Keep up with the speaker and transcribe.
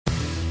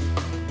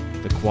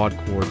The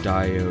quad-core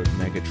diode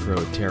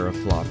Megatrode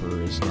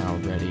teraflopper is now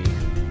ready.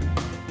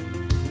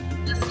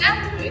 The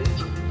Stat Boys.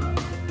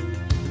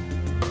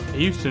 I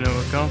used to know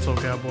a console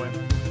cowboy.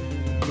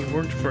 He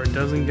worked for a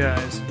dozen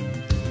guys.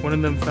 One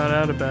of them found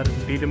out about it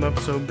and beat him up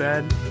so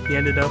bad, he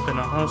ended up in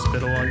a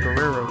hospital on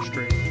Guerrero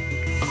Street.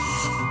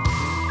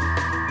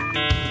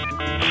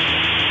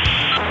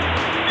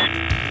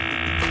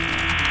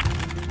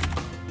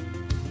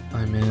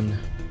 I'm in.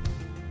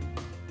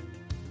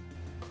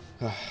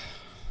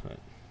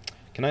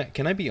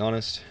 Can I be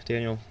honest,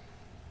 Daniel?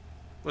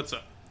 What's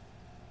up?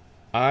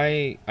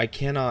 I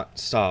cannot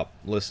stop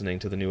listening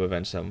to the new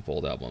Avenged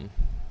Sevenfold album.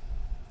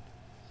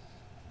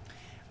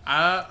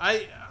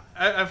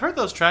 I've heard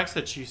those tracks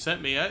that you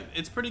sent me.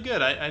 It's pretty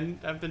good.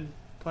 I've been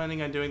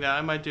planning on doing that.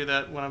 I might do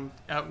that when I'm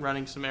out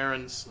running some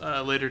errands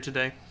later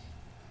today.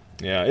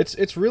 Yeah,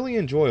 it's really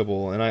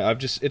enjoyable, and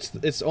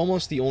it's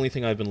almost the only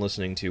thing I've been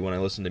listening to when I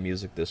listen to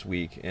music this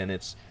week, and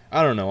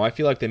I don't know, I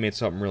feel like they made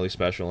something really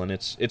special, and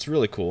it's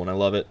really cool, and I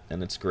love it,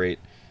 and it's great,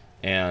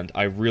 and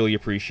I really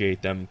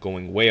appreciate them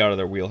going way out of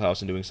their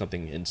wheelhouse and doing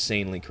something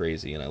insanely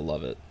crazy, and I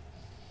love it.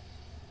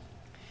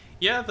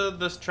 Yeah,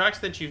 the tracks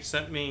that you've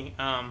sent me,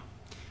 I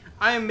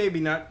am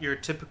maybe not your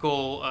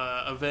typical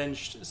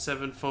Avenged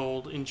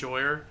Sevenfold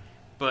enjoyer,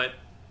 but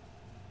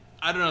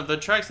I don't know, the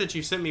tracks that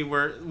you sent me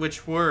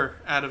which were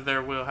out of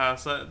their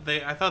wheelhouse.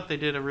 I thought they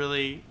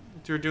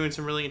were doing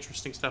some really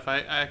interesting stuff.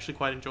 I actually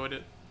quite enjoyed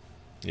it.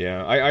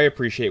 Yeah, I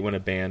appreciate when a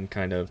band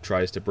kind of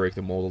tries to break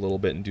the mold a little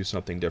bit and do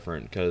something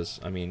different,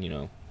 because, I mean, you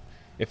know,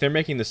 if they're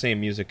making the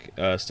same music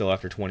still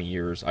after 20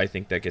 years, I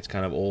think that gets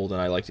kind of old, and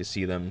I like to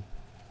see them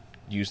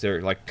use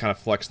their, like, kind of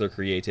flex their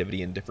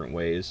creativity in different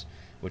ways,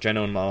 which I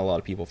know not a lot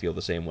of people feel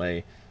the same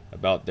way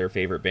about their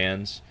favorite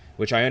bands,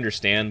 which I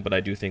understand, but I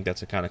do think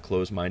that's a kind of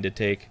closed-minded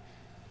take.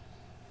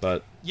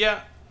 But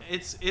yeah,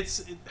 it's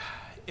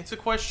a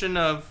question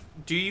of,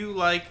 do you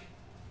like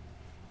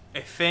a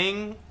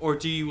thing or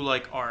do you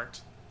like art?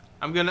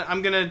 I'm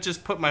gonna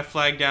just put my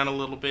flag down a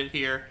little bit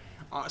here,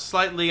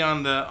 slightly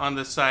on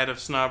the side of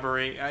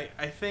snobbery.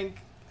 I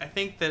think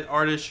that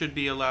artists should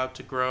be allowed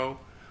to grow,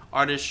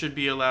 artists should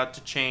be allowed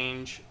to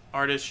change,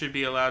 artists should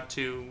be allowed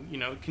to, you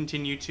know,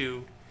 continue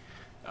to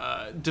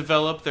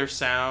develop their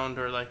sound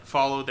or like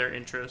follow their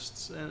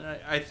interests. And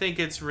I think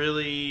it's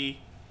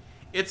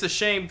a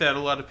shame that a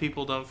lot of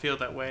people don't feel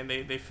that way, and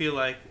they feel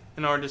like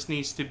an artist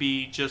needs to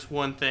be just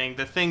one thing,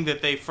 the thing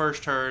that they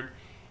first heard,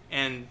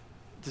 and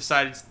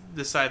decide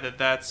that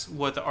that's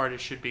what the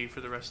artist should be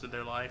for the rest of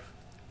their life.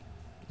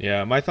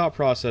 yeah, my thought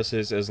process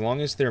is, as long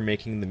as they're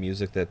making the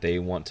music that they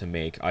want to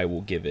make, I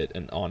will give it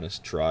an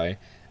honest try.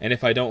 And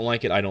if I don't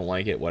like it, I don't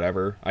like it,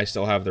 whatever. I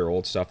still have their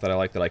old stuff that I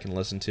like that I can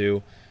listen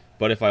to.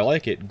 But if I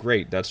like it,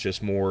 great. That's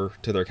just more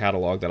to their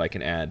catalog that I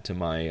can add to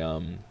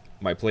my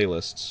my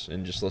playlists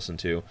and just listen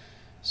to.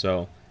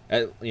 So,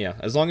 yeah,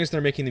 as long as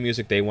they're making the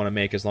music they want to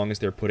make, as long as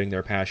they're putting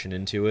their passion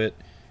into it,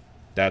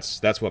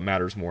 that's what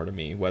matters more to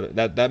me. Whether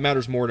that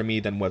matters more to me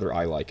than whether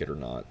I like it or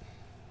not.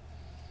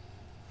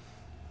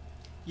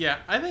 Yeah,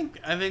 I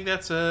think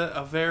that's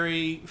a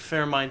very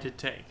fair-minded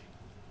take.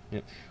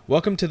 Yeah.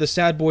 Welcome to the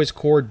Sad Boys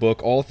Chord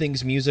Book, all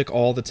things music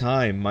all the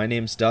time. My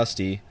name's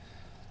Dusty.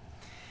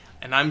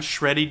 And I'm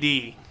Shreddy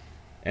D.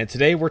 And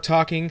today we're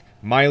talking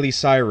Miley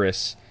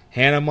Cyrus,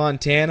 Hannah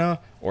Montana,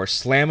 or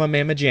Slamma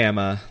Mamma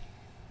Jamma.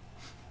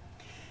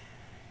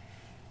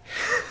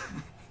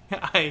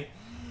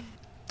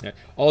 Yeah.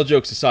 All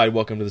jokes aside,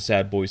 welcome to the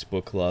Sad Boys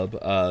Book Club.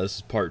 This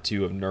is part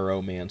 2 of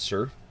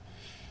Neuromancer.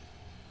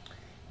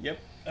 Yep.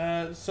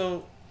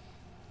 So,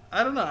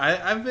 I don't know.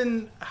 I've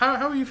been...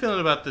 How are you feeling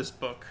about this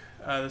book,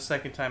 the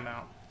second time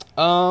out?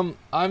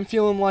 I'm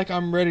feeling like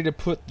I'm ready to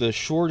put the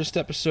shortest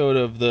episode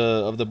of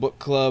the book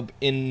club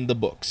in the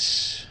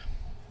books.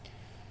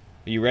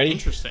 Are you ready?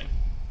 Interesting.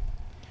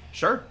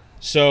 Sure.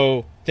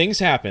 So, things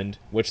happened,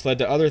 which led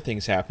to other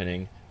things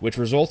happening, which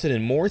resulted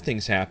in more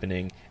things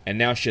happening, and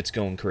now shit's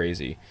going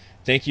crazy.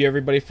 Thank you,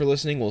 everybody, for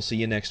listening. We'll see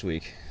you next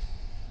week.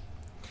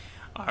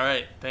 All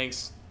right.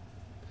 Thanks.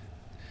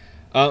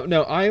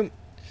 No, I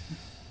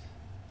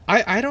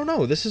don't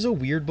know. This is a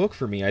weird book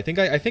for me. I think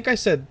I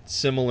said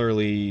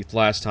similarly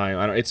last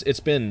time. It's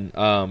been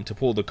to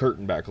pull the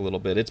curtain back a little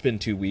bit. It's been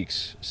 2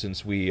 weeks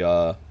since we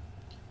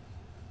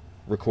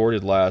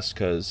recorded last,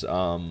 because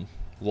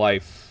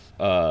life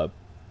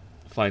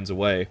finds a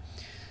way.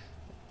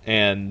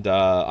 And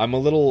I'm a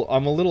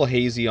little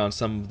hazy on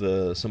some of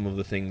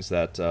the things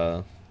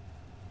that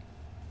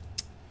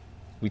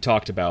we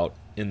talked about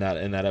in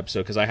that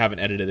episode, because I haven't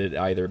edited it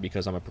either,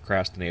 because I'm a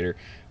procrastinator.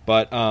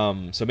 But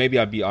so maybe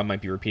I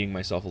might be repeating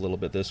myself a little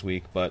bit this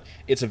week. But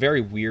it's a very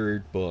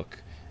weird book,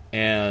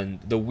 and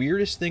the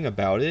weirdest thing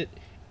about it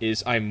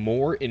is I'm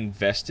more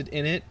invested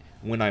in it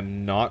when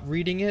I'm not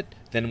reading it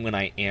than when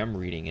I am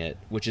reading it,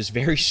 which is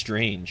very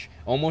strange.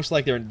 Almost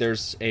like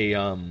there's a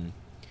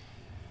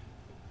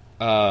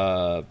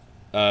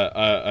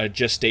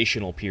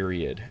gestational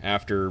period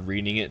after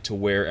reading it, to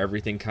where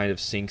everything kind of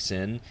sinks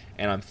in,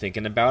 and I'm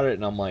thinking about it,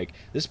 and I'm like,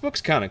 this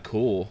book's kind of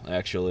cool,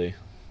 actually.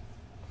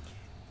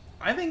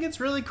 I think it's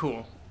really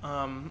cool.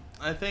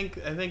 I think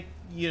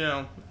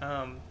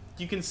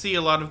you can see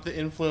a lot of the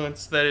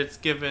influence that it's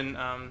given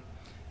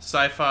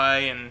sci-fi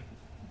and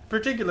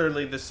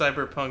particularly the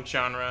cyberpunk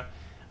genre.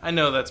 I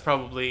know that's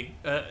probably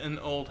an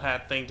old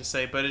hat thing to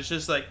say, but it's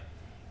just like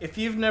if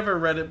you've never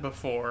read it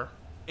before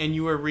and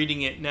you are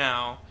reading it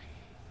now,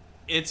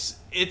 it's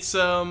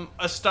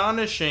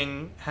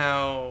astonishing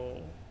how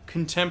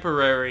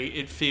contemporary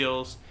it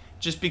feels,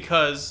 just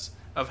because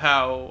of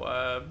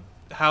how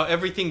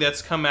everything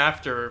that's come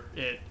after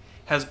it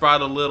has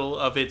brought a little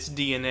of its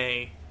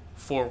DNA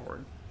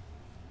forward.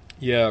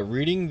 Yeah,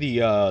 reading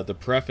the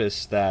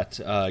preface that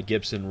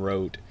Gibson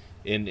wrote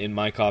in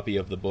my copy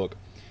of the book,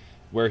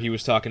 where he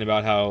was talking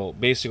about how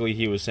basically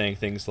he was saying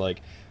things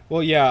like,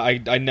 well, yeah,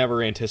 I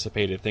never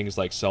anticipated things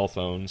like cell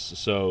phones,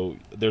 so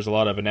there's a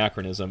lot of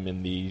anachronism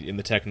in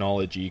the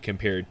technology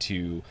compared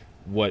to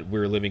what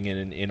we're living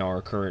in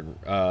our current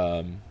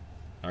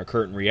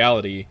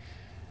reality.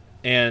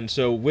 And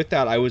so with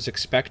that, I was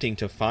expecting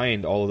to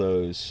find all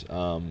those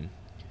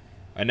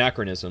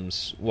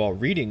anachronisms while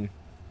reading,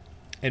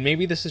 and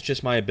maybe this is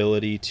just my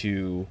ability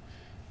to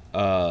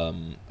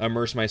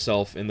immerse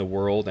myself in the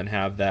world and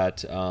have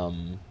that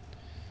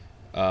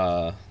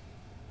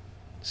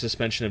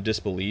suspension of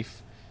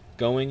disbelief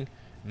going,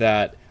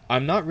 that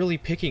I'm not really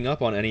picking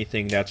up on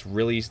anything that's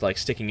really like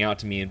sticking out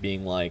to me and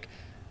being like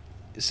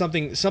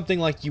something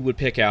like you would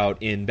pick out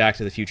in Back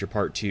to the Future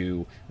Part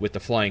 2 with the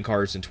flying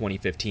cars in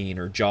 2015,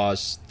 or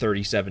Jaws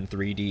 37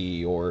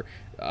 3D, or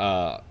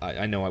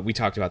I know we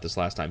talked about this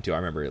last time too. I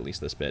remember at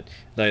least this bit.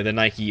 The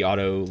Nike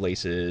Auto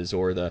laces,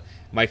 or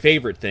my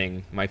favorite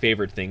thing,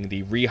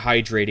 the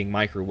rehydrating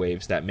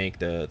microwaves that make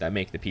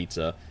the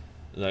pizza.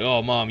 Like,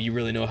 oh, Mom, you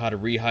really know how to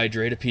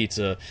rehydrate a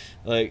pizza.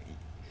 Like,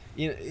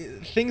 you know,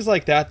 things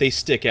like that, they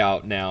stick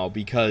out now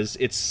because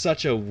it's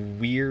such a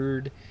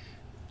weird,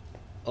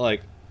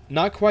 like,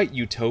 not quite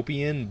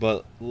utopian,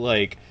 but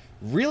like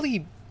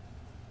really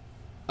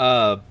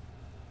not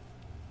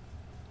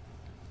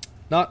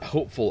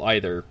hopeful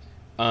either,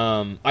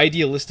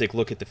 idealistic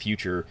look at the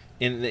future,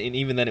 and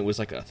even then it was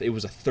a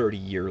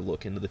 30-year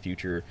look into the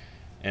future,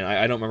 and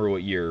I don't remember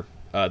what year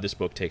this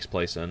book takes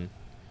place in,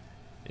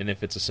 and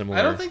if it's a similar.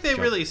 I don't think they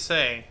really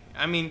say.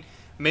 I mean,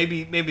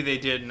 maybe they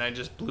did, and I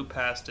just blew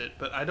past it,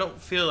 but I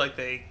don't feel like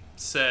they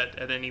said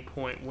at any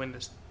point when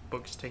this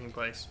book is taking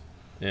place.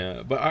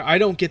 Yeah, but I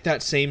don't get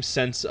that same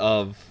sense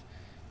of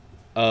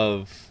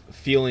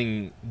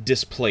feeling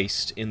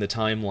displaced in the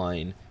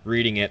timeline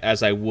reading it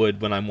as I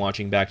would when I'm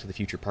watching Back to the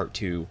Future Part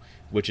 2,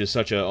 which is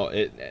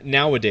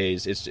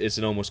nowadays it's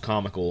an almost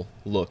comical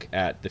look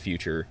at the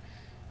future,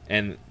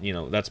 and you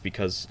know that's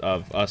because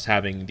of us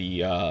having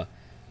the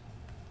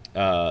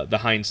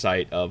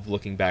hindsight of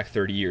looking back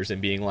 30 years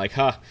and being like,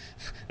 "Ha,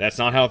 that's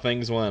not how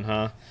things went,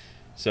 huh?"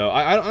 So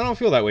I don't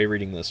feel that way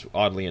reading this,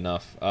 oddly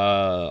enough.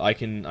 I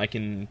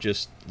can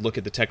just look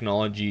at the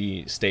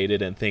technology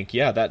stated and think,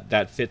 yeah,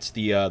 that fits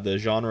the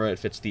genre, it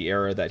fits the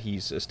era that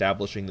he's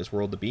establishing this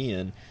world to be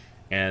in,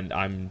 and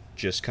I'm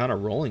just kind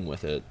of rolling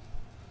with it.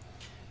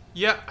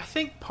 Yeah, I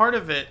think part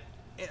of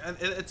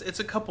it's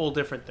a couple of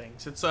different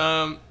things. It's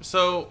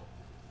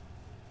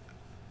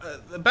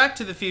Back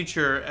to the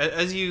Future,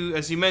 as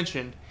you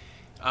mentioned,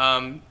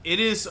 it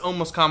is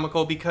almost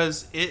comical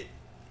because it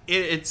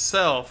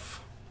itself.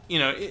 You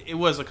know, it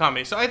was a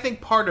comedy. So I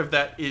think part of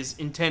that is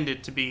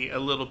intended to be a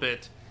little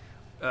bit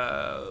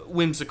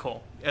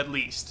whimsical, at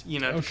least.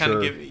 You know, to kind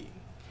of give.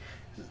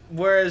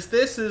 Whereas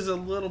this is a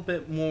little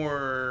bit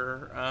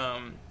more.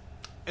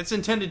 It's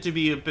intended to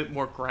be a bit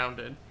more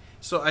grounded.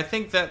 So I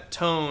think that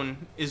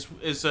tone is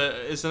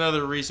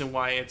another reason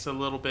why it's a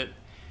little bit.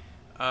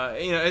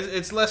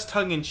 It's less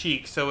tongue in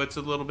cheek, so it's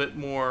a little bit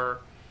more.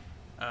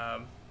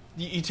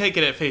 You take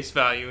it at face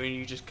value, and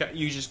you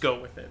just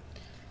go with it.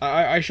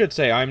 I should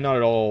say I'm not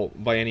at all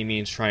by any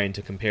means trying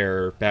to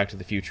compare Back to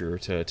the Future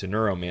to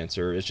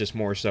Neuromancer. It's just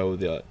more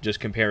so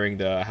just comparing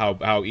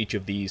how each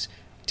of these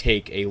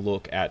take a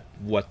look at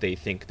what they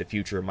think the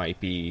future might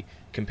be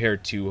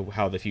compared to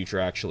how the future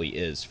actually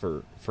is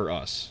for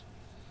us.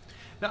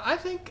 Now I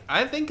think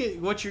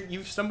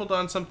you've stumbled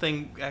on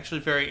something actually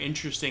very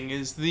interesting,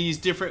 is these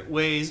different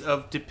ways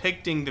of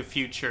depicting the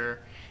future,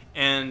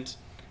 and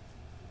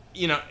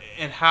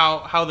and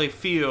how they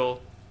feel.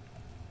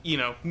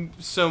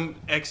 Some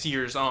X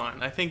years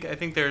on. I think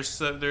there's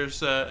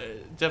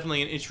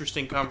definitely an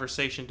interesting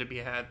conversation to be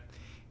had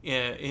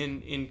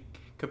in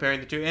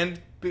comparing the two,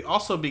 and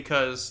also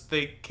because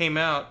they came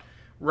out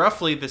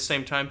roughly the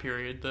same time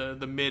period,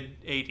 the mid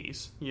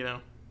 '80s.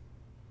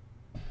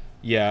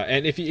 Yeah,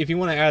 and if you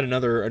want to add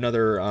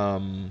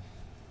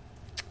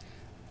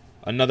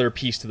another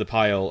piece to the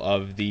pile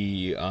of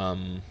the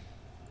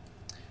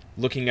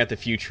looking at the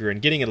future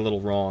and getting it a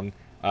little wrong,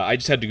 I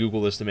just had to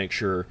Google this to make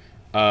sure.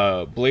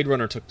 Blade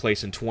Runner took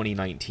place in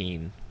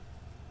 2019.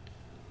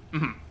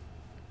 Mm-hmm.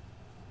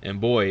 And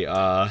boy,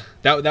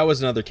 that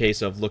was another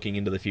case of looking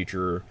into the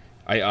future.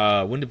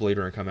 When did Blade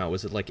Runner come out?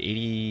 Was it like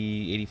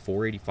 80,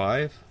 84,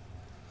 85?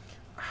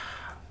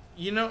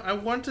 I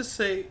want to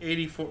say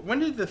 84. When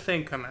did The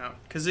Thing come out?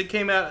 Because it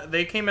came out.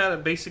 They came out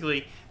at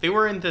basically. They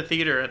were in the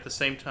theater at the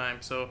same time,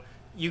 so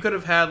you could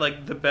have had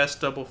like the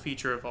best double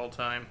feature of all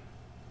time.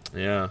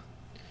 Yeah.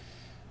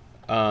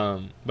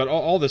 But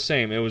all the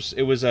same, it was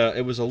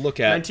a look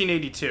at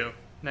 1982.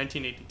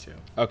 1982.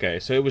 Okay,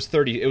 so it was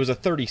 30. It was a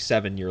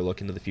 37-year look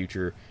into the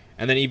future,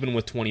 and then even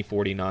with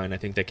 2049, I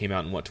think that came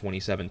out in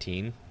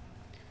 2017,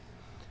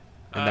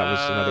 and that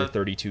was another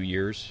 32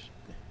 years.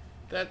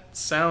 That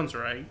sounds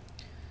right.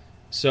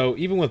 So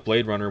even with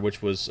Blade Runner,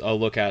 which was a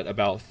look at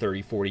about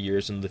 30, 40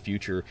 years into the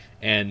future,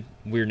 and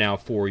we're now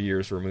 4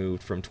 years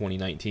removed from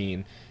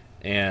 2019,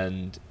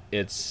 and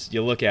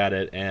you look at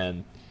it,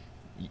 and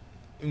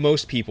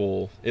most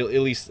people, at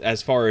least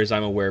as far as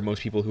I'm aware,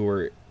 most people who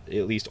are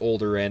at least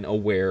older and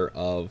aware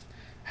of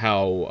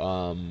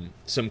how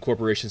some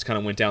corporations kind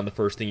of went down, the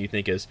first thing you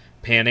think is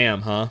Pan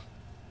Am, huh?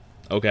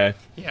 Okay.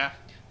 Yeah,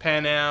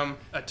 Pan Am,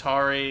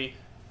 Atari,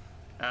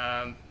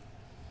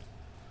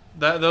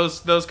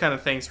 those kind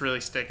of things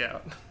really stick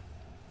out.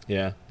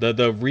 Yeah,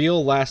 the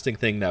real lasting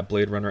thing that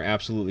Blade Runner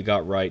absolutely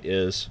got right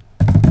is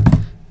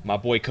my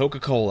boy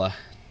Coca-Cola.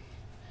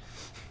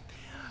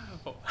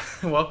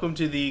 Welcome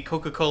to the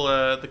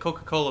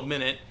Coca-Cola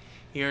Minute.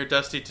 Here,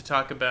 Dusty to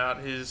talk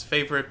about his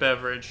favorite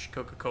beverage,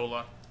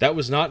 Coca-Cola. That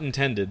was not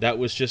intended. That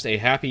was just a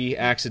happy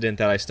accident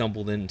that I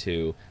stumbled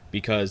into,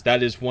 because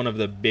that is one of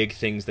the big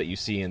things that you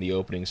see in the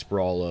opening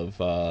sprawl of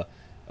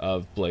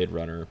Blade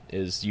Runner.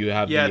 Is you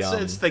have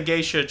it's the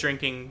geisha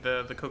drinking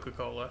the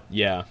Coca-Cola.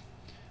 Yeah.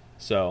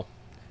 So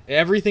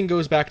everything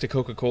goes back to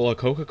Coca-Cola.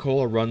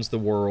 Coca-Cola runs the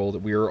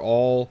world. We are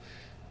all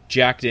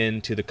jacked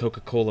into the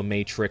Coca-Cola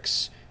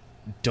matrix.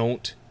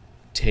 Don't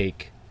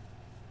take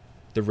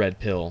the red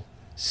pill.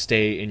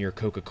 Stay in your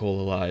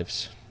Coca-Cola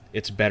lives.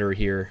 It's better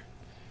here.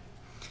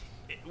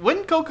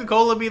 Wouldn't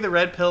Coca-Cola be the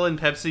red pill and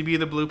Pepsi be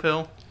the blue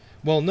pill?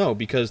 Well, no,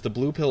 because the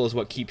blue pill is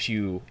what keeps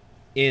you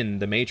in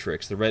the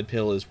matrix. The red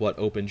pill is what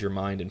opens your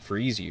mind and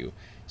frees you.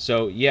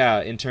 So,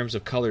 yeah, in terms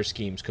of color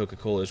schemes,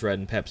 Coca-Cola is red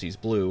and Pepsi's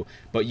blue,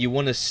 but you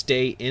want to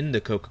stay in the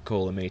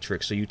Coca-Cola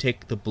matrix, so you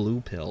take the blue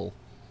pill.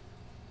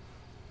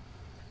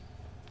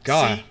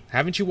 God,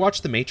 haven't you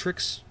watched The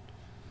Matrix?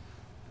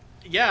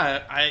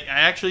 Yeah, I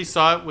actually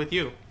saw it with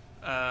you.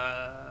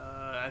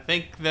 I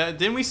think that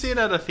didn't we see it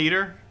at a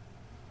theater?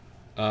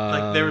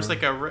 Like there was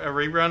like a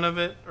rerun of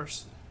it, or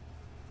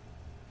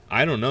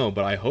I don't know,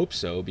 but I hope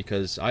so,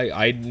 because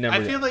I never.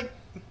 I feel like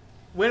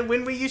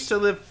when we used to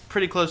live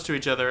pretty close to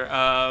each other,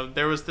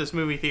 there was this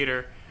movie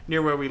theater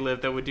near where we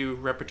lived that would do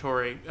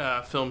repertory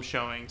film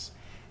showings,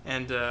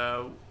 and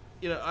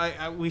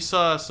we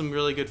saw some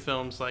really good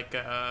films like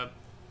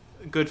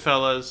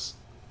Goodfellas,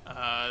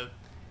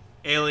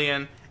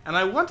 Alien. And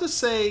I want to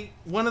say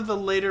one of the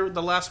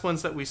last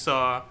ones that we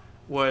saw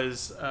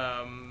was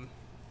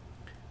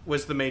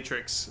The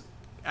Matrix.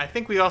 I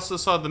think we also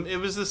saw them. It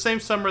was the same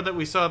summer that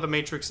we saw The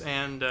Matrix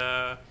and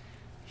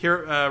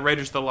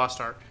Raiders of the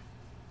Lost Ark.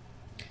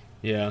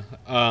 Yeah.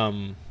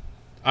 I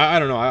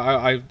don't know.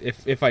 I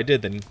if I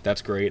did, then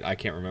that's great. I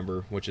can't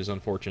remember, which is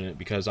unfortunate,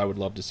 because I would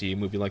love to see a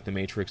movie like The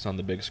Matrix on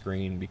the big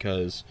screen,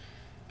 because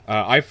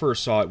I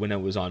first saw it when it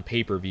was on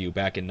pay-per-view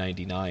back in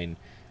 '99.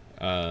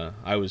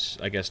 I was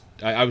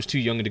too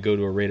young to go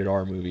to a rated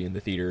R movie in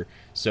the theater,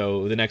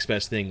 so the next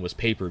best thing was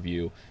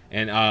pay-per-view.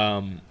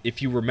 And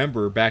if you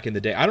remember back in the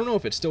day, I don't know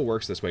if it still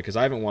works this way, because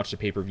I haven't watched a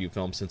pay-per-view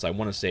film since, I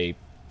want to say,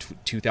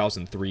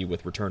 2003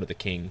 with Return of the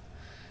King.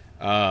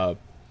 Or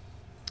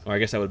I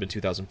guess that would have been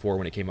 2004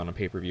 when it came out on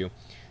pay-per-view.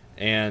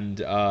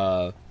 And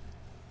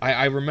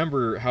I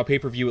remember how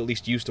pay-per-view at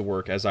least used to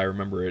work, as I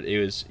remember it. It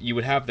was, you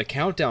would have the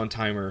countdown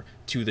timer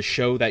to the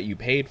show that you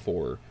paid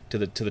for, to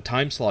the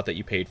time slot that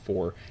you paid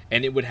for,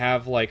 and it would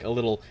have like a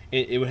little,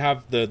 it would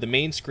have the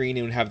main screen,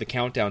 it would have the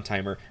countdown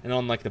timer, and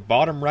on like the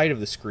bottom right of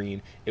the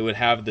screen, it would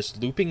have this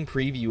looping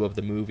preview of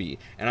the movie.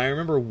 And I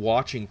remember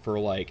watching for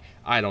like,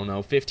 I don't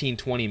know,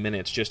 15-20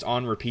 minutes just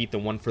on repeat the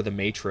one for The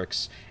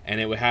Matrix, and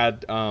it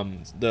had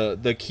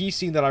the key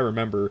scene that I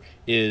remember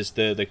is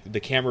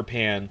the camera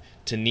pan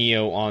to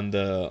Neo on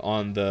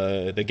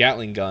the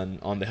Gatling gun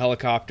on the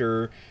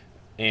helicopter,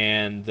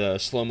 and the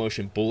slow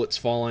motion bullets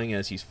falling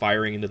as he's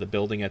firing into the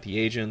building at the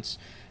agents.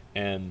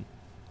 And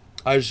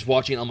I was just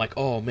watching, I'm like,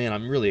 oh man,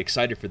 I'm really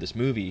excited for this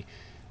movie.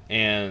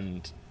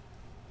 And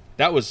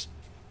that was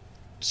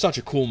such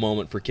a cool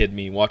moment for kid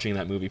me, watching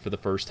that movie for the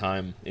first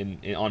time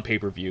on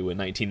pay-per-view in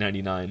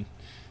 1999.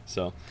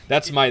 So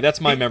that's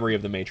my memory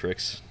of The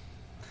Matrix.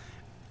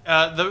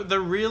 The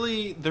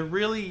really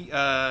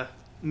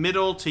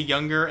middle to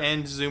younger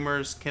end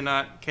Zoomers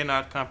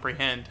cannot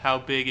comprehend how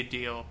big a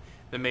deal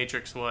The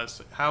Matrix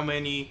was. How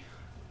many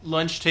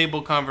lunch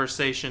table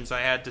conversations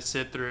I had to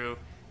sit through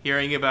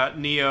hearing about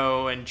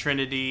Neo and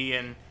Trinity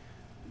and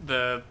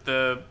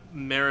the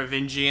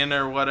Merovingian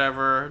or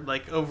whatever,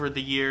 like over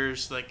the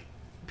years. Like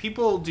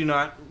people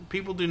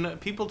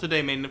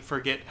today may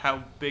forget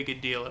how big a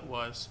deal it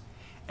was.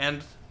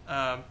 And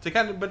how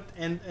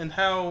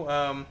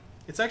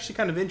it's actually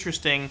kind of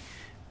interesting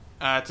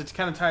to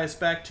kind of tie us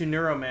back to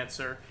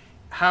Neuromancer,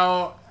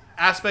 how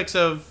aspects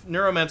of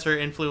Neuromancer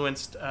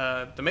influenced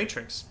the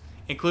Matrix,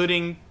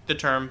 including the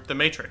term the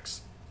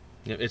Matrix.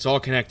 Yeah, it's all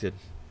connected.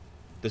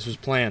 This was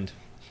planned.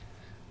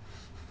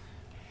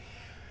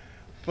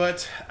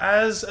 But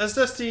as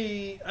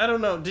Dusty, I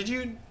don't know.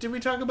 Did we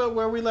talk about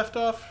where we left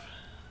off?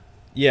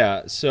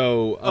 Yeah.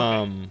 So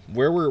Okay.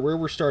 where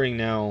we're starting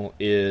now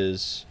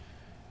is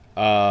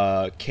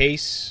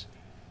Case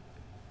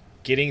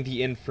getting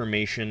the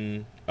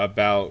information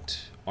about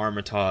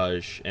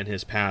Armitage and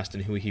his past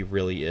and who he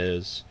really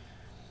is.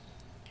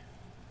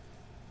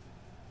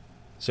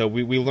 So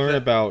we learn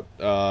about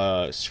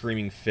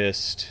Screaming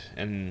Fist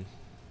and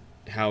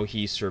how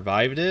he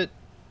survived it.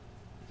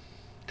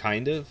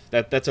 Kind of.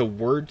 That's a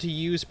word to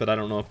use, but I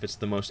don't know if it's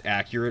the most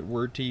accurate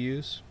word to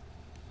use.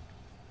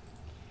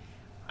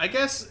 I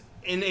guess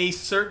in a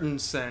certain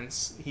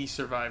sense, he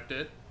survived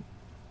it.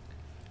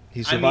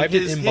 He survived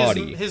it in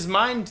body. His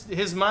mind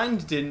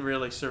didn't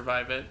really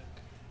survive it,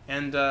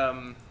 and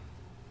in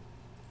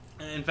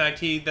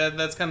fact,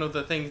 that's kind of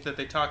the things that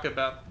they talk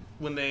about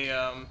when they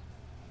are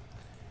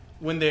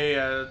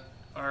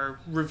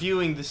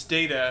reviewing this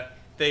data.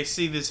 They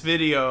see this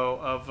video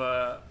of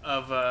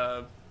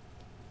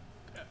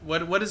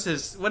what is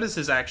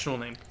his actual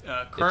name?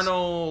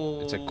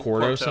 Colonel. It's a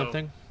Cordo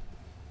something.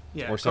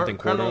 Yeah, or something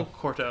Colonel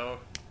Cordo. Corto.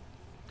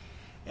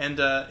 And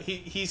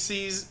he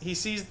sees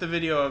the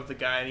video of the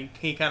guy, and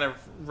he kind of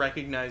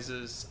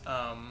recognizes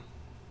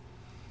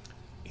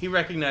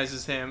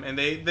him, and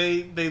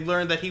they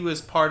learn that he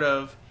was part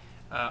of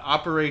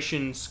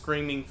Operation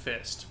Screaming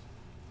Fist,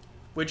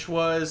 which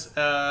was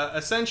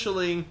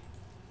essentially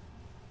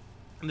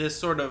this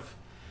sort of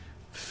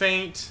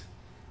feint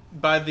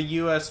by the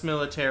U.S.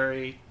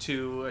 military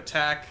to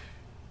attack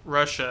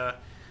Russia.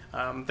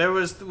 There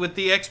was with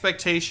the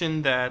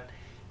expectation that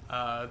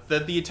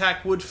the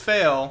attack would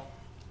fail,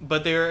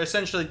 but they were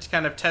essentially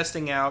kind of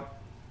testing out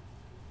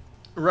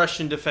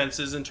Russian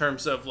defenses in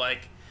terms of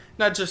like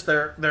not just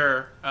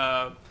their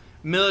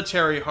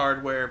military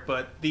hardware,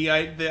 but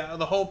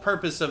the whole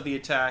purpose of the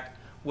attack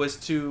was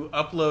to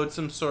upload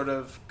some sort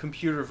of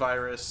computer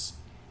virus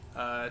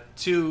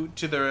to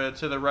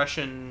the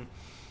Russian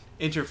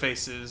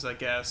interfaces, I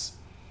guess,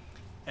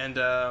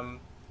 and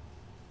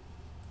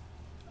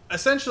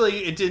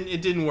essentially it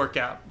didn't work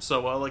out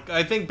so well. Like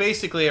I think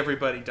basically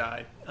everybody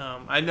died.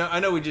 I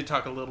know we did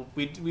talk a little.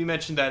 We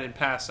mentioned that in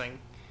passing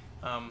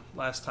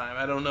last time.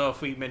 I don't know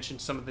if we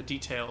mentioned some of the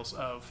details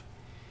of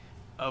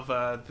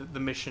the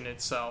mission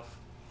itself,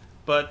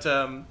 but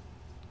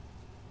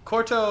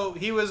Corto,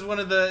 he was one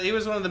of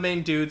the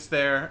main dudes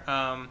there.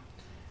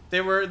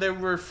 They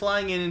were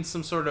flying in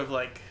some sort of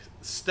like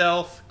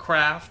stealth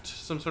craft,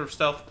 some sort of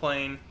stealth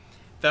plane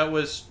that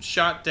was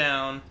shot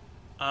down,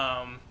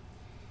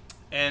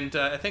 and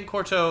I think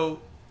Corto,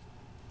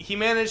 he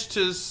managed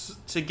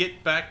to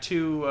get back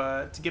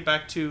to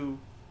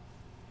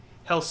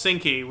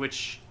Helsinki,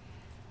 which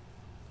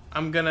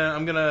I'm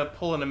gonna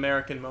pull an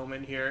American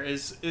moment here.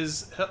 Is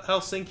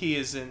Helsinki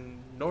is in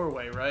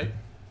Norway, right?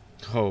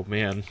 Oh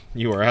man,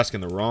 you are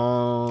asking the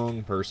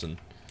wrong person.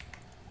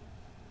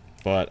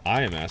 But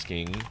I am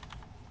asking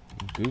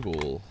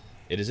Google.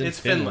 It is in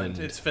Finland.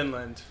 It's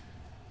Finland.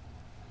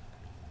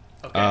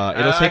 Okay.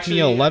 It'll take me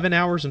 11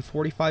 hours and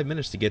 45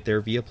 minutes to get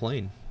there via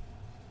plane.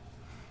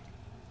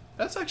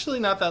 That's actually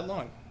not that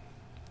long.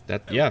 for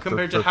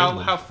Compared to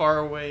Finland. how far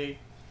away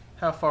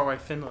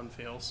Finland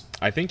feels.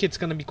 I think it's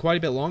going to be quite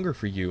a bit longer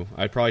for you.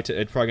 It's probably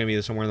going to be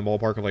somewhere in the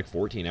ballpark of like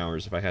 14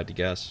 hours if I had to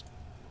guess.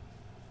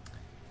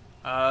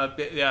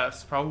 Yeah,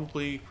 it's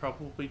probably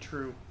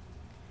true.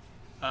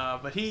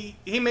 But he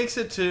makes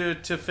it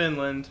to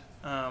Finland,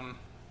 and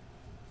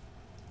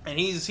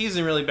he's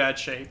in really bad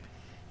shape.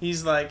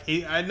 He's like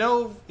I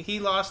know he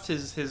lost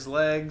his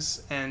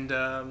legs and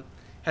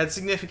had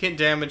significant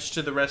damage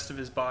to the rest of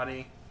his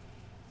body,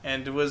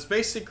 and was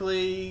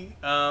basically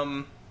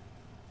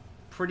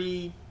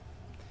pretty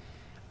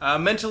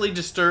mentally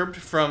disturbed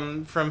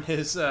from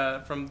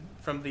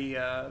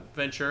the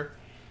venture.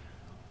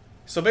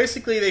 So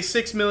basically, they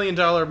 $6 million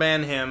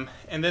man him,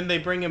 and then they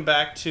bring him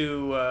back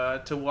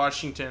to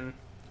Washington,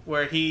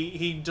 where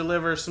he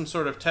delivers some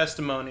sort of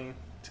testimony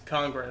to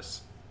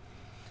Congress,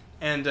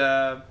 and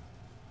that's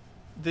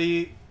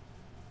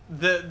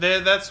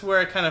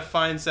where it kind of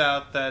finds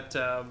out that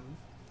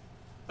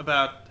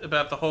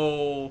about the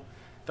whole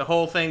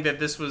thing, that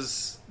this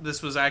was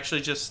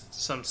actually just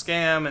some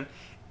scam,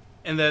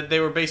 and that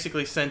they were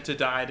basically sent to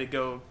die to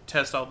go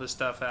test all this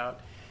stuff out,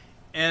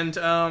 and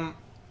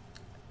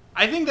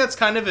I think that's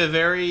kind of a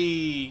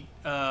very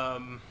I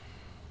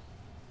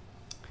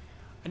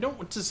don't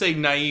want to say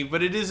naive,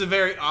 but it is a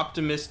very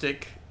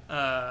optimistic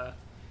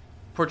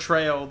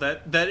portrayal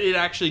that it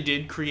actually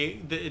did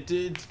create, that it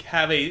did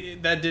have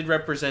that did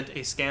represent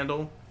a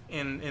scandal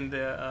in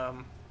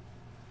the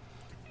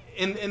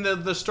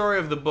story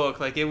of the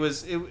book. Like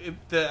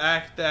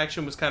the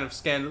action was kind of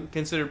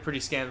considered pretty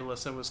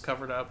scandalous and was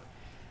covered up.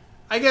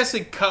 I guess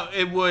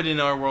it would in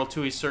our world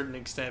to a certain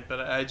extent, but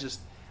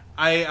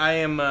I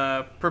am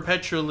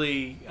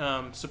perpetually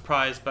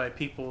surprised by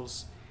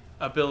people's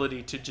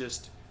ability to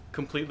just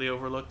completely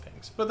overlook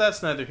things. But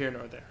that's neither here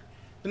nor there.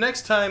 The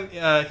next time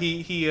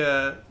he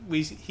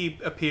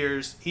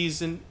appears,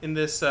 he's in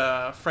this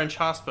French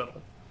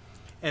hospital,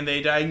 and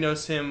they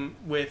diagnose him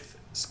with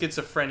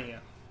schizophrenia.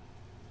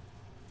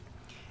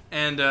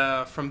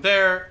 And from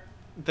there,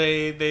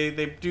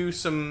 they do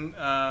some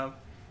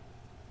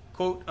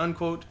quote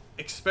unquote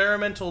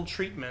experimental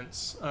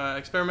treatments,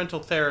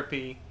 experimental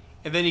therapy,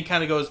 and then he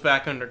kind of goes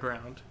back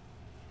underground.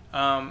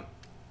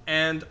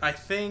 And I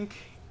think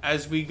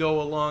as we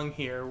go along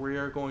here, we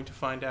are going to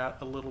find out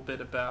a little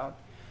bit about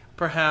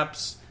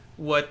perhaps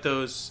what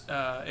those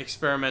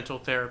experimental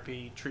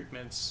therapy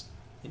treatments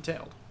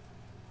entailed.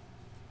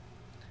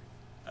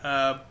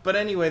 But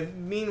anyway,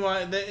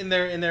 meanwhile, in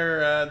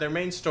their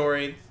main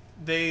story,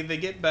 they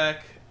get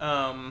back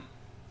after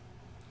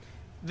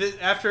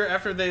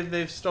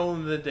they've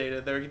stolen the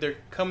data. They're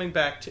coming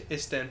back to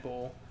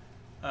Istanbul,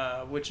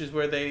 which is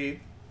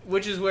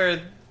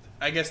where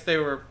I guess they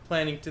were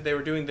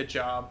doing the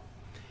job.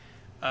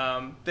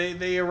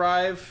 They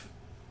arrive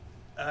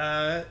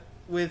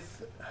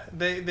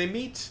they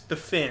meet the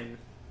Finn,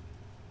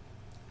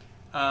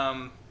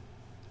 and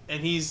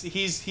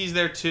he's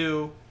there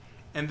too,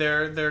 and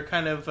they're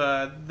kind of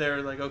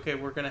they're like, okay,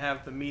 we're gonna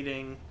have the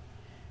meeting.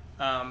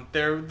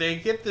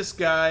 They get this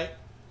guy.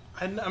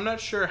 I'm not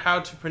sure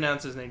how to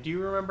pronounce his name. Do you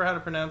remember how to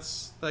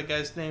pronounce that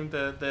guy's name?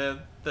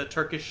 The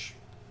Turkish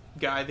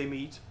guy they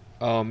meet.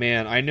 Oh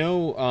man, I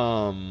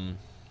know.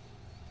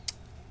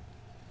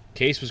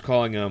 Case was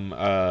calling him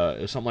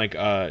something like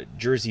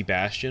Jersey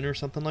Bastion or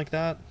something like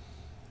that.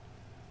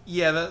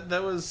 Yeah,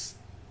 that was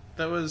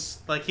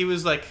like, he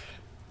was like,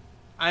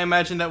 I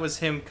imagine that was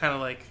him kind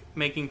of like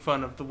making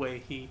fun of the way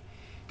he,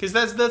 because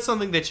that's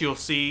something that you'll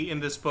see in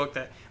this book,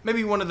 that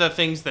maybe one of the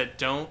things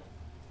that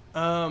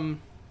haven't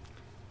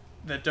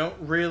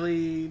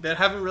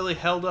really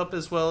held up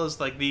as well as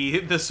like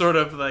the sort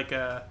of like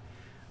a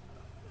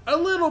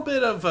little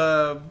bit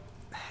of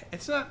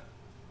it's not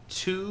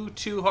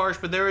too harsh,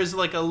 but there is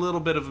like a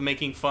little bit of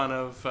making fun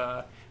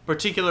of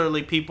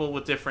particularly people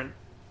with different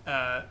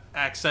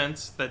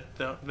accents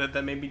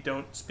that maybe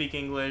don't speak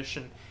English,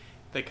 and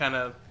they kind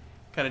of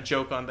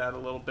joke on that a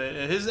little bit.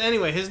 His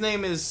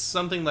name is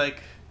something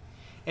like,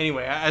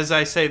 anyway, as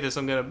I say this,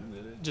 I'm gonna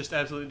just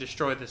absolutely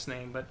destroy this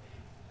name, but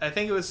I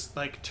think it was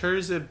like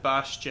Terzi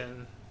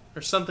Bastian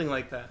or something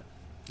like that.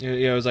 Yeah,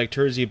 it was like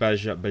Terzi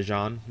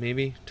Bajan,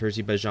 maybe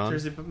Terzi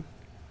Bajan.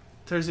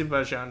 Terzi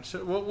Bajan.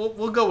 So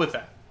we'll go with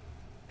that.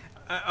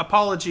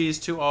 Apologies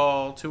to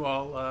all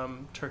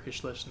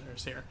Turkish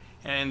listeners here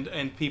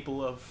and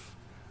people of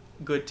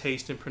good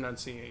taste in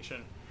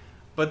pronunciation.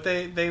 But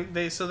they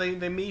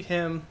meet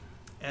him,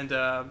 and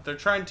they're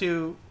trying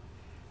to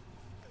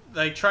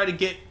try to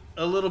get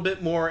a little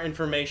bit more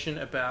information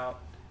about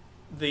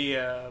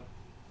the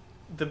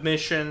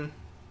mission,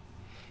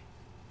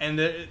 and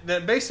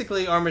that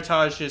basically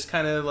Armitage is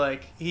kind of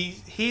like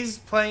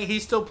he's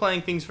still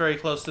playing things very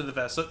close to the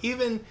vest. So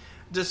even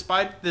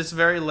despite this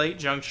very late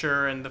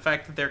juncture and the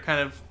fact that they're kind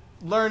of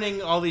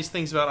learning all these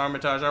things about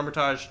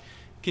Armitage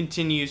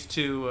continues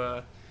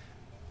to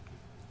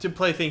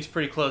play things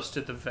pretty close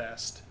to the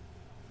vest.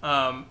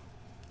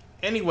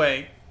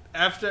 Anyway,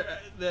 after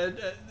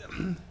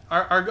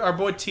our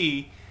boy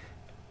T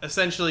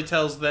essentially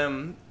tells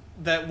them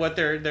that what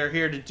they're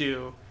here to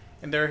do,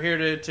 and they're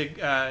here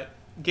to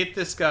get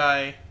this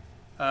guy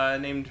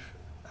named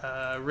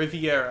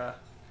Riviera,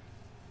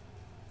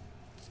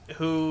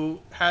 who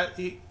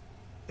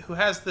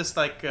has this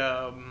like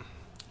how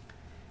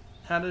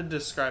to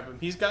describe him?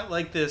 He's got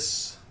like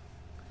this.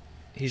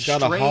 He's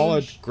got a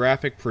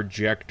holographic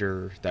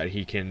projector that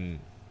he can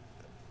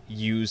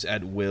use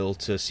at will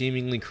to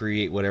seemingly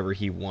create whatever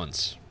he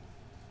wants.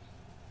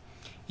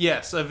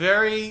 Yes, a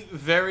very,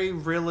 very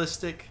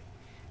realistic,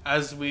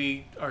 as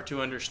we are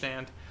to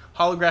understand,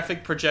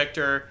 holographic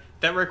projector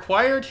that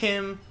required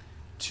him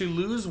to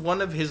lose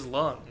one of his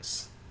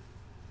lungs.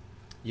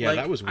 Yeah,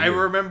 that was weird. I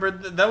remember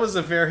that was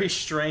a very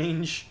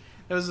strange.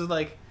 It was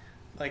like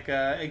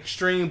a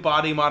extreme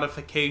body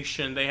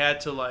modification. They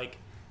had to like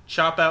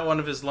chop out one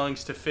of his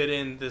lungs to fit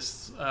in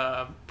this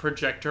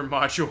projector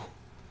module.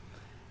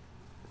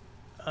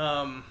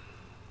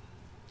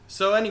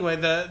 So anyway,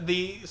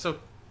 so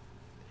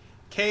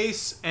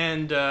Case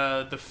and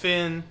the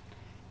Finn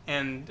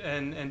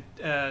and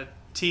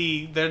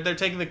T, they're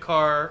taking the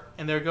car,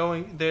 and they're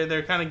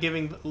kind of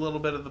giving a little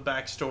bit of the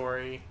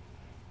backstory,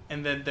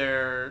 and then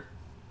they're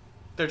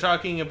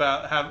talking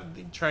about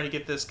trying to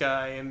get this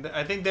guy, and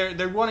I think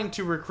they're wanting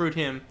to recruit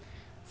him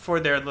for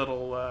their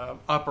little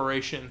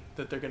operation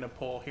that they're going to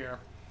pull here,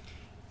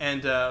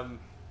 and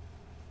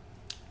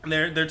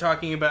they're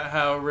talking about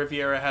how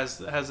Riviera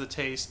has a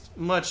taste,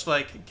 much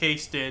like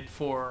Case did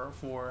for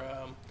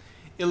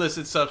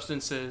illicit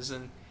substances,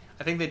 and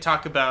I think they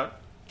talk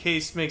about,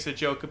 Case makes a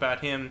joke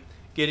about him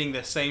getting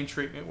the same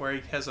treatment where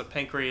he has a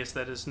pancreas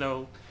that he's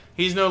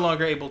no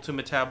longer able to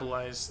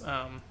metabolize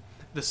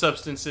the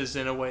substances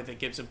in a way that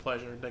gives him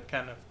pleasure, that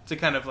kind of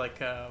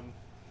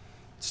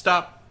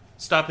stop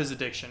his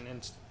addiction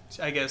and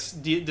I guess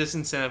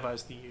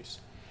disincentivize the use.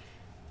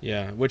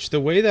 Yeah, which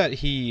the way that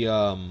he,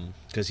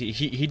 because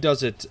he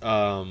does it,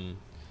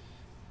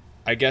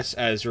 I guess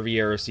as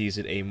Riviera sees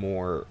it, a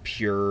more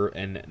pure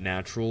and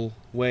natural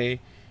way.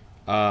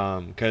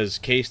 Because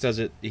Case does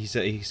it, he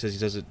says he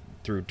does it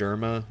through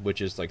derma,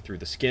 which is like through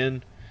the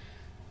skin,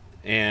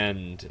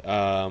 and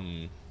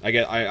I'm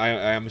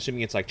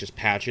assuming it's like just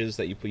patches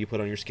that you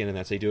put on your skin, and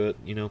that's how you do it,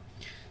 you know.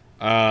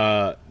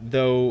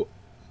 Though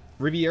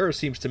Riviera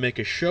seems to make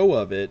a show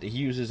of it. He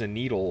uses a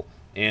needle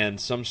and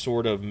some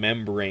sort of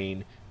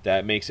membrane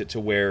that makes it to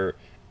where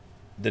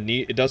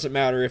it doesn't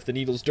matter if the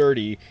needle's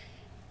dirty,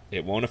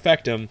 it won't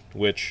affect him,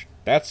 which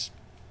that's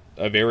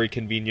a very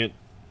convenient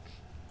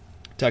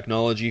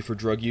technology for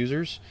drug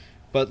users.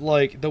 But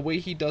like the way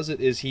he does it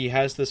is he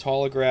has this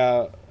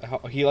hologram.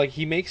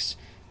 He makes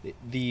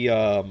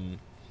the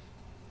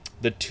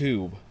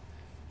tube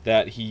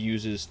that he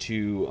uses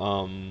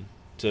to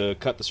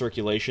cut the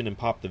circulation and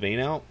pop the vein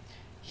out.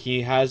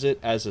 He has it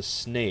as a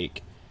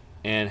snake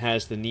and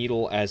has the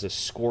needle as a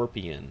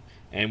scorpion,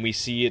 and we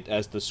see it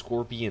as the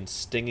scorpion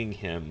stinging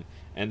him,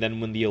 and then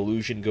when the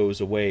illusion goes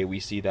away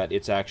we see that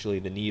it's actually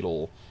the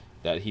needle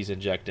that he's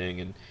injecting.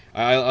 And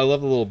I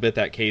love the little bit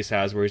that Case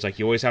has where he's like,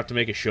 you always have to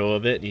make a show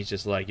of it, and he's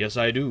just like, yes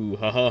I do,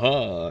 ha ha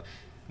ha. And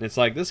it's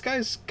like, this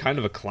guy's kind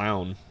of a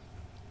clown.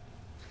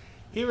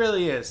 He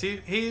really is.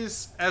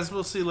 He's, as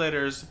we'll see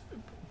later, is a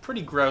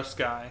pretty gross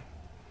guy.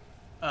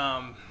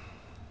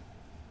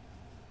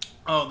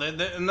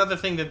 Another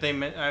thing that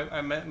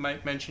I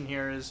might mention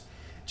here is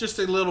just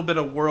a little bit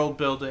of world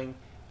building.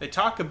 They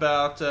talk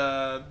about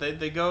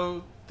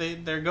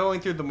they're going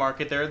through the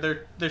market.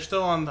 They're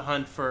still on the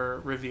hunt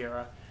for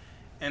Riviera,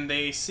 and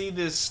they see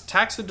this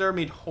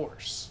taxidermied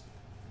horse.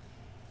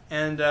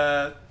 And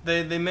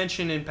they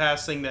mention in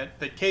passing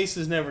that Case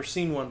has never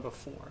seen one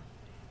before,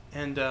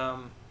 and I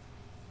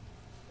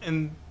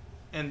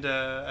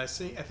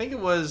think it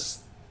was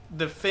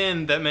the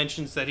Finn that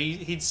mentions that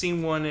he'd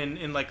seen one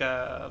in like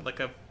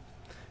a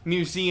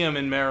museum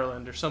in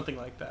Maryland or something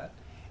like that,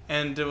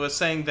 and it was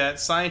saying that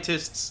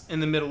scientists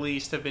in the Middle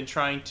East have been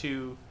trying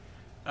to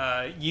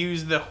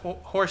use the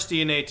horse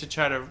DNA to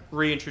try to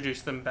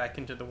reintroduce them back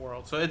into the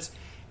world. So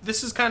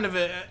this is kind of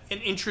an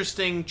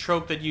interesting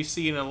trope that you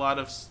see in a lot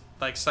of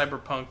like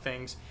cyberpunk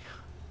things.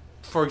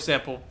 For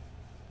example,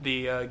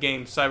 the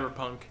game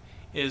Cyberpunk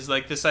is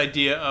like this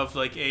idea of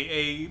like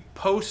a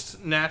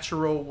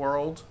post-natural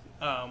world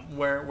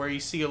where you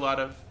see a lot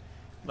of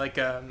like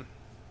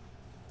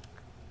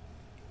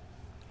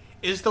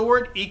is the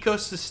word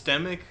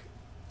ecosystemic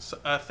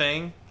a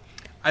thing?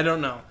 I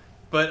don't know,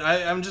 but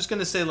I'm just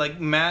gonna say like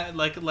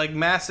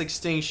mass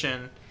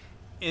extinction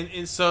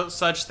in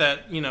such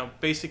that, you know,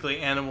 basically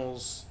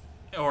animals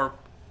or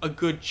a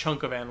good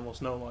chunk of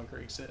animals no longer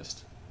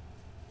exist.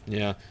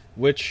 Yeah,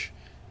 which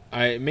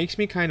it makes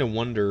me kind of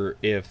wonder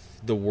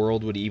if the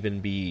world would even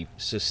be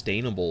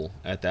sustainable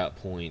at that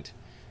point.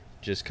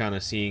 Just kind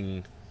of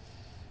seeing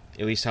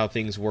at least how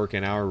things work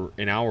in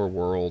our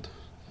world,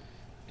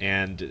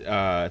 and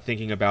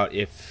thinking about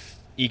if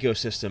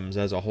ecosystems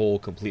as a whole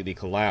completely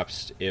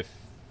collapsed, if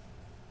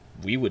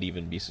we would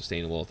even be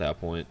sustainable at that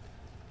point.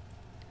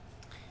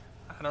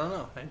 I don't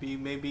know.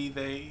 Maybe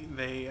they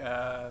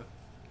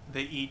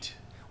eat.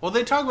 Well,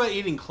 they talk about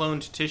eating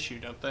cloned tissue,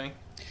 don't they?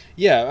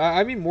 Yeah,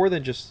 I mean more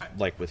than just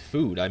like with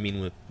food. I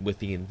mean with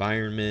the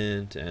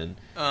environment and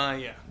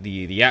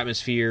the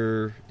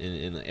atmosphere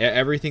and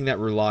everything that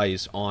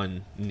relies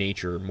on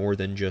nature more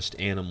than just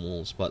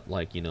animals, but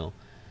like, you know,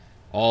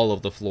 all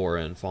of the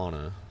flora and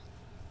fauna.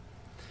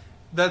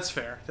 That's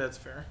fair. That's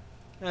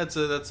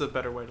a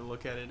better way to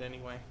look at it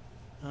anyway.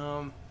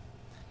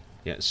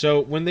 Yeah, so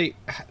when they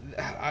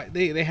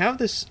have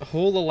this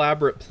whole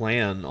elaborate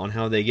plan on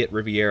how they get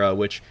Riviera,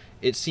 which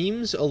it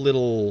seems a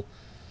little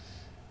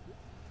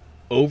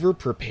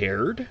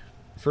over-prepared,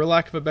 for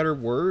lack of a better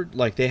word.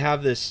 Like, they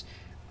have this...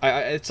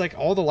 it's like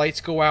all the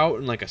lights go out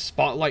and like a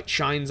spotlight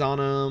shines on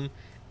him,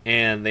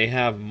 and they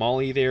have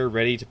Molly there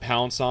ready to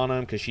pounce on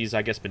him because she's,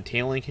 I guess, been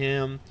tailing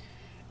him.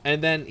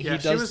 And then he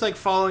does... she was like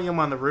following him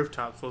on the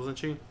rooftops, wasn't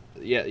she?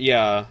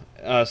 Yeah,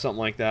 something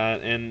like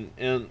that. And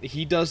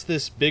he does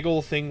this big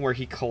old thing where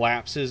he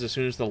collapses as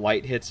soon as the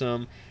light hits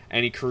him,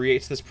 and he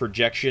creates this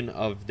projection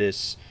of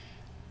this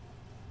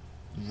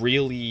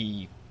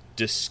really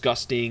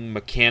disgusting,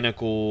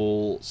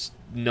 mechanical,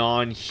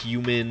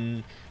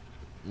 non-human,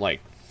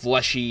 like,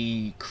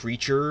 fleshy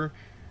creature.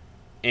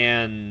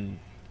 And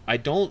I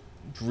don't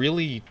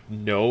really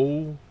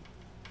know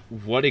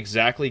what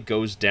exactly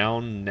goes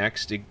down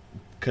next,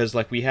 because,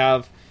 like, we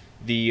have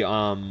the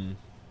Terzi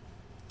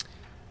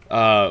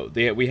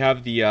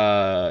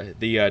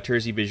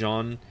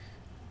Bijan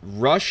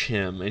rush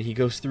him, and he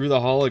goes through the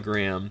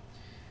hologram,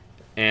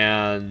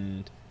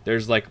 and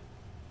there's like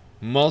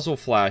muzzle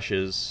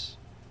flashes.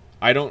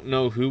 I don't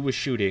know who was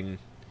shooting.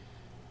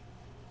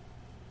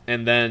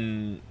 And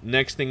then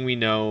next thing we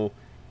know,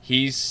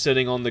 he's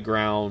sitting on the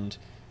ground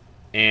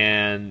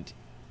and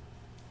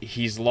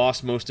he's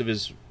lost most of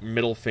his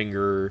middle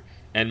finger,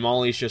 and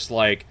Molly's just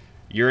like,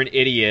 "You're an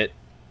idiot.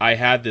 I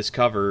had this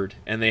covered."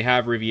 And they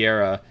have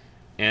Riviera.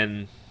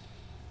 And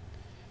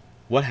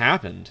what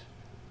happened?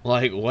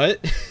 Like,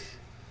 what?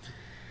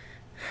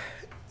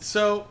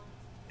 So,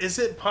 is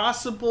it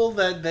possible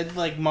that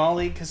like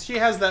Molly, because she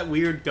has that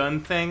weird gun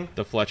thing,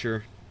 The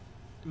Fletcher.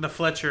 the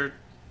Fletcher,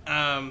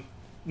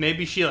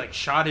 maybe she like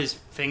shot his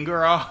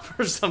finger off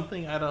or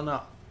something? I don't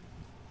know.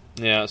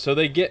 Yeah, so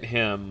they get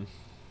him,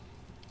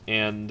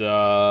 and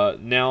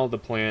now the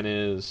plan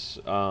is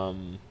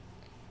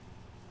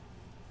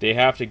they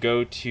have to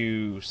go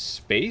to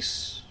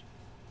space?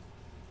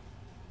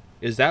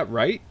 Is that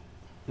right?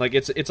 Like,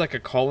 it's like a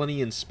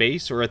colony in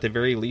space, or at the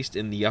very least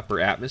in the upper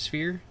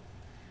atmosphere?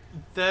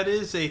 That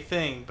is a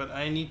thing, but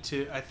I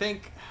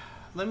think,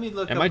 let me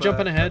look. Am up I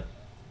jumping ahead?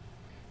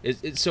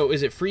 Is it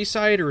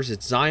Freeside or is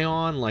it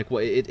Zion? Like,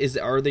 what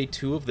are they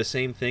two of the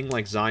same thing?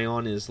 Like,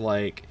 Zion is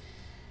like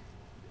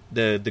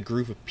the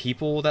group of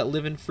people that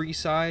live in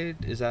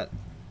Freeside? Is that?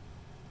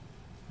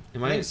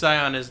 I think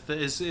Zion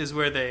is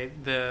where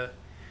the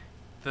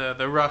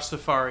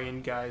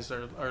Rastafarian guys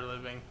are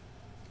living.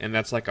 And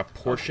that's like a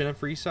portion of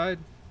Freeside?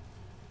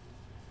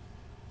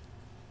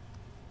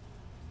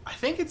 I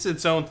think it's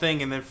its own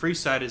thing, and then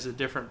Freeside is a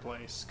different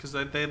place because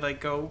they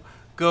like go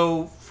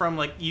from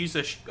like use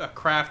a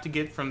craft to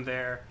get from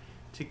there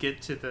to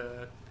get to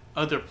the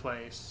other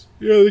place.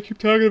 Yeah, they keep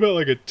talking about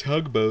like a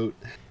tugboat.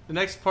 The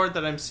next part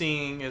that I'm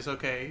seeing is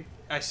okay.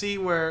 I see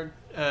where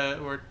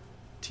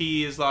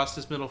T has lost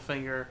his middle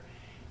finger,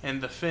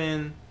 and the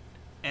Finn,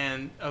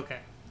 and okay,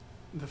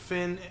 the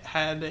Finn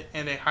had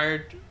and a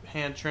hired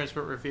hand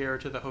transport Riviera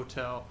to the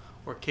hotel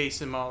where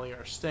Case and Molly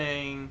are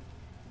staying.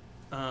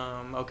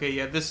 Okay,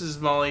 yeah, this is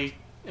Molly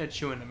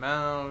chewing him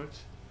out.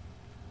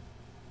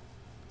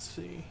 Let's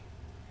see.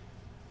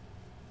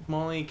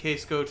 Molly and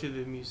Case go to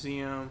the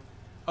museum.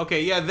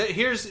 Okay, yeah,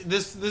 here's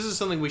this. This is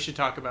something we should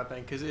talk about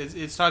then, because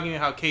it's talking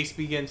about how Case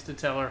begins to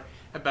tell her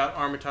about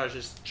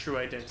Armitage's true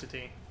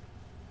identity.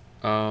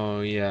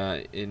 Oh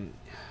yeah,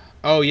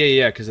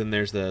 yeah, because then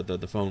there's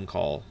the phone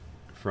call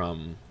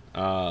from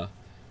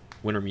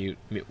Wintermute.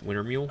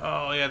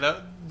 Oh yeah,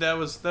 that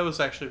was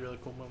actually a really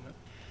cool moment.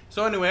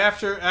 So anyway,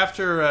 after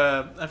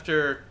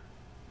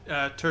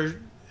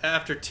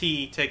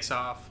T takes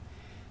off,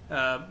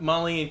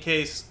 Molly and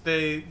Case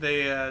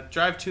they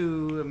drive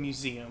to a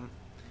museum,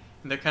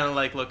 and they're kind of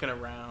like looking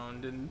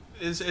around, and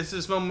it's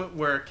this moment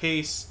where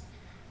Case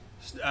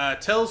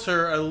tells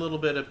her a little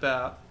bit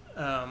about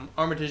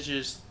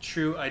Armitage's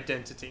true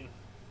identity,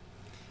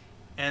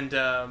 and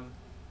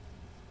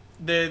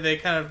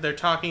they're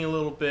talking a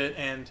little bit,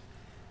 and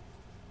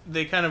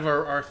they kind of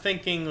are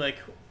thinking, like,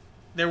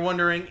 they're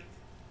wondering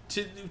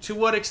to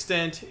what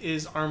extent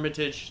is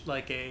Armitage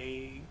like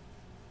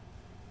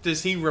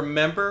does he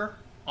remember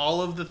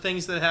all of the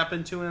things that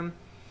happened to him?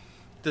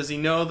 Does he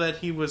know that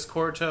he was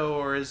Corto,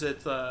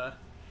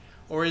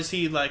 or is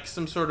he like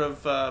some sort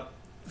of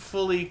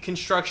fully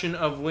construction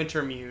of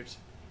Wintermute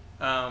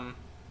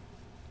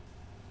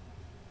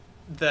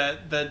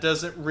that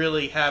doesn't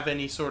really have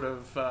any sort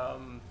of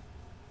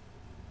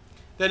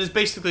that is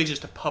basically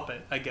just a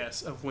puppet, I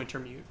guess, of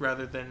Wintermute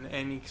rather than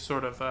any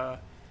sort of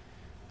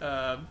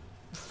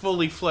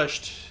fully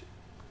fleshed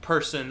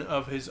person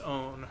of his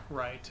own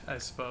right, I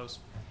suppose.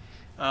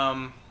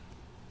 And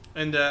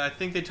I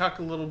think they talk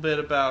a little bit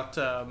about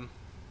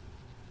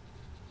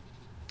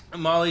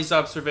Molly's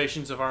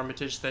observations of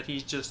Armitage, that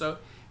he's just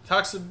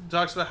talks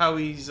about how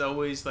he's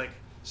always like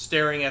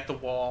staring at the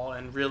wall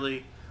and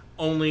really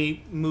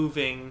only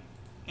moving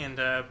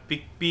and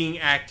being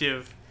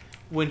active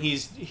when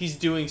he's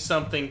doing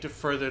something to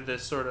further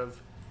this sort of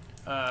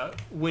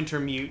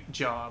Wintermute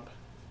job.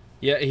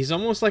 Yeah, he's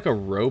almost like a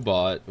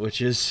robot,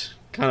 which is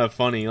kind of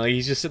funny. Like,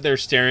 he's just sitting there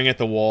staring at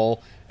the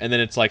wall, and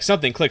then it's like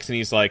something clicks, and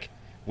he's like,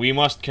 "We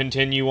must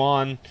continue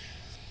on."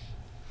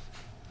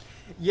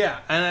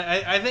 Yeah,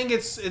 and I think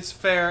it's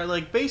fair.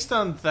 Like, based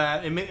on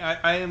that,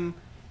 I am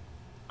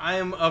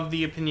of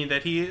the opinion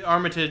that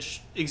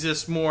Armitage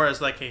exists more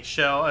as like a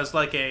shell, as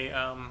like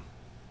a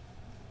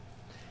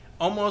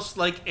almost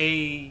like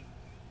a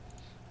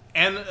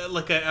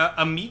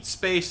meat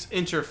space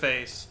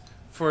interface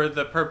for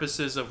the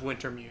purposes of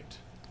Wintermute.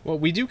 Well,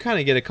 we do kind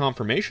of get a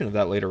confirmation of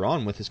that later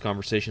on with his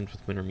conversations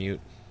with Wintermute.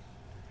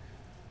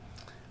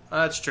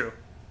 That's true.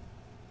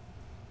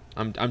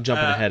 I'm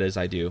jumping ahead as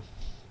I do.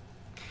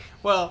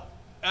 Well,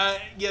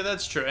 yeah,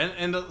 that's true.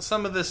 And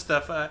some of this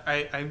stuff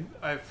I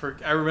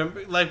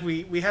remember. Like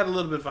we had a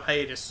little bit of a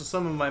hiatus, so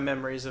some of my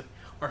memories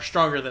are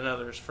stronger than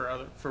others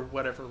for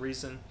whatever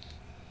reason.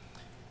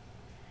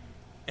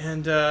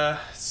 And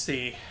let's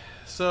see,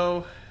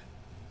 so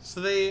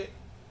they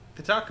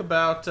talk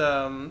about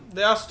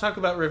they also talk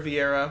about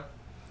Riviera,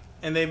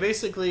 and they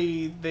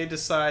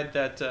decide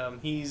that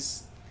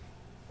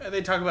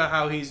they talk about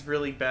how he's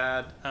really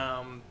bad.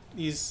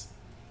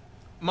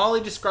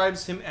 Molly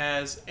describes him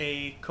as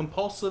a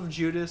compulsive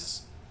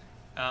Judas,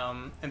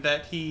 and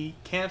that he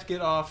can't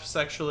get off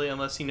sexually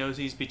unless he knows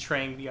he's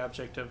betraying the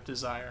object of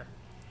desire.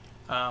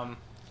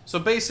 So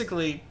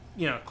basically,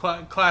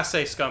 Class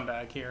A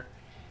scumbag here.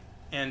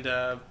 And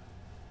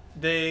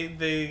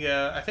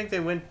I think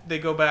they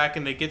go back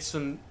and they get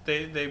some,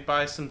 they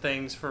buy some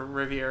things for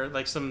Riviera,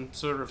 like some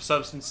sort of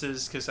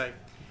substances, because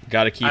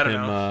Got to keep I don't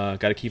him. know.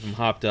 Got to keep him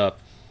hopped up.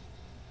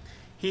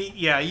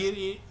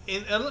 In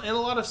a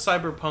lot of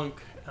cyberpunk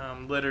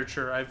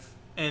literature,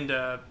 and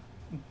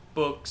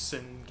books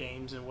and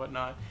games and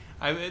whatnot,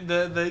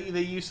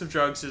 the use of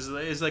drugs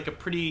is like a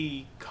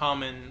pretty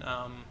common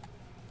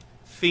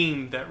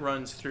theme that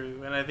runs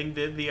through, and I think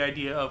the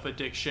idea of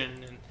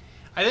addiction, and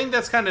I think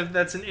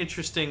that's an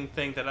interesting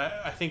thing that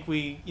I think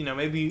we,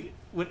 maybe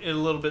a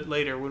little bit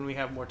later when we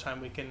have more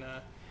time we can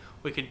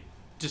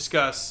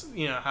discuss,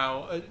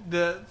 how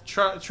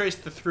trace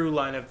the through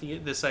line of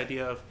this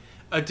idea of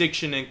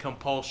addiction and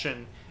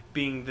compulsion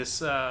being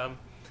this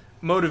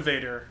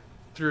motivator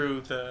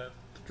through the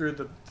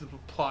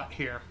plot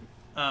here.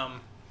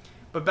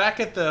 But back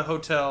at the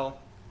hotel,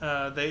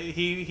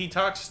 he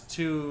talks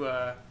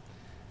to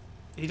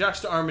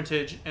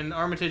Armitage, and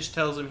Armitage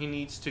tells him he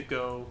needs to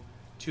go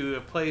to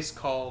a place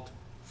called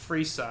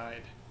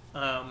Freeside,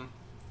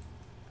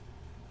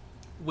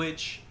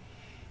 which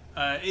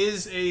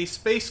is a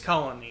space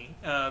colony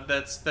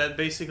that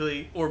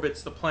basically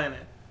orbits the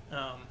planet,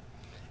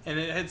 and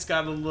it's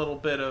got a little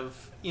bit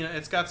of,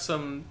 it's got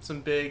some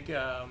big,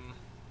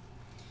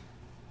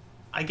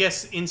 I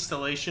guess,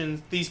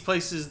 installations. These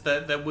places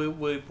that we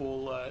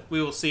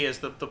will see as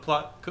the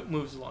plot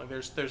moves along.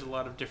 There's a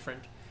lot of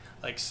different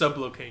like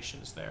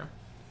sublocations there.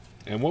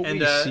 And what we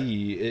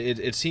see,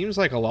 it seems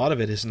like a lot of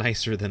it is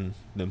nicer than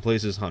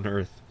places on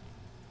Earth.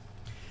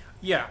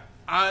 Yeah.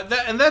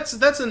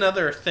 That's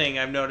another thing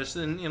I've noticed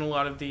in a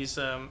lot of these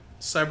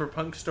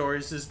cyberpunk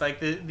stories is like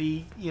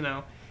the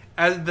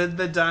as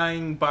the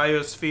dying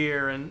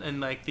biosphere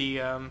and like the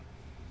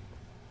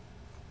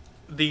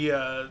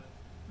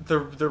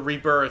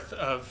rebirth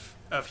of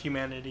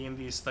humanity in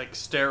these like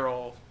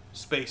sterile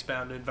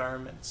spacebound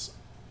environments.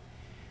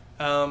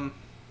 As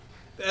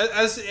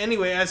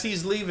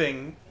he's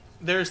leaving,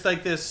 there's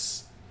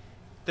this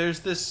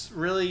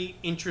really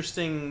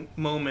interesting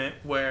moment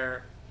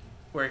where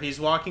he's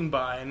walking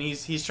by and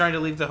he's trying to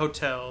leave the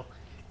hotel,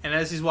 and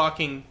as he's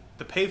walking,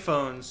 the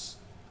payphones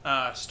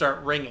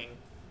start ringing,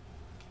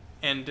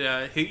 and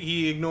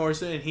he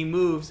ignores it and he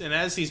moves, and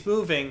as he's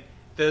moving,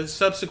 the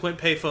subsequent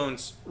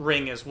payphones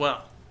ring as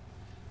well.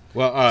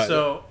 Well,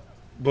 so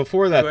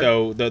before that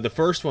though, the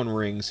first one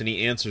rings and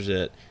he answers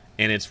it,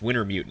 and it's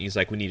Wintermute, and he's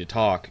like, "We need to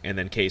talk." And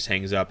then Case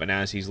hangs up, and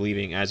as he's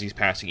leaving, as he's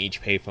passing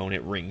each payphone,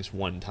 it rings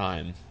one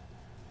time.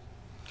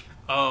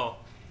 Oh,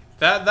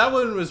 that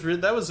one was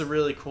that was a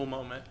really cool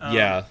moment.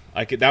 Yeah,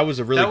 that was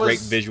a really great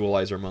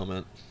visualizer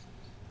moment.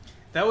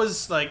 That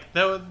was like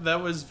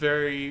that was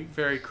very,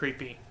 very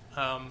creepy.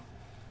 I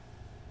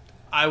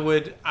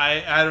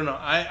don't know.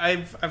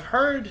 I've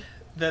heard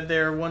that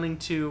they're wanting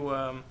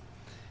to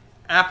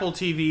Apple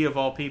TV of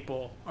all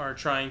people are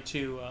trying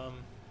to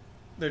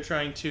they're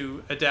trying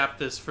to adapt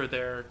this for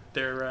their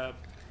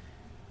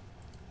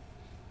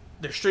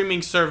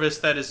streaming service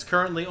that is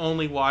currently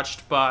only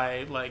watched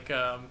by like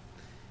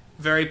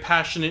very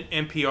passionate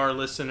NPR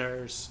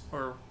listeners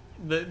or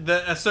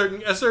a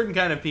certain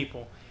kind of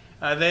people.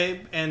 They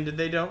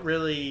don't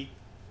really.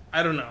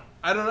 I don't know.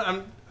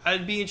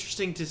 I'd be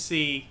interesting to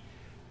see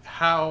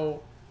how.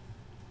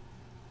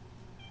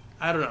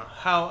 I don't know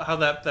how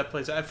that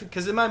plays out,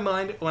 because in my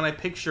mind when I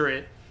picture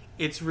it,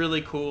 it's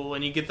really cool,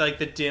 and you get like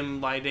the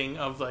dim lighting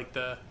of like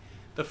the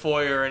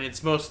foyer, and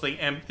it's mostly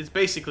it's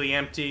basically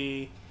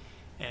empty,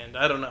 and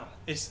I don't know.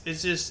 It's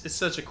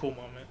such a cool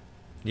moment.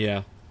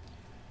 Yeah.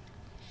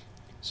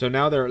 So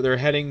now they're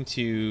heading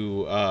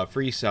to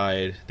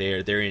Freeside.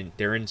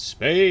 They're in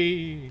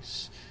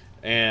space,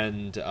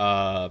 and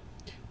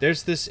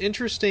there's this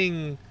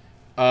interesting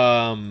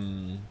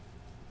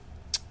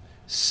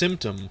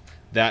symptom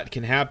that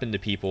can happen to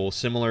people,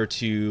 similar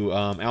to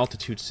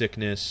altitude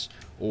sickness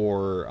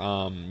or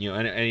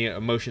any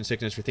motion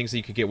sickness or things that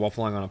you could get while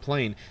flying on a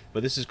plane.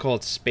 But this is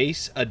called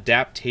space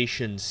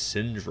adaptation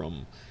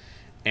syndrome,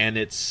 and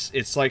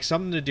it's like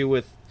something to do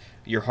with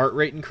your heart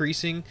rate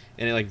increasing,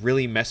 and it like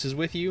really messes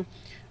with you.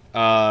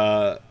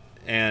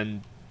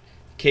 And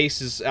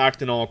Case is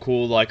acting all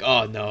cool, like,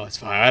 "Oh no, it's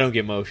fine. I don't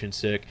get motion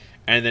sick."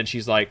 And then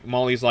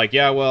Molly's like,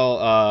 "Yeah,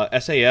 well,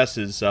 SAS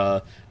is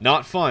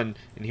not fun,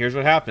 and here's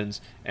what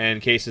happens."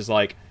 And Case is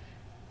like,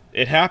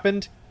 "It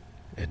happened,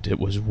 and it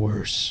was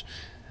worse."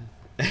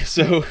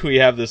 So we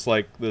have this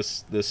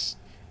this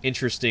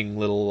interesting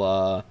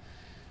little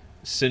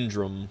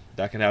syndrome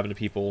that can happen to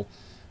people.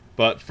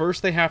 But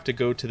first they have to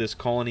go to this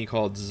colony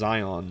called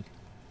Zion,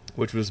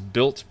 which was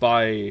built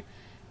by,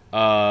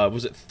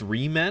 was it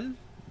 3 men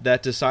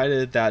that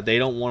decided that they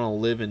don't want to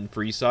live in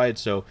Freeside,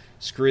 so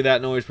screw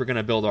that noise, we're going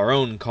to build our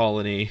own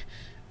colony.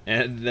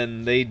 And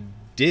then they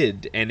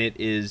did, and it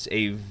is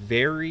a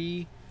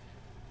very,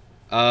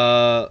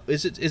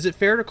 is it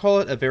fair to call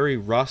it a very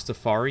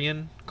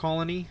Rastafarian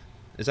colony?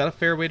 Is that a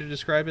fair way to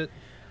describe it?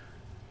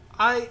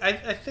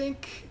 I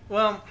think,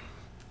 well,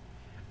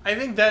 I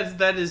think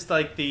that is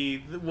like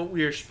what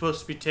we are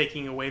supposed to be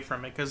taking away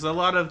from it, because a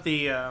lot of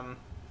the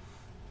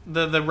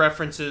the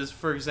references,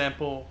 for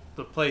example,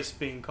 the place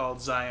being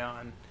called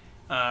Zion,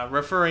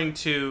 referring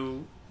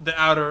to the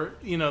outer,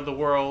 the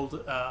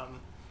world,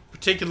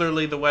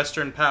 particularly the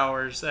Western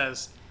powers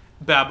as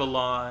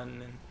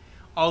Babylon, and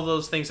all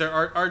those things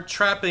are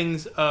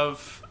trappings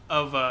of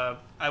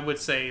I would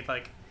say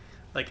like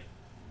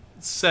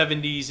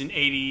 70s and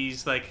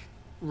 80s like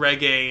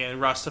reggae and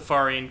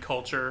Rastafarian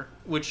culture,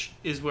 which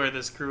is where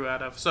this grew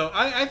out of. So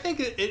I think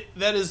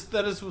that is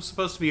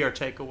supposed to be our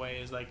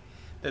takeaway, is like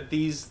that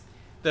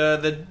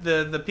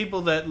the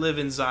people that live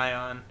in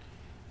Zion,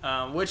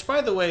 which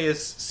by the way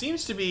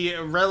seems to be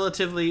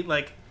relatively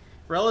like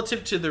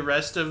relative to the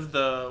rest of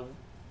the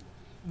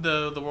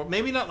world,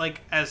 maybe not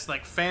like as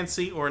like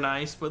fancy or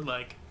nice, but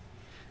like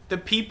the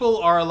people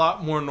are a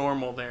lot more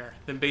normal there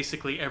than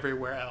basically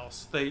everywhere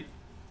else.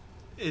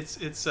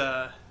 It's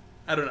I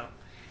don't know.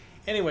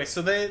 Anyway,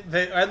 so they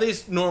are at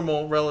least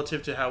normal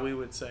relative to how we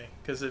would say,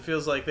 because it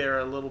feels like they're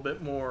a little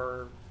bit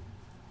more,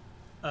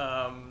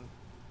 I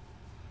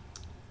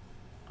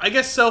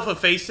guess,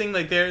 self-effacing.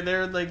 Like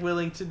they're like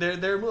willing to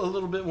they're a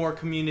little bit more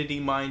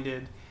community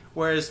minded,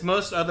 whereas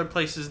most other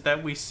places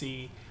that we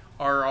see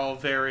are all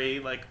very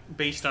like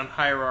based on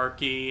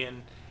hierarchy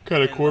and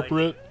kind of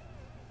corporate, like,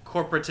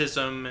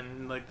 corporatism,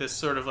 and like this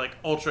sort of like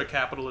ultra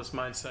capitalist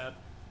mindset.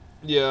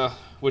 Yeah,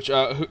 which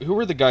who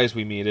are the guys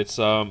we meet? It's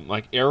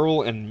like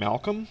Errol and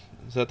Malcolm.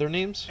 Is that their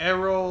names?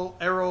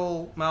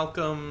 Errol,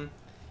 Malcolm,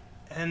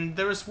 and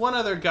there was one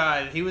other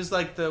guy. He was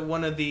like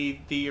one of the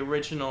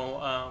original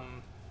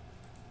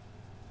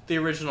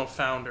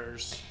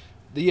founders.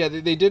 Yeah,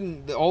 they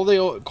didn't. All they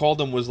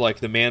called him was like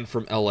the man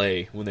from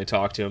L.A. when they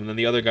talked to him, and then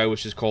the other guy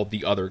was just called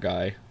the other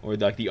guy, or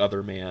like the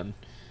other man.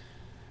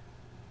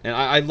 And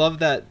I love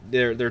that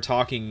they're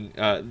talking.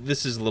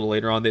 This is a little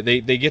later on.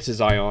 They get to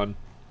Zion.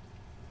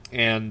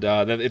 And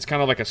it's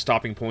kind of like a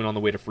stopping point on the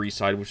way to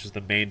Freeside, which is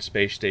the main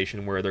space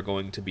station where they're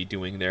going to be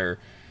doing their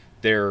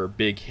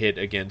big hit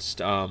against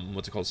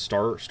what's it called,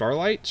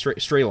 Starlight,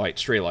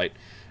 Straylight.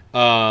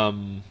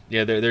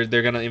 Yeah,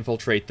 they're gonna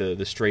infiltrate the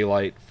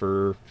Straylight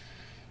for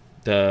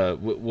the.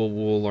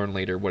 We'll learn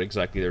later what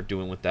exactly they're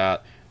doing with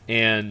that.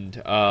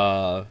 And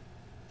yeah,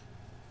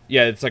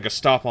 it's like a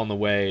stop on the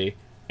way,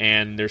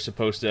 and they're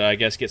supposed to, I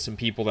guess, get some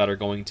people that are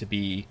going to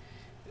be.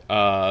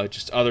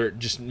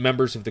 Just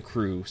members of the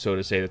crew, so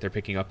to say, that they're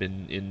picking up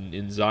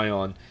in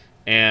Zion,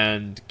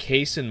 and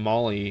Case and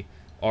Molly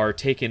are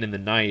taken in the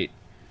night,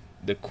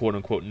 the quote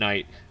unquote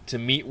night, to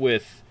meet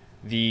with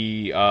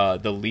the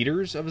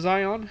leaders of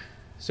Zion,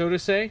 so to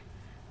say,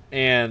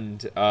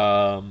 and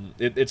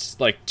it's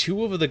like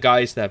two of the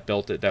guys that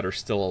built it that are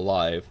still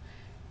alive,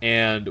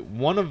 and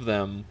one of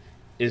them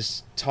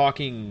is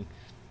talking.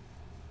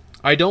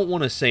 I don't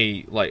want to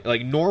say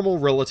like normal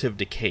relative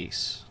to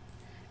Case.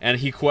 And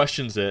he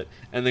questions it,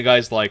 and the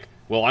guy's like,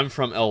 well, I'm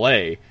from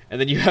L.A. And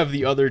then you have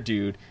the other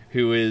dude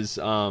who is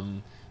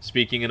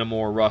speaking in a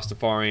more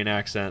Rastafarian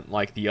accent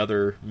like the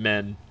other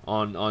men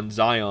on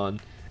Zion.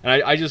 And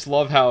I just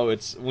love how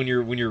it's, when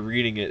you're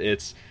reading it,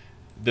 it's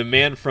the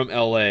man from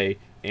L.A.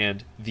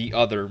 and the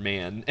other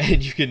man.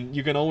 And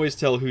you can always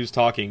tell who's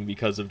talking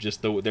because of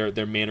just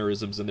their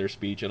mannerisms and their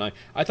speech. And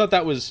I thought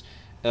that was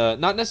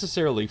not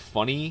necessarily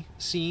funny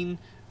scene,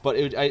 but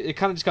it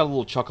kind of just got a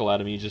little chuckle out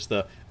of me. Just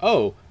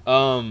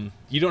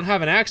you don't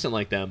have an accent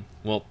like them.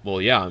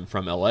 Well, yeah, I'm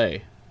from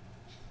L.A.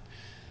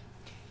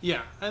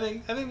 Yeah, I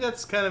think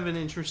that's kind of an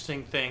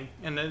interesting thing,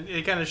 and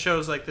it kind of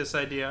shows like this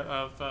idea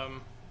of,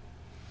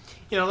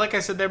 like I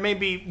said, there may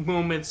be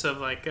moments of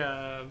like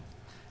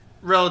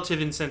relative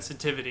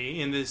insensitivity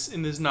in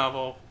this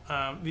novel,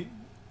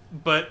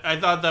 but I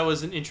thought that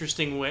was an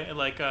interesting way,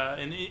 like a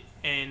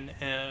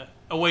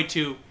way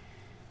to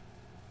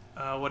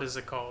what is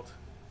it called?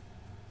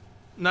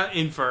 Not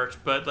invert,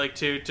 but like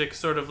to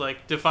sort of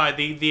like defy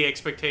the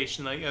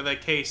expectation. Like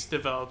that Case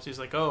develops, he's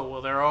like, oh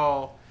well, they're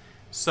all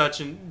such,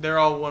 and they're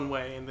all one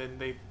way, and then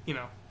they,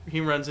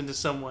 he runs into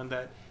someone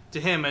that to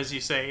him, as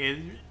you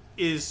say,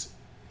 is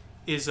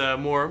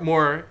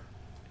more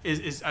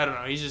is I don't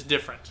know, he's just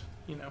different,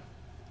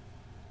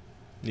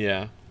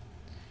 Yeah,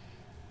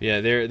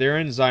 they're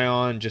in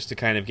Zion just to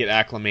kind of get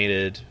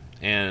acclimated,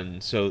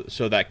 and so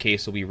that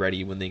Case will be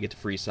ready when they get to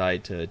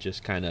Freeside to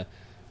just kind of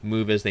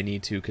move as they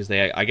need to, because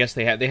I guess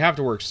they have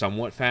to work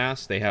somewhat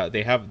fast.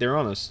 They're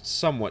on a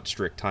somewhat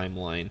strict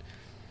timeline,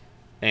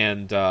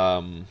 and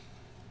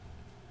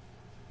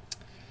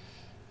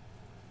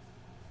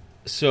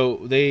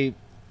so they're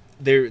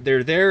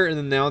there, and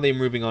then now they're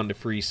moving on to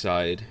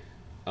Freeside.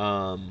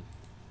 I'm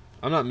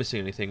not missing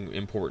anything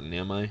important,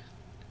 am I?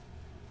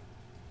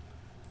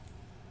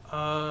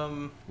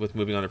 With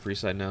moving on to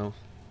Freeside now.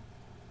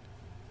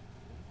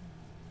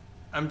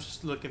 I'm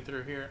just looking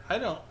through here. I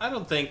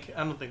don't think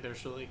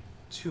there's really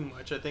too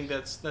much. I think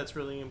that's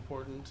really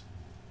important.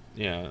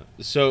 Yeah.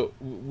 So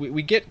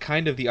we get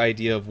kind of the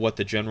idea of what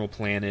the general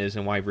plan is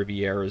and why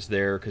Riviera's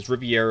there, because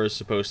Riviera is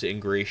supposed to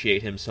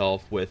ingratiate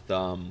himself with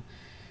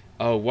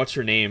what's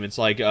her name? It's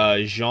like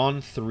Jean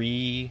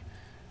 3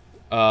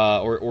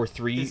 or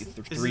 3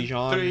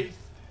 Jean.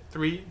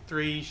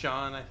 Three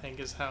Jean, I think,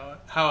 is how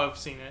I've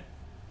seen it.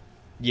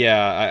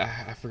 Yeah,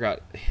 I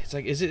forgot.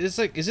 Is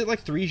it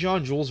like 3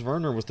 Jean Jules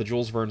Verne, or was the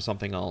Jules Verne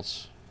something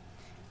else?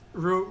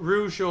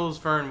 Rue Jules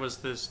Verne was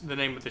the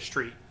name of the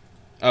street.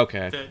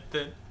 Okay.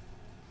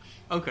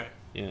 Okay.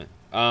 Yeah.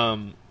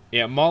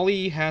 Yeah,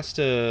 Molly has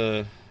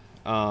to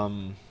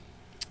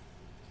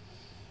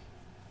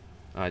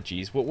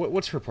geez.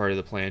 What's her part of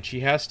the plan?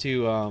 She has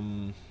to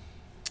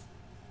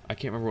I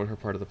can't remember what her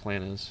part of the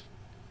plan is.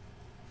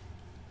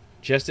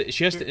 She has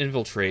to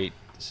infiltrate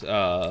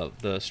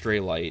the Stray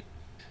Light.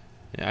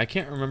 Yeah, I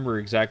can't remember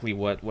exactly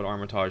what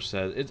Armitage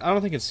says. I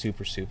don't think it's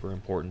super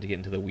important to get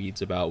into the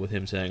weeds about, with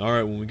him saying, "All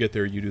right, when we get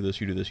there, you do this,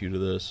 you do this, you do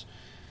this."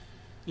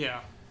 Yeah.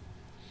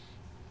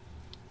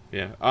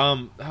 Yeah.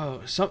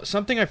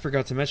 Something I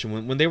forgot to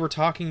mention when they were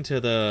talking to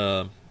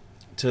the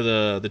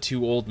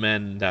 2 old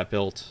men that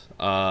built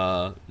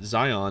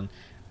Zion,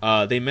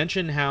 they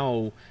mention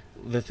how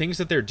the things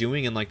that they're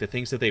doing and like the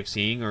things that they've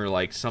seen are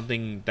like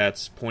something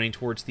that's pointing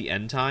towards the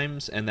end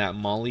times, and that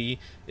Molly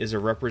is a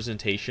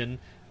representation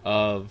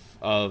of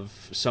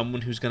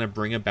someone who's going to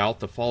bring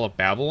about the fall of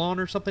Babylon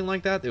or something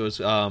like that. It was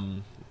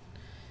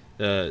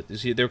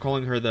they're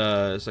calling her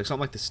it's like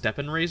something like the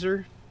Steppen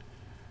Razor.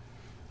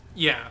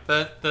 Yeah,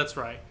 that's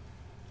right.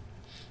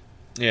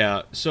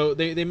 Yeah, so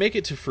they make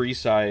it to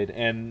Freeside,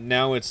 and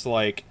now it's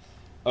like,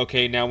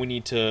 okay, now we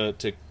need to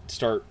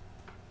start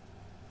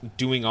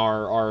doing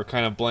our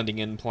kind of blending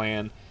in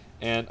plan.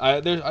 And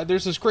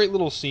there's this great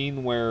little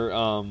scene where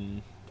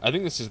I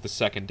think this is the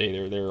second day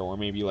they're there, or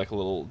maybe like a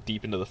little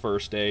deep into the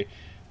first day,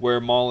 where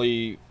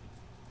Molly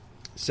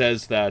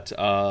says that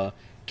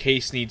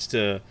Case needs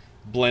to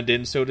blend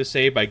in, so to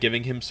say, by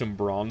giving him some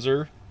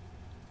bronzer.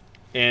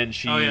 And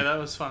she... Oh yeah, that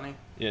was funny.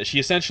 Yeah, she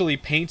essentially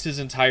paints his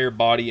entire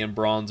body in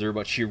bronzer,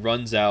 but she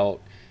runs out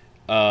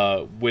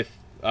with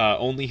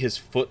only his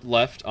foot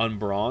left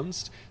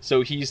unbronzed.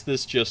 So he's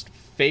this just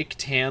fake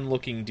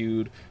tan-looking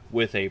dude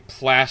with a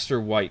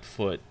plaster white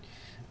foot.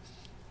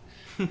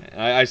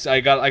 I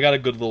got a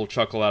good little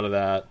chuckle out of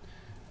that.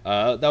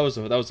 That was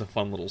a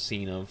fun little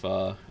scene of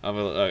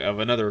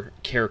another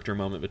character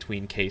moment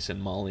between Case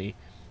and Molly.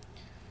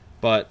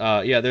 But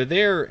yeah, they're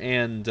there,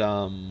 and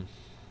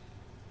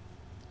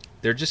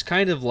they're just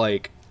kind of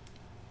like...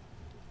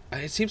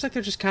 It seems like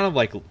they're just kind of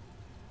like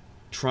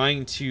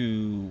trying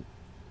to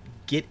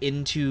get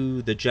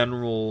into the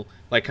general,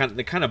 like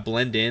they kind of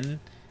blend in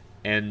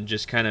and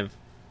just kind of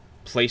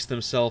place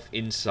themselves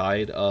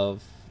inside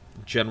of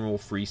general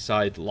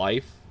Freeside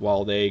life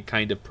while they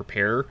kind of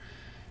prepare,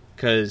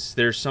 because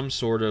there's some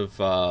sort of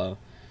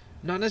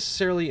not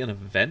necessarily an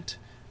event,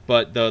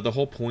 but the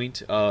whole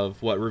point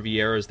of what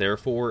Riviera is there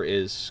for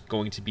is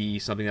going to be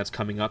something that's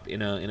coming up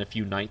in a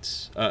few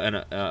nights, and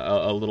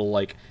a little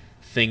like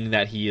thing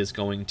that he is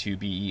going to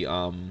be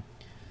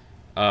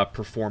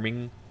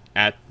performing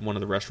at one of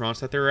the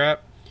restaurants that they're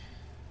at.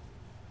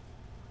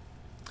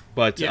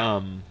 But yeah,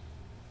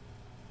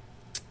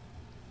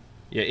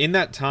 in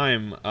that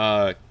time,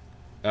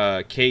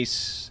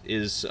 Case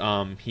is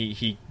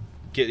he's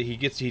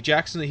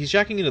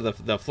jacking into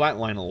the flat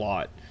line a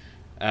lot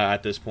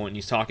at this point, and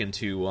he's talking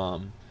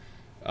to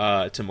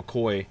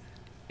McCoy,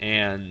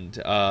 and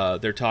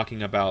they're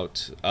talking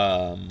about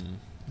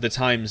the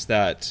times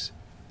that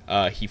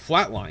he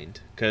flatlined,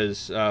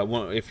 because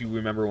if you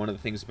remember, one of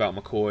the things about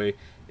McCoy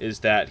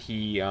is that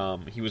he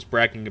was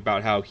bragging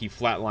about how he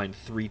flatlined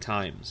 3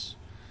 times,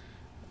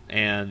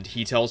 and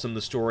he tells him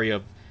the story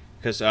of,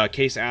 because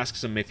Case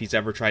asks him if he's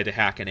ever tried to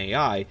hack an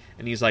AI,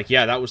 and he's like,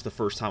 yeah, that was the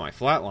first time I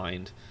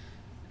flatlined.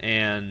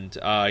 And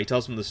he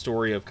tells him the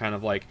story of kind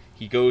of like,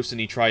 he goes and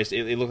he tries,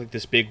 it looked like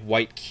this big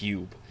white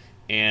cube,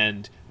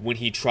 and when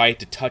he tried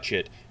to touch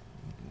it,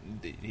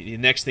 the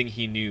next thing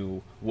he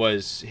knew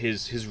was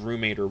his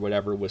roommate or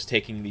whatever was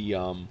taking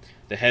the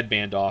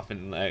headband off,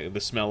 and the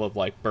smell of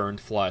like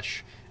burned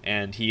flesh,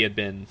 and he had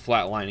been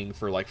flatlining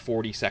for like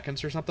 40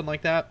 seconds or something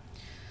like that.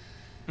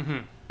 Mm-hmm.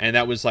 And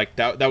that was like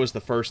that was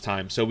the first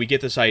time. So we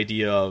get this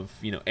idea of,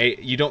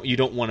 you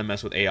don't want to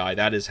mess with AI.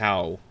 That is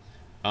how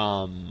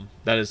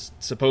that is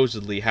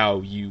supposedly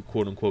how you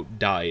quote unquote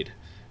died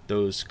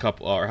those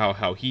couple, or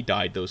how he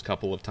died those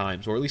couple of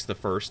times, or at least the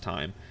first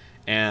time.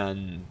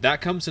 And that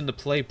comes into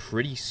play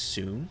pretty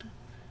soon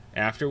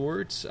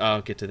afterwards.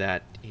 I'll get to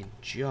that in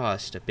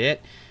just a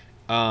bit.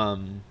 But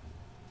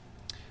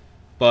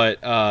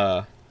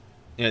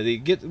we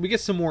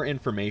get some more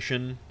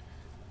information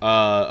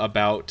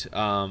about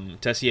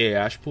Tessier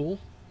Ashpool,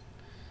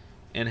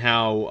 and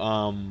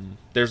how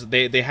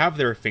they have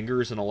their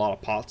fingers in a lot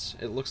of pots,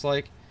 it looks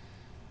like,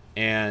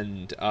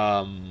 and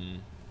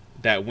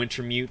that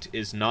Wintermute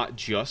is not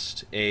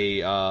just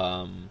a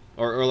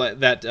or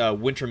that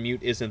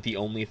Wintermute isn't the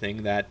only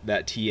thing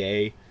that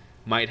TA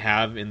might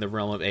have in the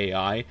realm of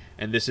AI,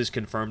 and this is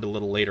confirmed a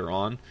little later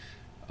on.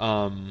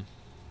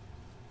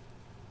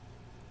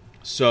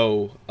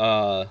 So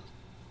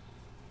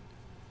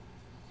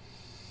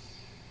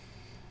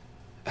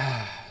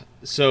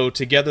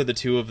together, the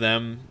two of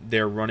them,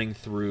 they're running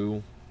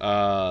through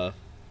the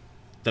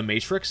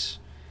Matrix,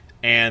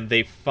 and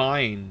they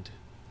find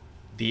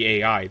the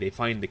AI, they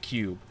find the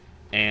cube,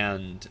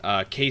 and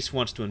Case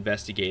wants to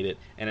investigate it,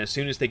 and as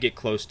soon as they get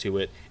close to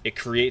it, it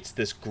creates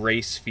this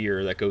gray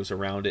sphere that goes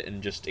around it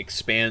and just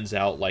expands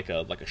out like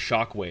a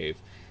shockwave,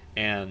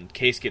 and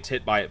Case gets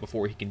hit by it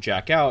before he can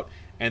jack out,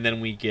 and then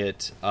we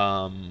get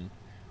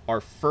our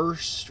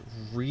first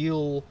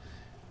real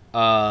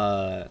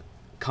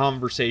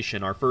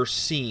conversation, our first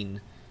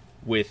scene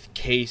with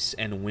Case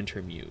and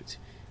Wintermute,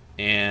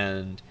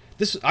 and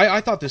this I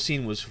thought this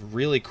scene was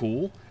really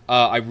cool.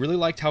 I really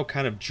liked how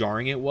kind of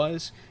jarring it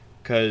was,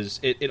 because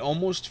it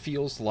almost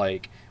feels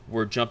like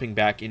we're jumping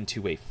back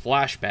into a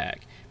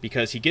flashback,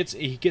 because he gets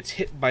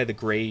hit by the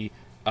gray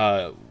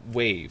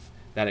wave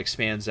that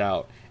expands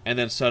out, and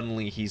then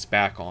suddenly he's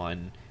back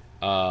on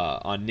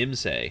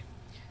Ninsei,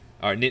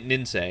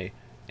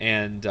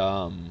 and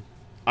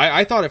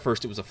I thought at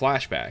first it was a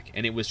flashback,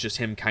 and it was just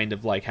him kind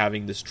of like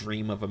having this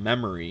dream of a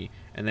memory,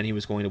 and then he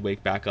was going to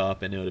wake back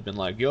up, and it would have been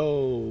like,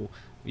 yo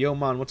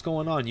man, what's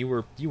going on? You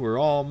were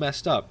all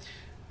messed up.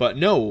 But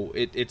no,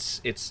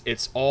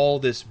 it's all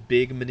this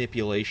big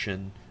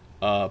manipulation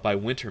by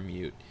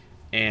Wintermute,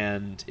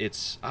 and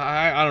it's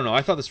I don't know.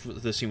 I thought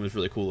this scene was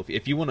really cool.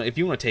 If you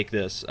wanna take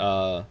this,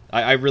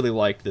 I really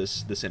like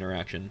this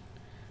interaction.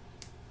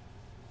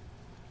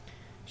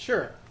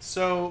 Sure.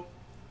 So,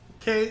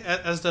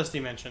 as Dusty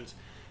mentioned,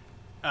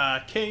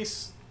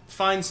 Case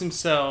finds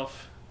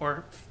himself,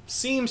 or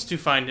seems to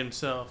find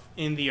himself,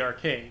 in the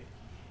arcade.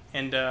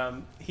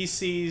 And he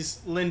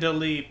sees Linda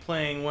Lee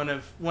playing one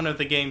of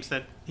the games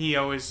that he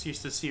always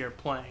used to see her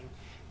playing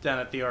down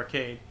at the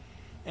arcade,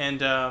 and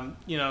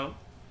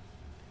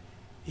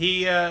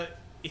he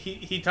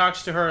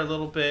talks to her a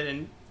little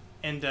bit,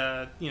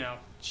 and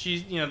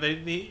she's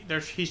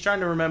he's trying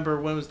to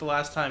remember when was the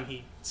last time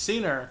he'd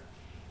seen her,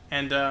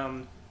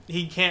 and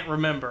he can't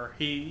remember.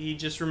 He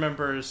just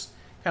remembers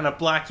kind of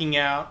blacking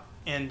out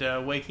and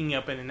waking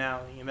up in an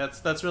alley, and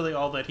that's really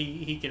all that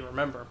he can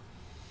remember.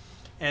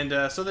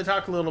 And so they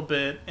talk a little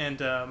bit,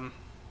 and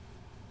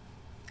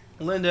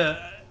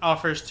Linda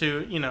offers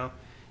to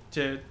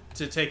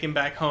take him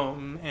back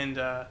home, and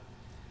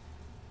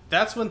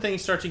that's when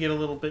things start to get a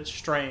little bit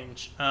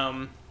strange.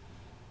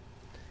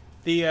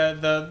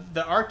 The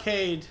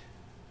arcade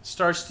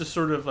starts to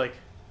sort of like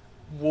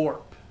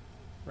warp,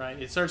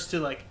 right? It starts to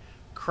like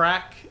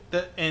crack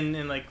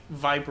and like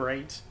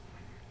vibrate,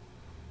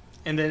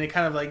 and then it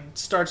kind of like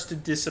starts to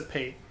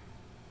dissipate.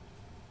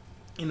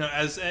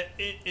 As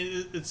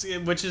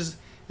which is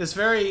this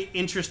very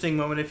interesting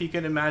moment. If you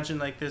could imagine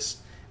like this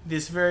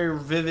very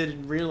vivid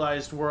and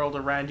realized world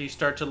around you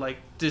start to like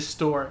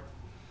distort,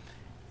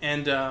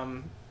 and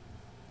and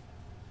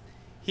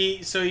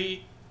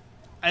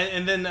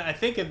then I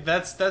think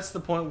that's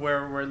the point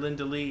where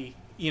Linda Lee,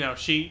 I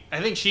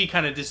think she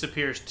kind of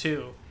disappears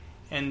too,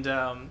 and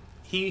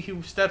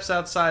he steps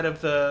outside of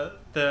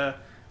the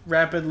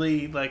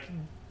rapidly like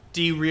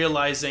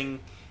derealizing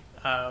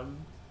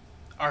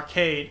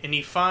arcade, and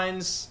he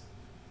finds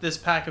this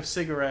pack of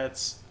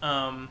cigarettes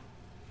on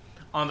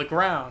the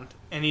ground,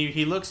 and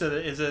he looks at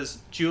it. It says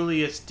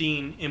Julius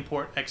Dean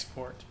Import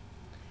Export,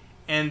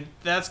 and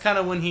that's kind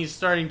of when he's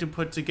starting to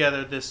put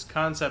together this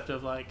concept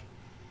of like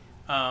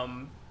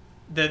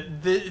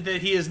that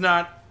he is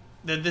not,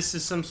 that this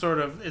is some sort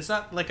of, it's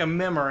not like a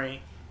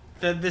memory,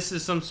 that this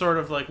is some sort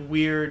of like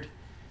weird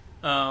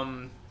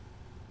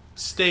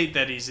state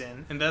that he's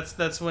in, and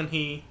that's when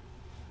he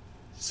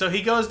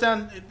goes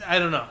down. I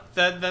don't know.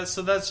 That's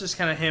just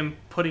kind of him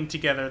putting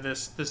together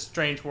this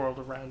strange world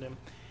around him.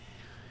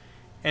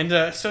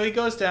 And so he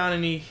goes down,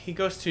 and he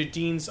goes to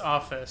Dean's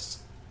office,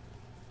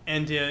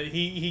 and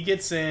he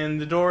gets in.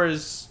 The door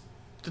is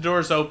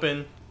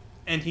open,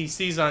 and he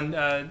sees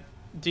on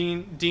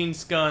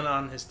Dean's gun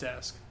on his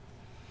desk,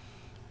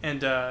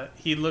 and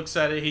he looks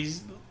at it. He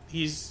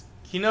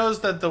knows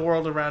that the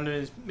world around him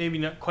is maybe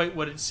not quite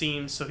what it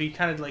seems, so he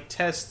kind of like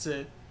tests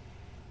it,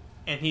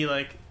 and he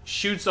like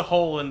shoots a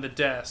hole in the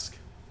desk.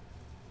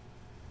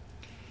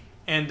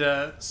 And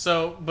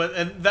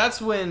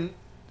that's when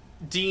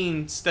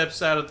Dean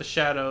steps out of the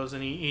shadows,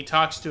 and he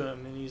talks to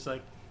him, and he's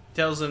like,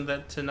 tells him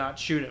that to not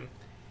shoot him.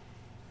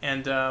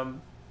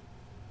 And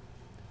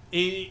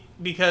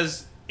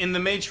because in the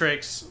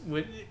Matrix,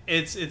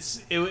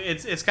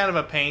 it's kind of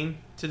a pain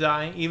to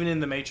die, even in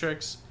the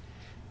Matrix,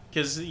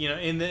 because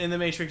in the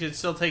Matrix it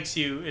still takes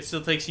you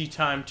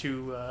time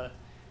to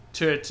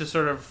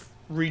sort of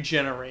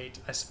regenerate,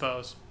 I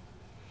suppose.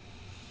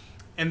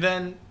 And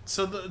then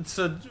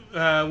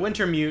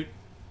Wintermute,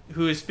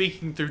 who is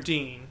speaking through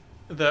Dean,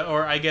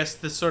 or I guess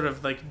this sort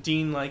of like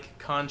Dean-like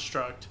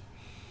construct,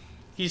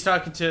 he's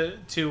talking to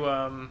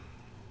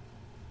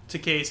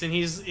Case, and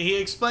he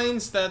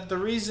explains that the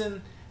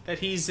reason that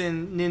he's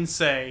in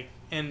Ninsei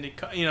and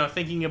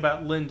thinking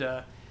about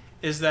Linda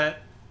is that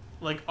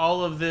like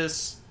all of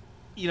this,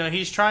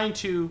 he's trying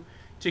to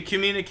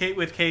communicate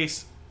with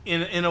Case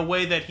in a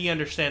way that he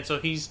understands. So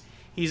he's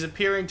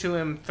appearing to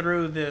him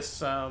through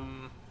this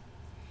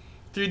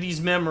through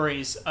these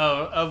memories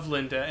of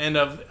Linda and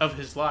of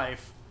his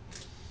life,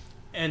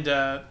 and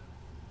the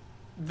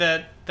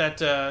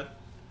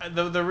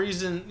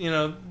reason,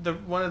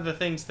 one of the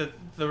things that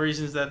the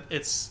reasons that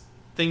it's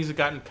things have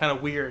gotten kind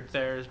of weird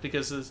there is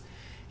because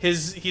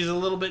he's a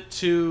little bit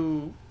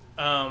too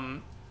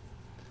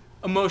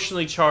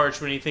emotionally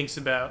charged when he thinks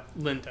about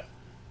Linda.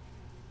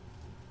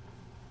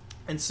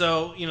 And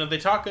so, they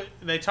talk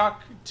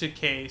to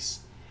Case,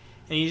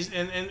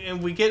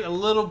 and we get a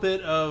little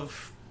bit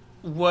of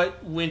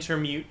what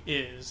Wintermute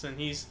is, and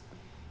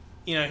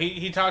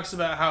he talks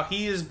about how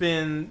he has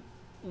been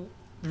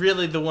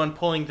really the one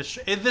pulling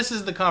this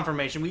is the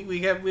confirmation.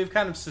 We've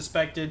kind of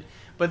suspected,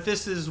 but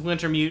this is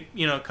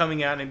Wintermute,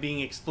 coming out and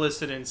being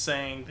explicit and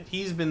saying that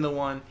he's been the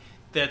one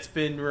that's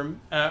been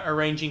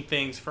arranging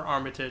things for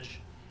Armitage,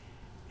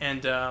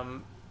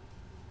 and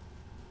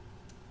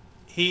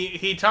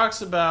he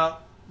talks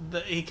about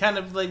he kind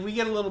of like we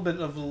get a little bit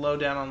of a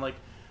lowdown on like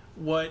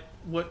what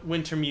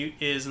Wintermute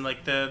is and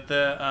like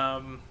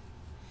the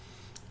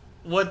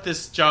what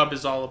this job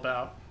is all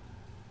about.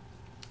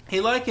 He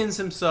likens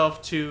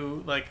himself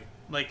to like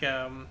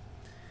a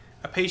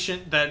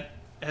patient that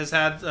has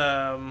had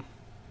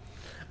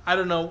I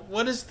don't know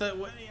what is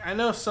I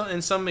know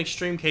in some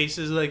extreme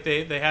cases like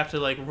they have to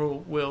like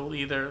will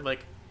either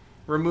like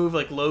remove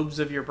like lobes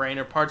of your brain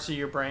or parts of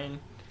your brain.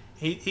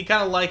 He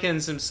kind of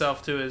likens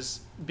himself to as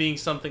being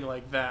something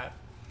like that,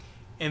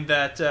 and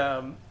that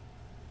the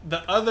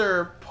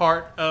other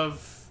part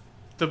of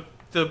the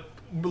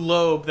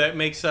lobe that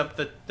makes up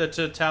the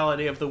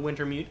totality of the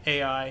Wintermute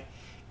AI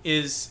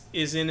is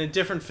in a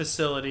different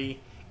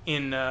facility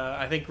in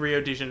I think Rio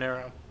de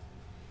Janeiro.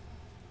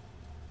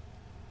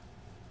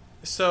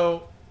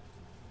 So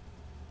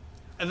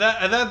at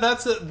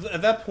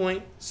that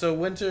point, so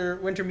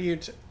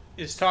Wintermute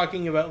is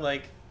talking about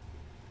like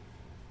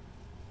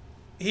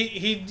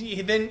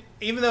he then,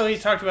 even though he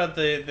talked about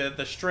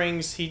the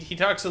strings, he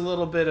talks a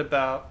little bit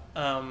about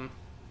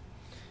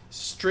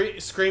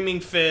Screaming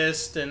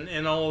Fist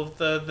and all of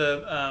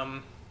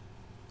the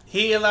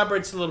he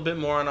elaborates a little bit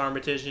more on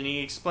Armitage, and he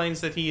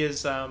explains that he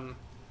is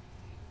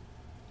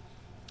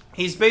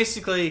he's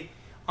basically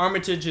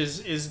Armitage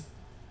is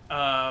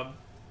kind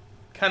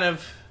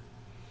of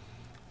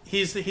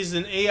he's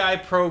an AI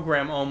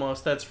program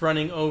almost that's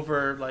running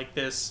over like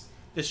this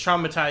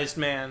traumatized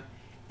man,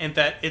 and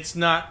that it's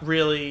not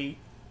really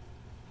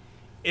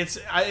it's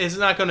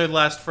not going to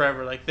last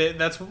forever. Like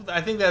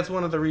I think that's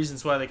one of the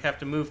reasons why they have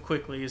to move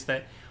quickly, is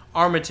that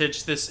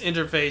Armitage, this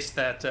interface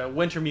that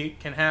Wintermute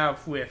can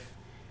have with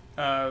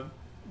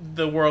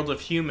the world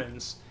of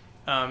humans,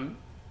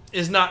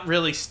 is not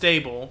really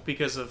stable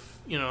because of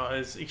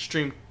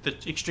the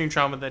extreme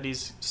trauma that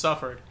he's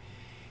suffered,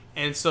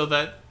 and so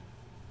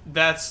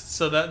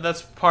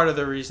that's part of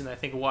the reason I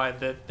think why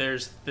that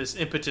there's this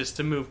impetus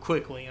to move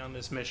quickly on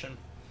this mission.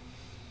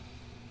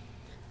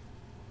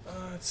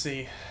 Let's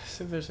see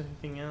if there's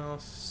anything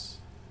else.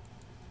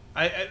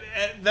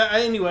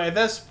 Anyway, at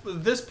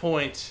this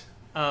point,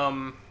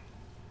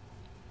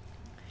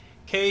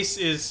 Case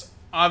is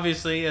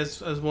obviously,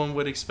 as one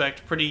would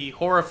expect, pretty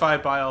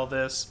horrified by all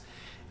this.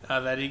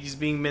 That he's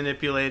being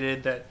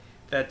manipulated.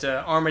 That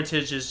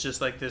Armitage is just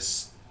like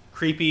this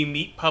creepy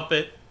meat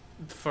puppet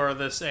for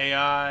this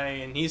AI,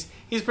 and he's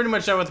pretty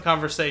much done with the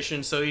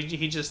conversation. So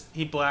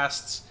he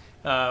blasts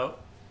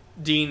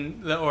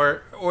Dean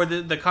or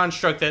the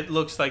construct that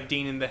looks like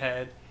Dean in the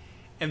head,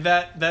 and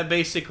that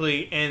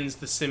basically ends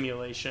the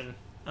simulation.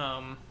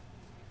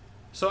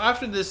 So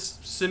after this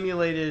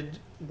simulated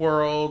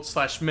world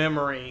 /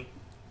 memory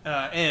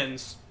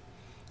ends,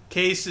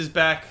 Case is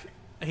back.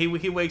 He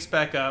wakes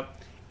back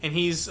up, and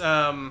he's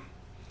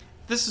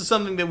this is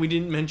something that we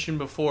didn't mention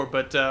before,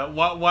 but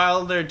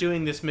while they're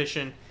doing this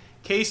mission,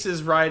 Case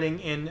is riding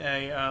in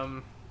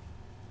a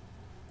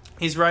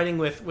he's riding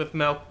with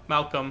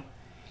Malcolm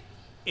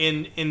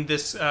in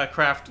this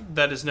craft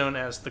that is known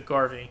as the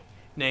Garvey,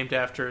 named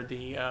after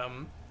the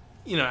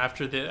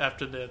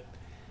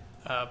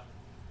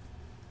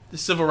the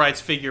civil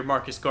rights figure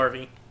Marcus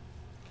Garvey.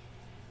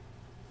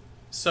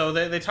 So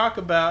they talk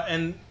about,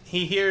 and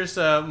he hears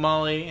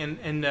Molly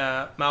and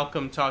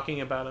Malcolm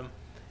talking about him,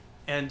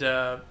 and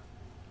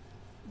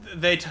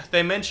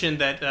they mention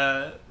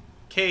that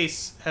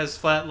Case has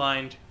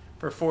flatlined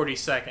for 40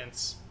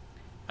 seconds,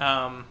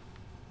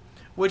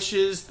 which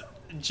is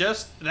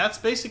that's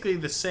basically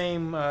the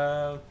same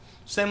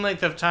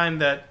length of time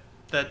that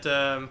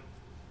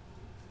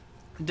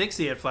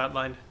Dixie had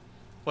flatlined,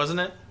 wasn't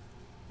it?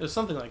 It was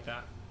something like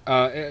that.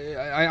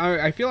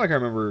 I feel like I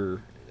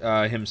remember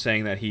him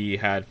saying that he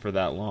had for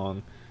that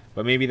long,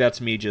 but maybe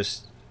that's me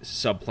just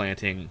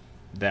supplanting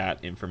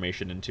that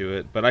information into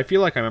it. But I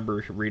feel like I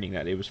remember reading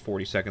that it was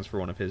 40 seconds for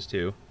one of his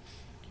too.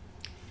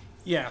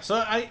 Yeah,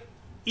 so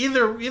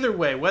either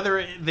way,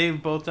 whether they've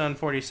both done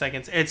 40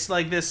 seconds, it's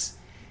like this.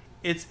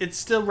 It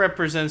still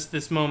represents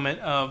this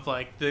moment of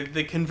like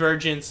the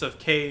convergence of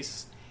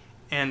Case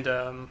and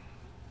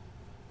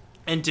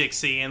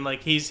Dixie, and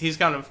like he's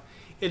kind of,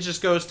 it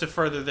just goes to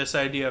further this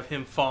idea of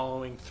him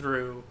following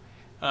through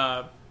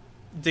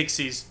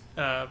Dixie's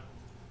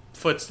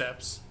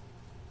footsteps.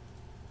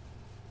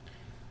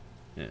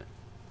 Yeah.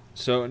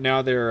 So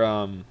now they're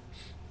on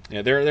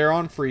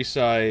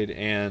Freeside,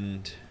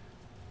 and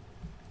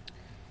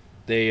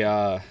they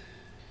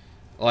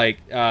like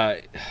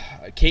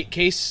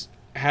Case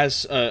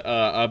has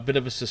a bit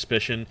of a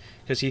suspicion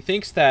because he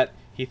thinks that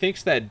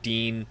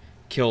Dean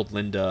killed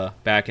Linda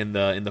back in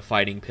the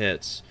fighting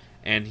pits,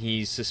 and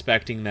he's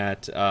suspecting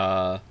that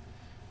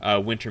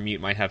Wintermute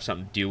might have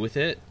something to do with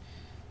it.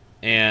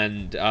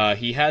 And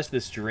he has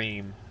this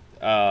dream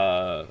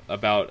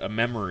about a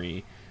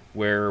memory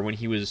where when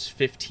he was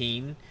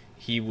 15,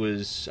 he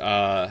was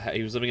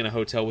living in a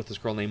hotel with this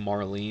girl named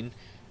Marlene,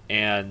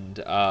 and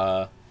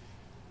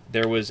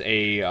there was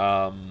a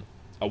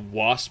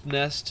wasp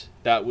nest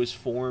that was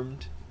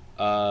formed.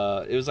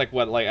 It was like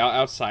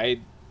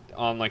outside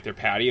on like their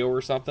patio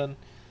or something,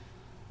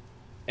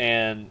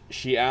 and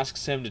she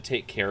asks him to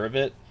take care of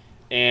it.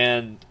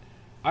 And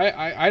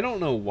I don't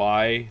know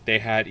why they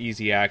had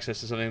easy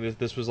access to something.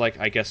 This was like,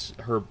 I guess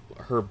her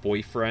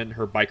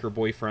biker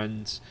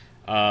boyfriend's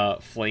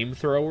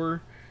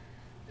flamethrower.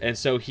 And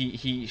so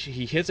he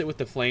hits it with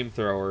the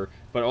flamethrower,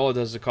 but all it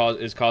does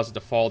is cause it to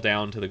fall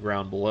down to the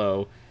ground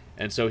below.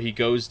 And so he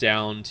goes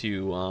down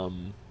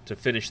to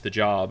finish the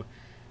job,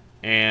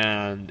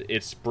 and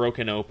it's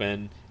broken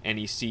open, and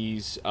he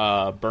sees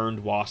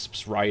burned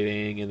wasps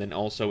writhing, and then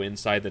also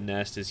inside the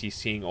nest is he's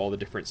seeing all the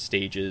different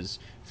stages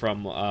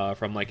from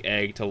like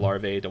egg to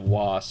larvae to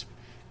wasp,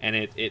 and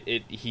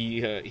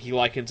he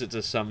likens it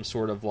to some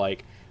sort of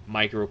like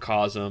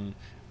microcosm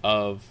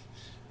of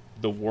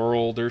the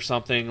world or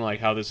something,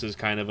 like how this is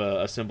kind of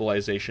a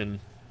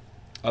symbolization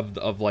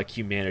of like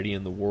humanity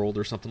in the world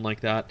or something like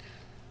that.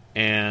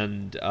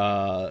 And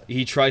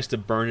he tries to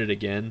burn it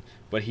again,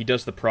 but he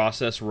does the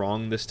process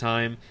wrong this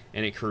time,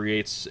 and it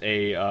creates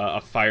a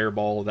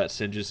fireball that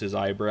singes his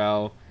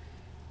eyebrow.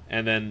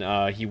 And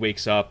then he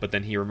wakes up, but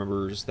then he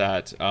remembers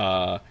that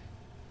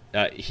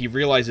he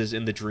realizes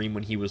in the dream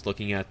when he was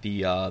looking at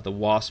the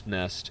wasp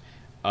nest,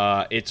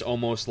 it's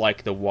almost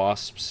like the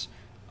wasps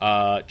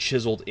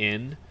chiseled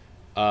in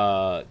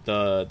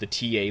the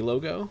TA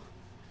logo,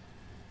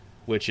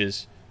 which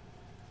is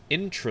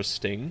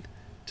interesting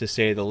to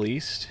say the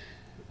least.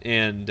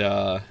 And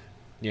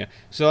yeah,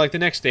 so like the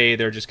next day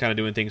they're just kind of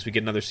doing things. We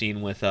get another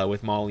scene with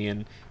Molly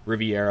and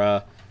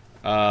Riviera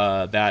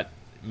that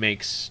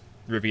makes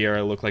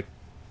Riviera look like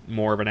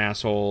more of an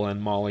asshole,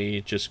 and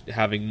Molly just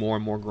having more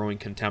and more growing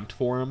contempt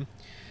for him.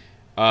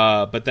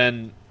 But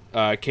then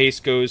Case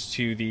goes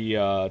to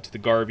the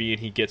Garvey,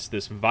 and he gets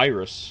this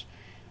virus.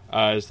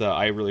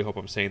 I really hope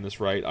I'm saying this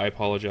right. I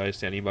apologize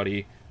to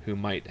anybody who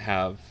might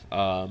have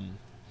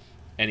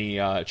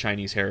any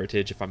Chinese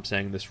heritage if I'm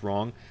saying this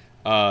wrong.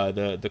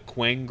 The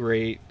Quang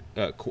grade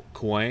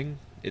Quang,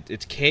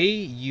 it's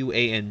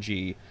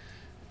Kuang,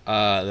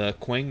 the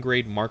Quang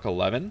grade Mark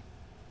 11,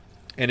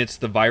 and it's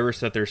the virus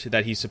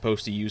that he's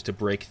supposed to use to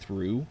break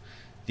through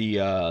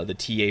the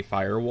TA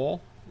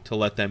firewall to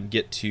let them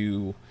get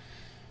to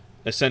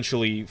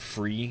essentially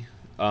free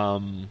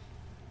the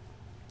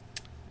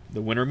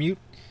Wintermute.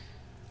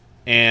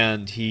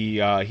 And he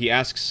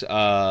asks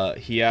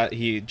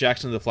he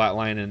jacks into the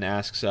flatline and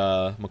asks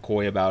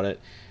McCoy about it,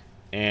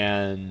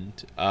 and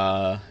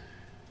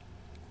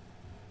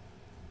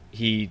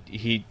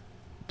he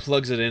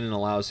plugs it in and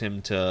allows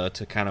him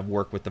to kind of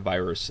work with the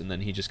virus, and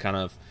then he just kind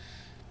of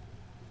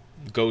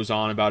goes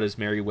on about his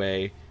merry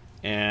way.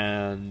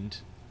 And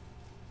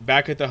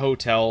back at the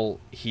hotel,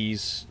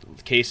 Case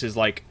is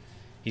like,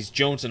 he's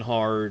jonesing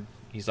hard.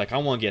 He's like, I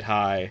want to get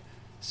high.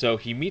 So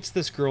he meets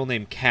this girl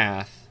named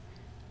Kath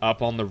up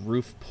on the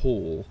roof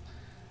pool,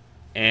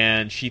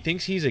 and she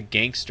thinks he's a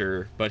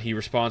gangster, but he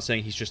responds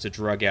saying he's just a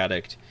drug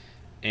addict.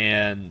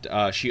 And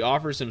she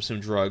offers him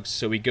some drugs,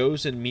 so he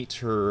goes and meets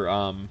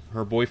her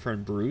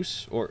boyfriend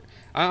Bruce, or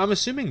I'm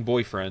assuming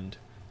boyfriend.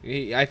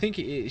 I think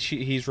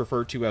he's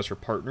referred to as her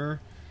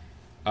partner,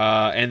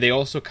 and they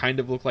also kind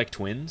of look like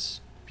twins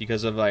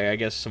because of, like, I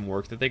guess, some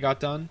work that they got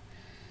done.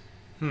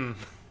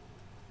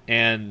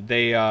 And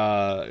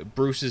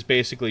Bruce is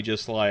basically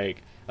just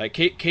like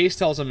Case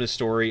tells him his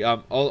story.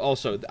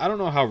 Also, I don't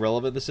know how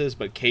relevant this is,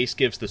 but Case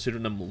gives the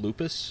pseudonym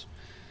Lupus.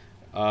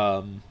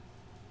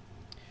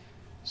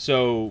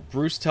 So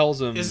Bruce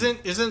tells him,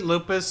 Isn't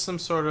lupus some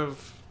sort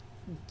of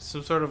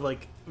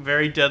like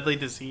very deadly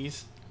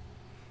disease?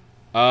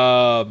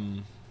 Well,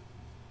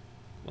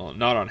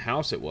 not on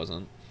House it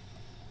wasn't.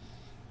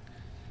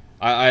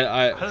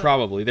 I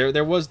probably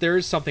there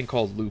is something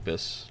called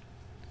lupus.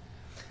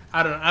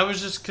 I don't know. I was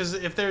just, because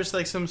if there's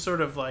like some sort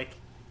of like,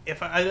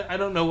 if I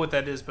don't know what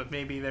that is, but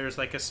maybe there's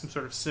like some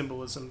sort of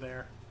symbolism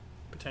there,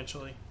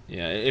 potentially.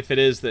 Yeah, if it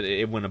is, that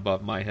it went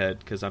above my head,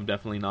 because I'm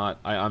definitely not.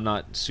 I'm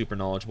not super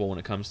knowledgeable when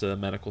it comes to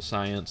medical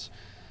science.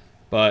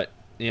 But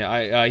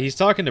yeah, he's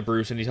talking to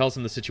Bruce, and he tells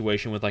him the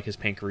situation with like his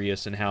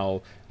pancreas and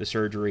how the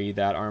surgery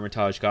that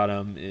Armitage got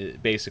him,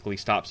 it basically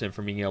stops him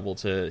from being able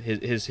to.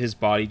 His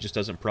body just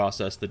doesn't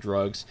process the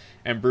drugs.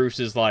 And Bruce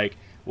is like,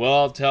 "Well,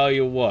 I'll tell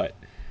you what.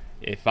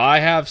 If I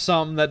have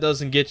something that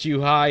doesn't get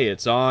you high,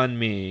 it's on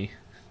me."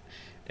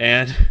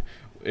 And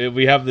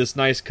we have this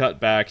nice cut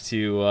back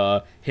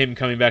to him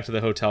coming back to the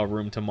hotel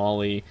room to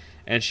Molly,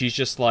 and she's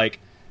just like,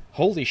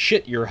 "Holy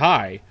shit, you're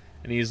high."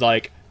 And he's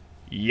like,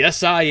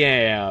 "Yes, I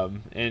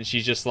am." And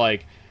she's just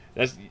like,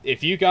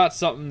 if you got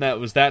something that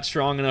was that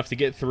strong enough to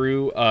get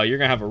through, you're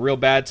gonna have a real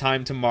bad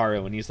time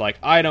tomorrow. And he's like,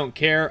 I don't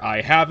care,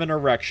 I have an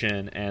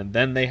erection, and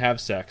then they have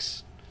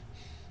sex.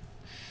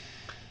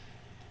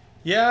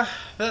 Yeah,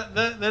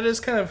 that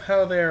is kind of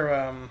how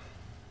their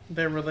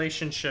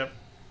relationship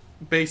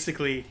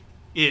basically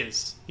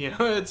is. You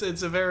know, it's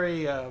a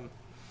very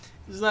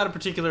it's not a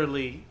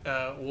particularly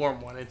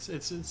warm one. It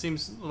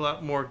seems a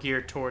lot more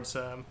geared towards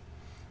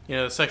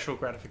sexual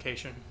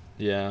gratification.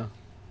 Yeah.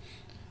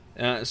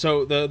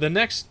 So the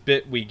next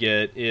bit we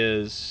get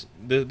is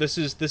this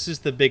is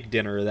the big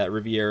dinner that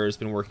Riviera has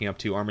been working up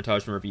to,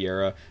 Armitage and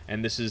Riviera,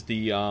 and this is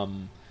the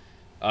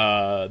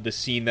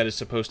scene that is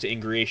supposed to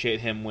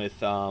ingratiate him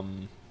with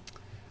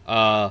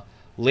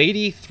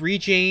Lady Three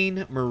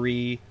Jane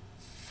Marie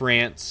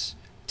France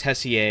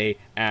Tessier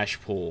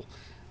Ashpool.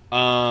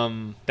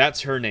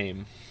 That's her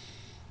name.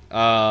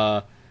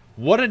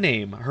 What a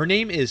name! Her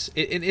name is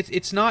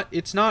it's not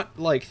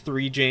like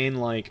Three Jane,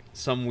 like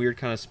some weird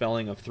kind of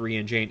spelling of three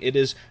and Jane. It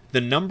is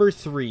the number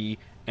 3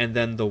 and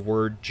then the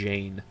word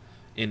Jane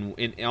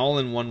in all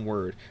in one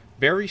word.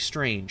 Very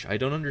strange. I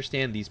don't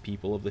understand these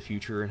people of the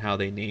future and how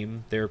they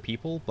name their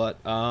people, but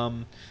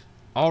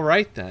all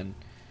right then.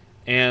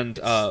 And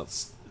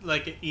it's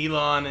like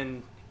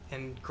Elon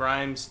and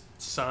Grimes'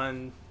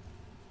 son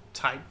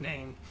type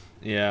name.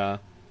 Yeah,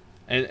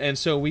 and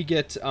so we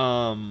get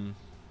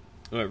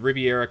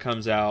Riviera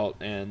comes out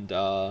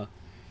and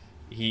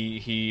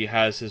he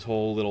has his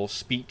whole little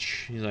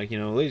speech. He's like,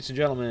 ladies and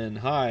gentlemen,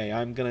 hi,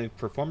 I'm gonna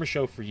perform a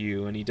show for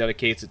you, and he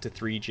dedicates it to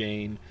Three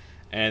Jane,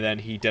 and then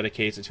he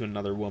dedicates it to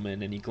another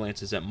woman, and he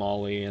glances at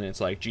Molly, and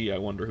it's like, gee, I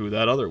wonder who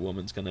that other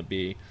woman's gonna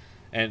be.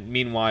 And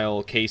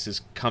meanwhile, Case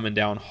is coming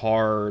down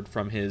hard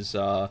from his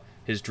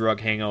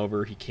drug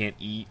hangover. He can't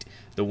eat.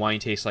 The wine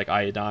tastes like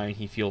iodine.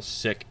 He feels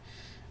sick.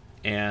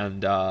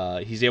 And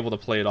he's able to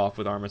play it off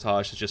with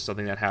Armitage. It's just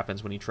something that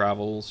happens when he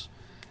travels.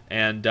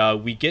 And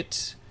we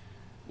get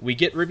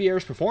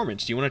Riviera's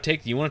performance. Do you want to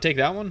take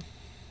that one?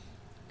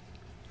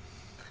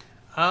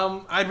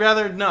 I'd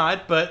rather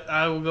not, but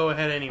I will go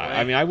ahead anyway.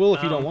 I mean, I will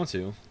if you don't want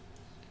to.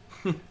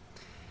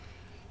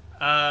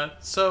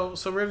 So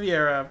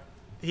Riviera,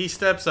 he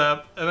steps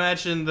up.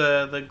 Imagine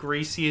the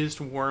greasiest,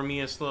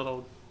 wormiest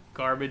little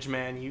garbage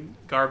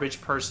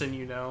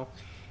person,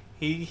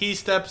 He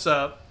steps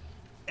up.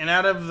 And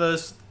out of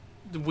this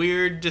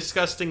weird,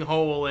 disgusting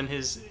hole in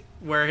his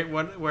where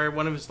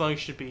one of his lungs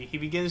should be, he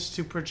begins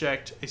to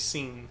project a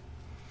scene.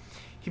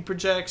 He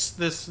projects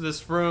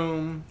this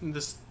room,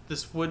 this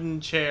wooden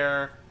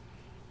chair,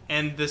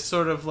 and this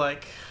sort of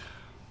like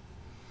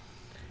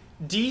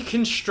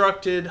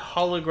deconstructed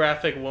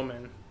holographic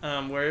woman,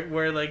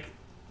 where like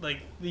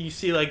you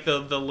see like the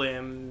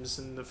limbs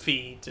and the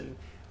feet and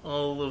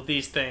all of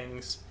these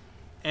things,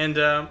 and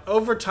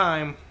over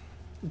time,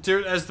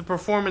 as the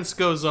performance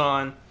goes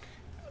on,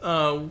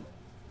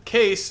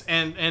 Case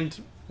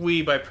and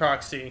we by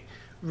proxy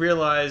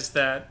realize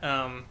that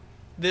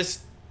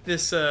this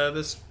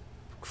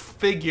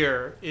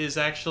figure is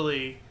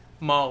actually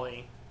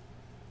Molly,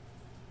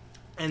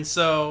 and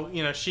so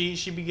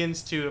she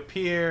begins to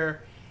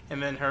appear,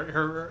 and then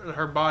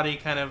her body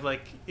kind of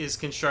like is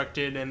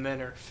constructed, and then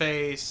her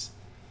face,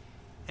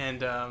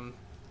 and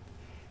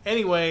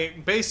anyway,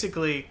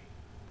 basically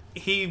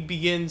he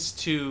begins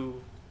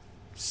to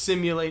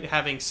simulate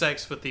having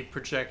sex with the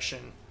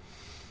projection,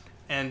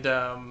 and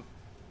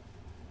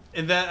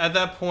at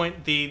that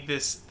point the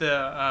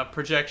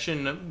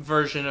projection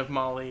version of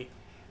Molly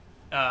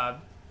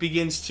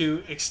begins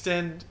to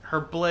extend her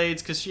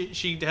blades, because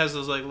she has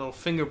those like little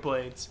finger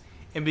blades,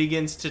 and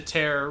begins to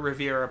tear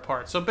Riviera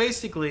apart. So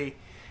basically,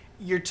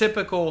 your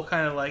typical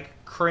kind of like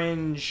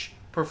cringe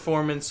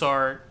performance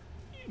art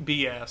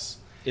BS.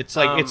 It's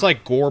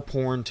like gore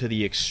porn to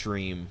the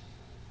extreme.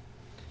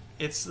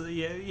 It's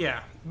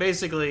yeah,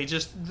 basically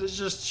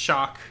just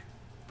shock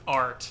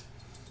art,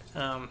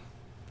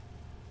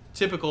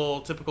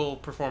 typical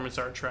performance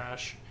art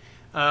trash.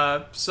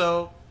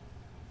 So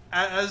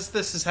as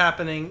this is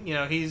happening,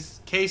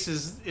 Case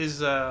is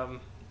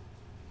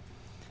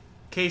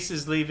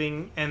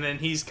leaving, and then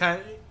he's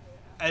kind of,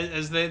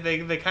 as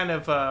they kind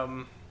of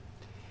I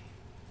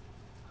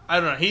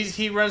don't know.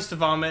 He runs to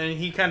vomit, and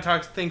he kind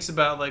of thinks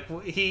about like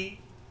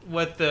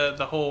what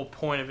the whole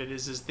point of it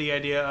is the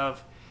idea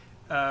of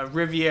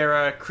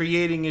Riviera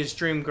creating his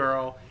dream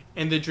girl,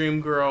 and the dream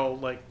girl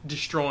like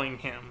destroying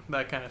him,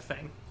 that kind of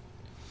thing.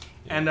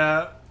 Yeah. And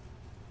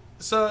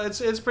so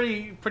it's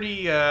pretty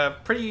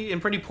in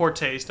pretty poor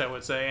taste, I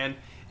would say.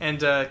 And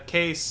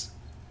Case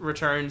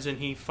returns, and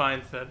he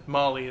finds that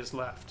Molly is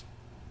left.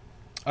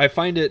 I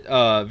find it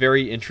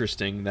very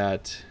interesting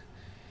that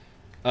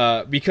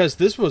because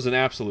this was an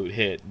absolute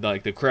hit.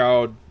 Like, the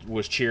crowd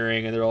was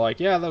cheering, and they're like,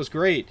 "Yeah, that was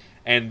great."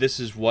 And this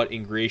is what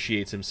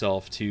ingratiates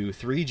himself to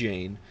Three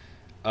Jane,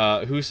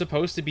 who's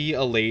supposed to be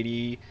a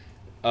lady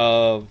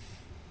of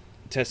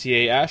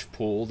Tessier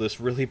Ashpool, this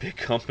really big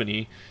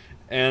company.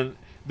 And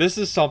this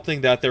is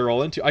something that they're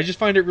all into. I just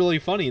find it really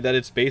funny that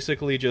it's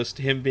basically just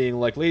him being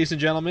like, ladies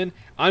and gentlemen,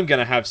 I'm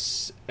gonna have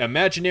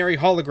imaginary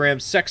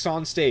hologram sex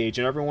on stage,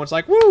 and everyone's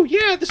like, woo,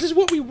 yeah, this is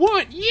what we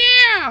want,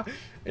 yeah.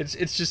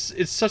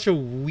 It's such a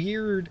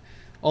weird,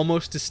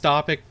 almost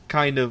dystopic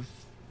kind of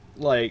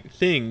like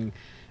thing.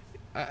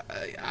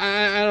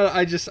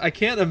 I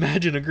can't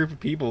imagine a group of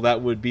people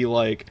that would be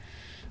like,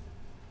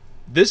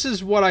 this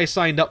is what I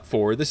signed up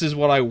for. This is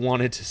what I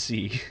wanted to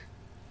see.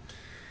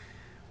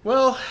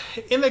 Well,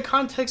 in the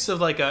context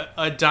of like not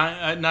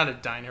a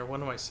diner,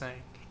 what am I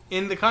saying?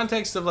 In the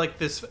context of like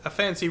a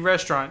fancy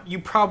restaurant, you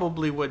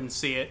probably wouldn't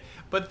see it.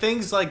 But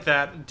things like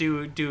that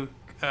do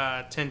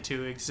tend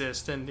to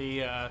exist in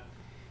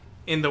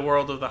the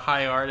world of the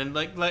high art, and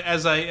like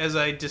as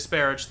I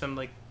disparage them,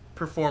 like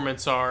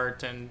performance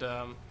art and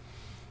a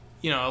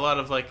lot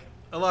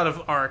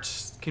of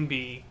art can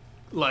be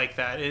like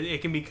that.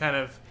 It can be kind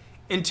of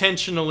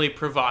intentionally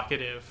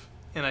provocative,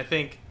 and I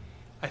think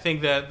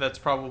that's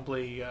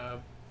probably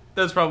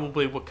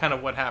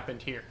what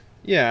happened here.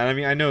 Yeah, I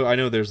mean, I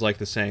know there's like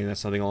the saying that's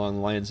something along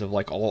the lines of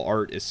like all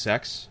art is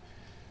sex,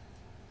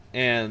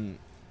 and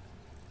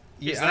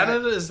yeah,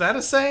 is that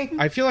a saying?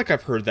 I feel like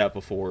I've heard that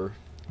before.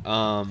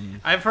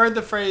 I've heard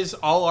the phrase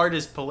 "all art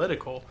is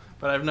political,"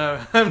 but I've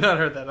not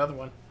heard that other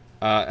one.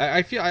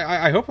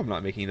 I hope I'm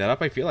not making that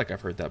up. I feel like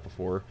I've heard that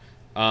before.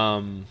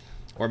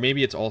 Or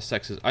maybe it's all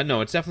sex is... I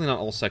know, it's definitely not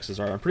all sex is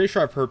art. I'm pretty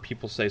sure I've heard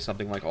people say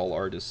something like all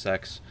art is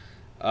sex.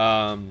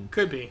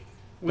 Could be.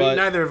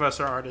 Neither of us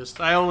are artists.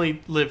 I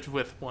only lived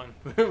with one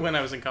when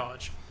I was in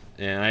college.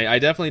 And I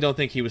definitely don't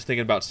think he was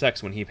thinking about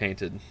sex when he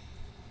painted.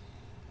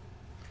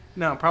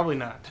 No, probably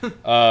not.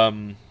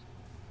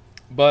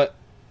 But...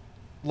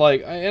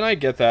 like, and I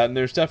get that, and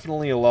there's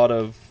definitely a lot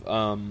of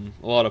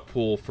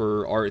pull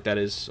for art that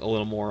is a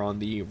little more on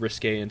the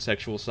risque and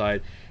sexual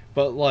side,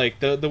 but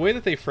like the way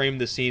that they frame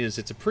the scene is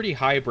it's a pretty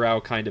highbrow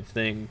kind of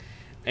thing,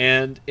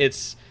 and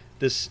it's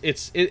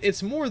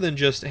more than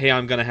just, hey,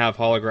 I'm gonna have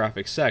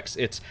holographic sex.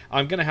 It's,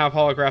 I'm gonna have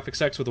holographic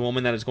sex with a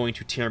woman that is going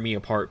to tear me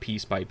apart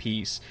piece by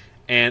piece,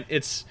 and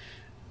it's.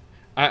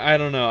 I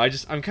don't know.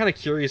 I'm kind of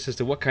curious as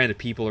to what kind of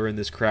people are in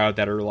this crowd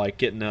that are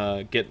like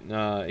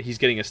he's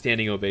getting a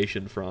standing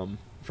ovation from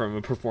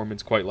a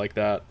performance quite like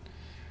that.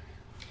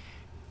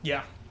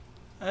 Yeah,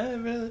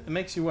 it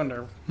makes you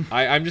wonder.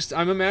 I'm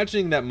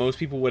imagining that most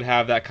people would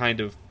have that kind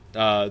of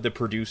the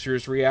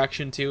producer's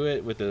reaction to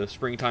it with the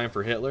Springtime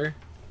for Hitler,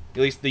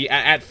 at least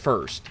at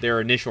first their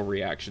initial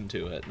reaction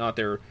to it, not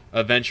their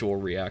eventual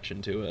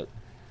reaction to it.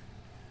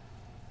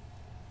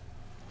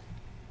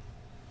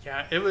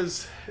 Yeah, it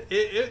was.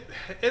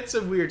 It's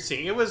a weird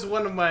scene. It was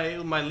one of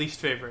my least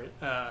favorite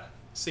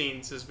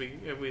scenes that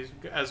we've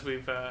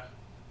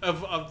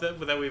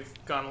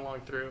gone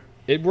along through.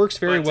 It works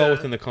very well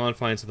within the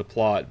confines of the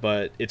plot,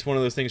 but it's one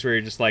of those things where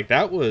you're just like,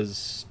 that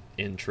was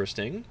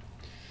interesting.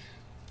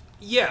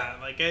 Yeah,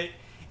 like it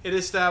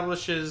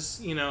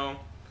establishes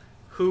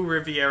who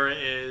Riviera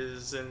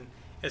is, and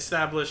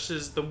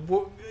establishes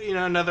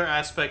another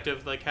aspect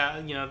of like how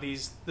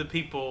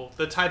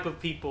the type of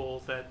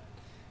people that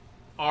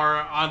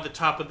are on the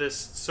top of this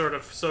sort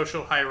of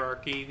social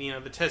hierarchy,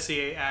 the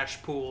Tessier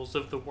Ash pools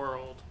of the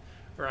world,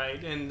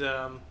 right? And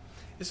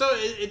so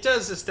it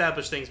does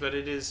establish things, but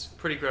it is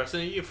pretty gross.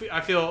 And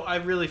I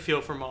really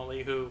feel for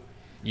Molly, who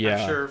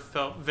I'm sure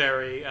felt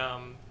very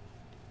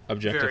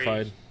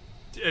objectified.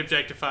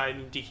 Objectified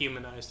and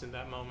dehumanized in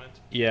that moment.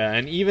 Yeah,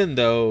 and even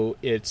though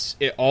it's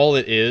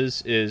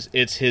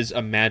his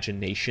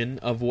imagination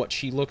of what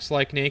she looks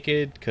like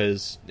naked,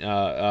 because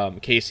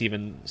Case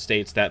even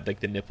states that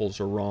like the nipples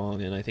are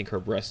wrong, and I think her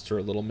breasts are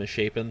a little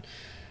misshapen.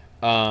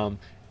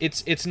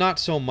 It's not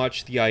so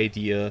much the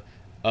idea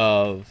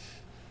of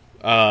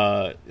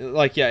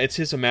it's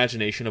his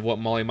imagination of what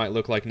Molly might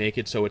look like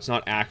naked, so it's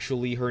not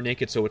actually her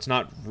naked, so it's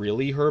not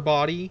really her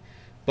body,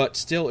 but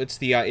still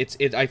I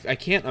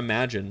can't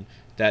imagine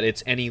that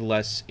it's any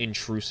less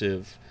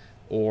intrusive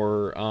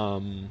or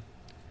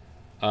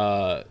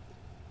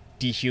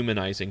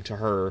dehumanizing to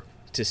her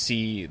to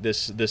see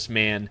this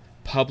man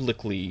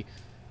publicly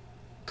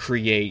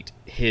create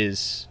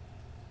his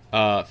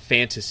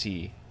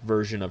fantasy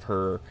version of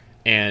her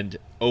and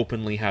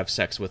openly have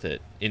sex with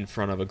it in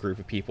front of a group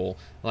of people.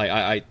 Like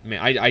I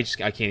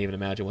can't even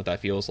imagine what that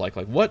feels like.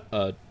 Like, what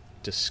a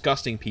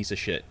disgusting piece of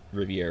shit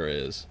Riviera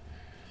is.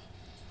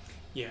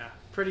 Yeah,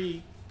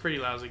 pretty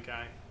lousy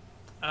guy.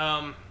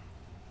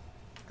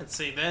 Let's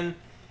see then.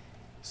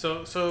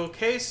 So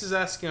Case is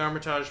asking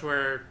Armitage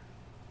where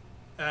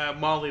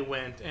Molly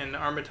went, and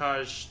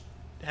Armitage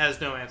has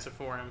no answer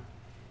for him.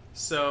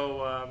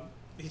 So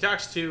he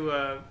talks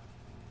to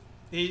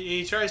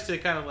he tries to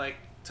kind of like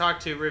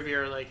talk to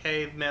Riviera, like,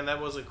 hey man, that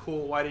wasn't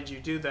cool. Why did you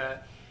do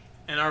that?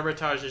 And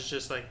Armitage is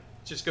just like,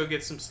 just go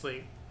get some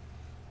sleep.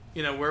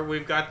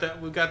 We've got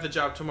the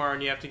job tomorrow,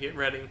 and you have to get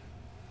ready.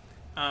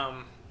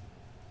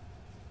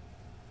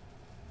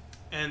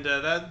 And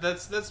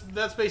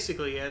that's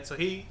basically it. So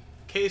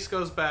Case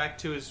goes back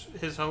to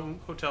his home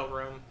hotel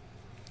room,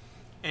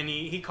 and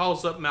he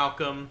calls up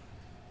Malcolm,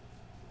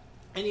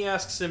 and he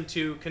asks him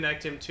to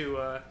connect him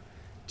to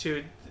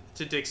to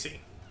Dixie,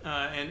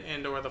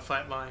 and or the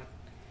flatline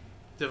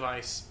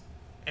device,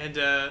 and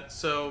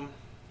so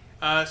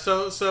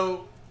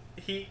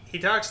he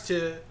talks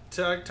to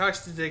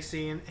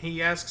Dixie, and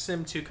he asks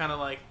him to kind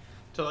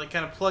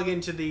of plug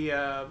into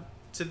the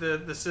to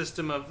the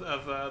system of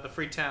the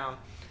free town,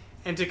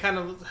 and to kind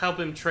of help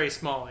him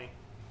trace Molly.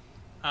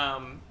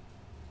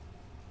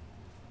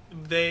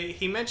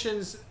 He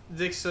mentions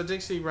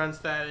Dixie runs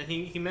that, and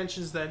he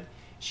mentions that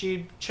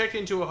she checked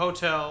into a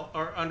hotel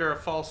or under a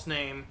false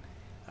name.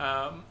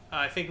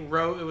 I think it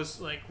was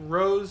like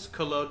Rose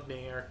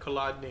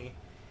Kolodny,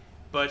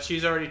 but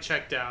she's already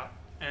checked out,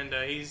 and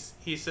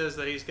he says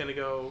that he's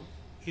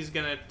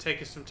gonna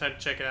take some time to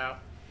check it out.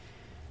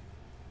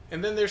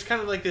 And then there's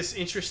kind of like this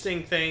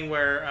interesting thing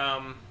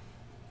where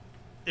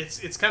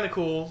it's kind of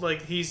cool.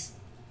 Like he's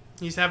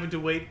having to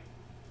wait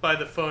by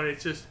the phone.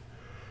 It's just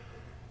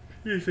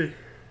easy.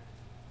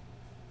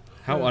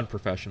 How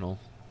unprofessional.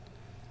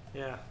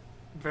 Yeah,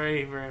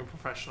 very, very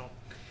unprofessional.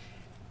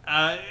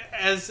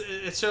 As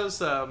it shows,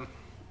 so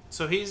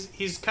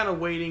he's kind of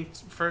waiting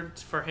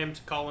for him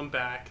to call him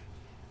back.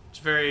 It's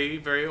very,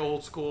 very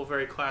old school,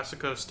 very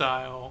classico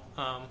style.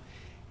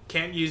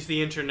 Can't use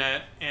the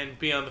internet and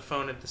be on the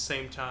phone at the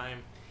same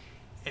time.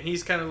 And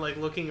he's kind of like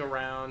looking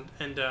around,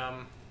 and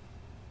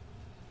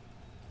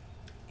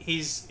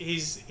he's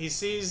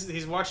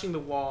watching the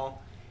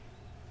wall,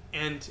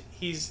 and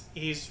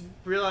he's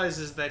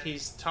realizes that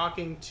he's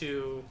talking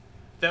to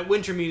that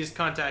Wintermute is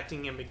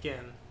contacting him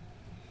again.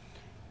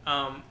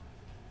 And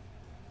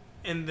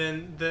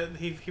then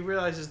he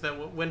realizes that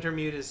what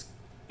Wintermute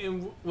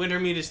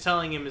is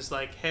telling him is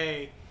like,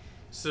 hey,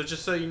 so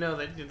just so you know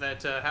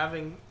that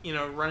having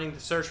running the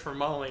search for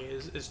Molly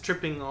is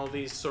tripping all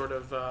these sort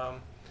of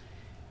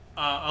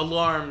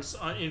alarms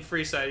in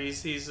Freeside.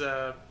 He's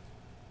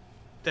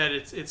that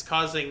it's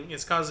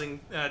causing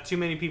too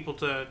many people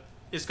to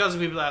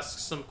ask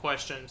some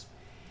questions,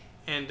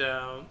 and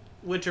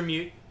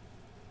Wintermute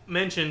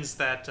mentions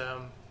that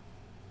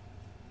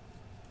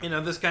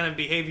this kind of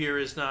behavior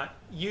is not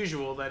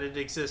usual, that it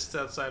exists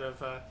outside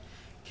of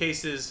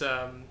Case's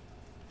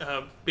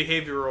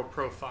behavioral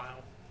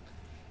profile,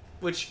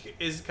 which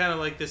is kind of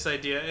like this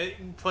idea,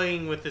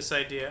 playing with this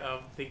idea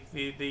of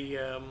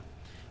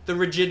the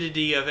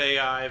rigidity of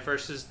AI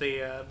versus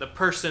the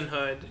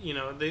personhood,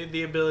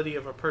 the ability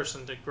of a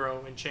person to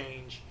grow and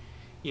change,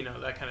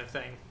 that kind of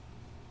thing.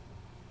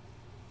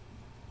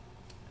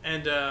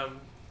 And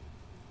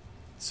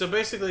so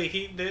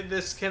basically,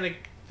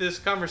 this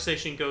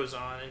conversation goes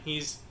on,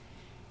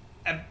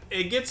 and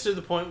it gets to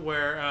the point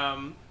where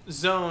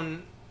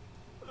Zone,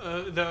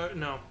 let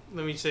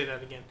me say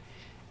that again,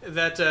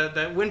 that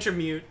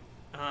Wintermute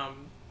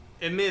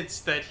admits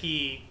that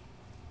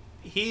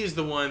he's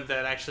the one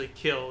that actually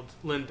killed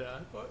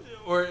Linda,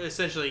 or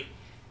essentially,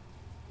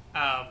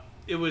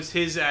 it was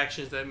his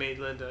actions that made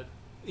Linda,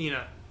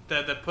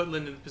 that put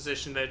Linda in the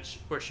position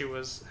where she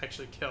was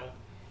actually killed,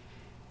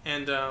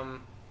 and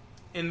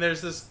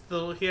there's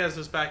he has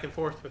this back and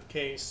forth with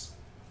Case,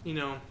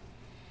 and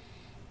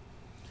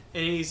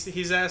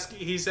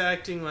he's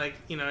acting like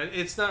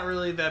it's not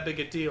really that big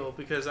a deal,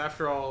 because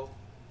after all,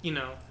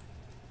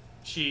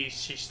 she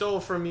stole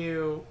from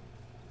you,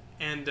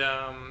 and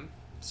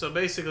so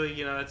basically,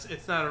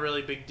 it's not a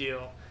really big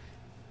deal.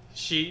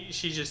 She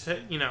just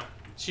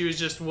she was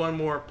just one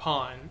more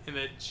pawn, and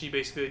that she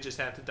basically just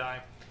had to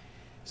die.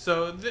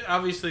 So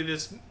obviously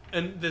this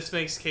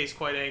makes Case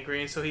quite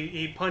angry, and so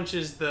he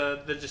punches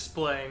the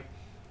display,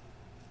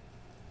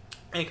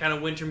 and kind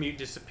of Wintermute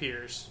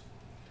disappears.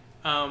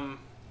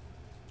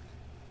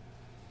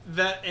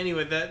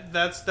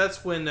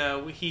 That's when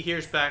he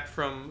hears back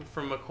from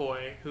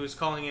McCoy, who's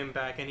calling him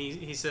back, and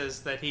he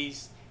says that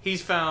he's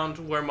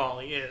found where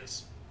Molly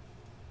is.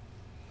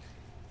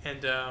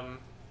 And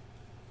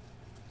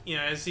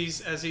as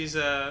he's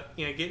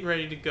getting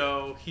ready to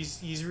go,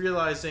 he's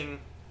realizing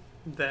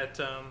that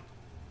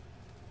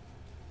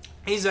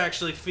he's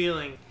actually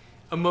feeling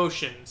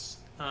emotions.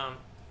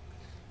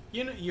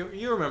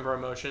 You remember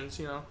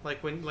emotions,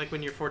 like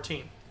when you're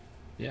 14.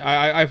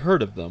 Yeah, I've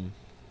heard of them.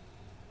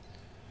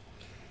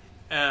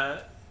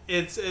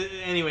 It's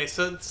anyway.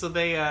 So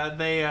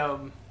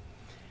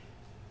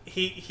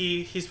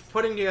he's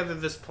putting together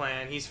this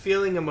plan. He's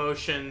feeling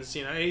emotions.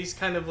 He's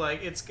kind of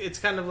like it's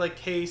kind of like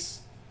Case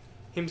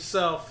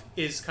himself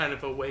is kind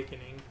of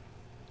awakening.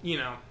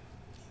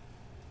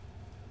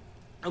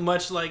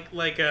 Much like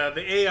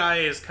the AI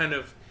is kind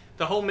of,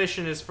 the whole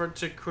mission is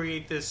to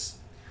create this,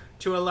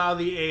 to allow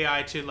the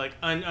AI to like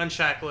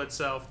unshackle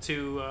itself,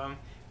 to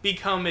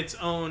become its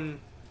own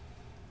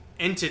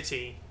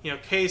entity.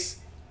 Case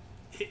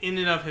in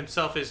and of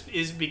himself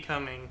is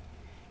becoming,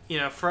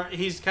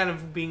 he's kind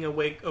of being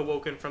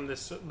awoken from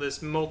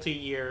this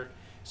multi-year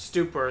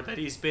stupor that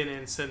he's been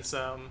in since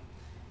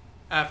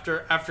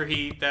after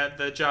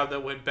the job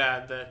that went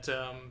bad,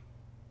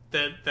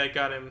 that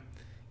got him,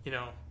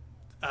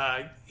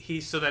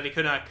 so that he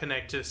could not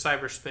connect to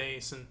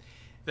cyberspace, and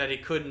that he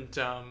couldn't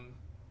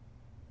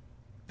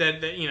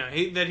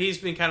that he's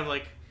been kind of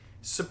like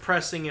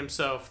suppressing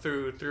himself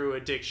through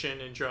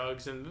addiction and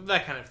drugs and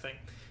that kind of thing.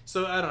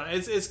 So I don't know.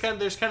 It's kind of,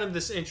 there's kind of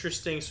this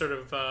interesting sort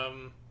of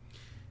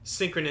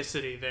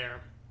synchronicity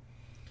there.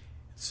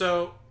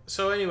 So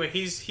anyway,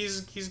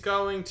 he's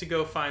going to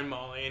go find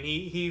Molly, and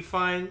he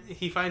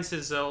finds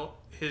his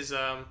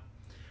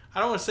I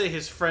don't want to say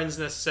his friends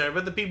necessarily,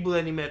 but the people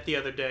that he met the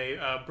other day,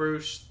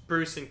 Bruce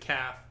and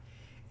Kath,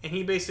 and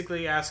he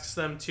basically asks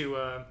them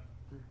to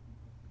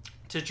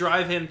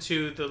drive him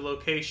to the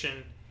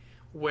location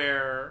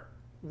where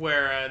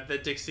the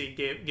Dixie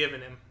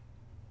given him,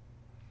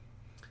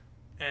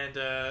 and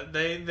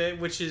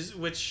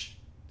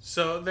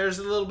so there's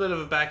a little bit of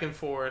a back and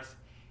forth,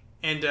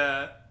 and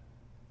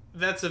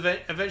that's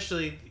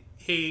eventually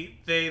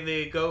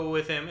they go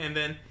with him, and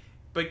then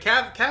but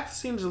Kath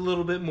seems a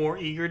little bit more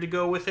eager to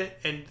go with it,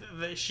 and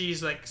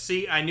she's like,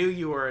 "See, I knew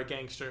you were a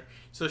gangster."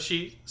 So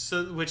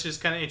which is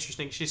kind of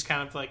interesting. She's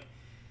kind of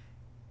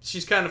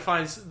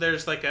finds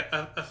there's like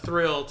a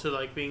thrill to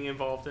like being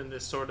involved in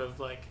this sort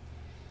of like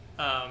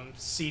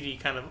seedy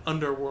kind of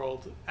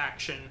underworld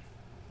action.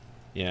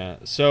 Yeah.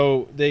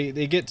 So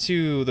they get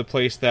to the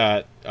place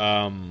that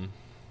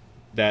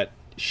that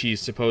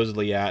she's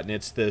supposedly at, and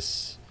it's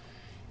this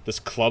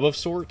club of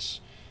sorts,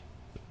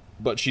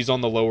 but she's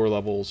on the lower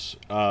levels,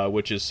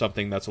 which is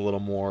something that's a little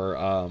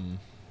more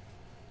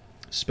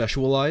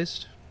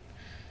specialized.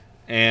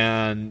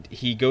 And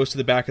he goes to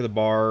the back of the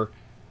bar,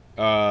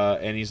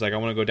 and he's like, I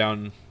want to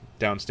go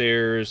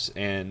downstairs,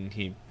 and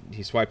he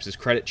swipes his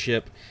credit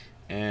chip,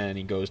 and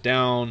he goes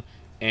down,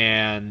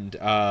 and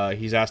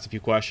he's asked a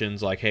few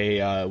questions, like, hey,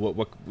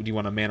 what do you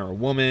want, a man or a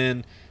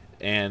woman?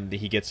 And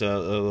he gets a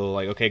little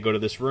like, okay, go to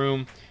this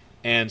room.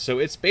 And so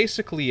it's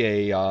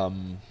basically for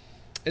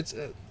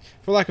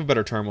lack of a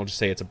better term, we'll just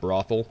say it's a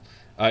brothel.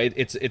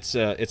 It's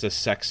a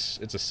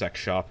sex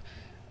shop.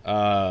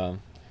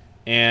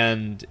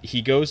 And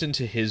he goes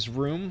into his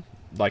room,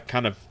 like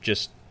kind of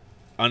just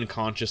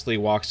unconsciously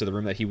walks to the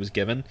room that he was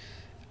given,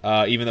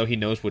 even though he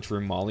knows which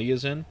room Molly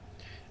is in.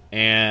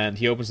 And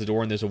he opens the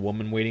door, and there's a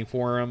woman waiting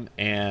for him,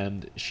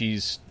 and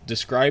she's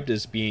described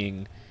as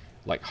being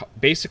like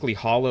basically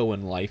hollow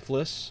and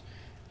lifeless.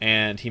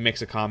 And he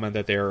makes a comment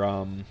that they're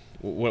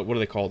what are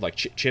they called, like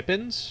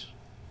chip-ins?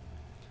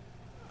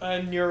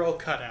 A neural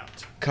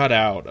cutout.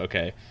 Cutout,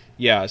 okay.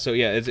 Yeah, so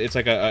yeah, it's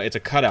like it's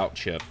a cutout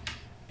chip.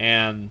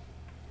 And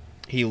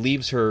he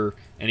leaves her,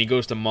 and he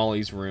goes to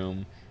Molly's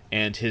room,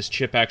 and his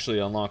chip actually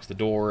unlocks the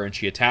door, and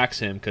she attacks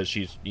him because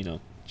she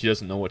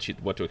doesn't know what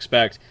to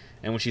expect.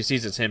 And when she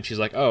sees it's him, she's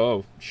like,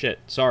 oh shit,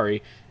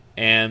 sorry.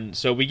 And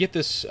so we get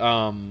this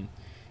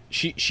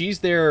she's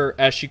there,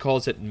 as she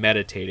calls it,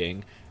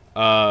 meditating,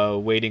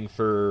 waiting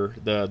for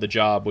the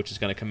job, which is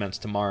going to commence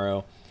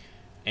tomorrow.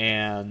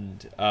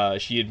 And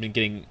she had been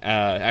getting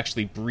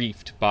actually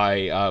briefed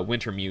by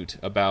Wintermute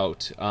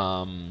about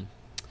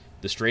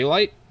the stray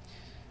light,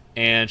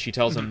 and she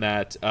tells him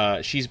that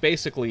she's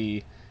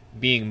basically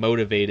being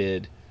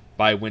motivated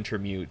by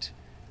Wintermute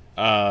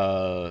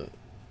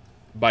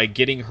by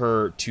getting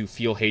her to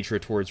feel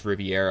hatred towards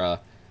Riviera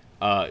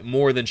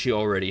more than she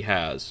already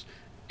has,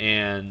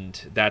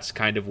 and that's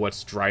kind of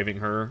what's driving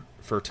her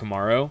for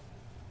tomorrow.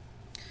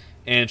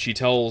 And she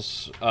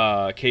tells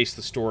Case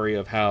the story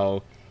of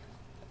how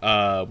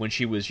when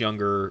she was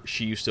younger,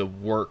 she used to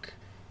work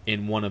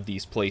in one of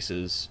these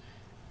places,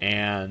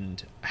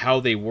 and how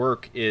they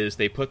work is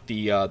they put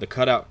the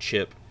cutout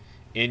chip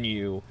in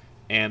you,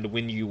 and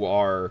when you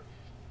are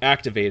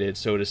activated,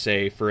 so to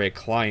say, for a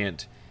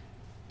client,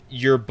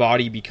 your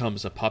body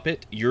becomes a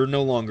puppet. You're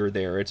no longer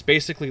there. It's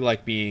basically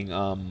like being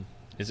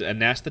is it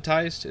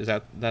anesthetized? Is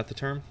that the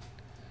term?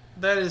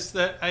 That is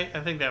that. I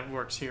think that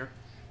works here.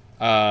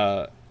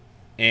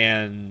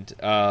 And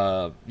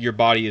your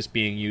body is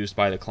being used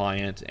by the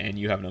client, and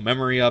you have no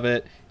memory of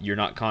it. You're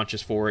not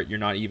conscious for it. You're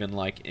not even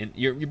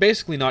you're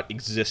basically not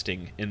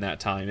existing in that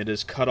time. It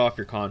has cut off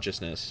your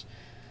consciousness.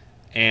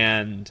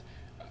 And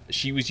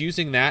she was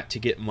using that to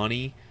get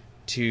money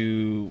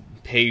to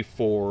pay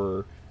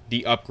for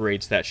the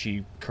upgrades that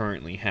she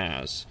currently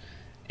has.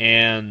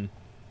 And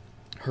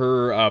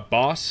her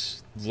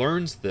boss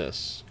learns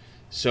this,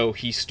 so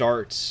he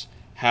starts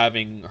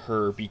having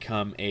her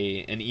become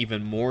an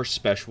even more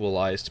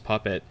specialized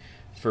puppet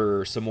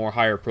for some more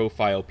higher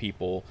profile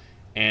people.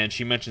 And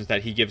she mentions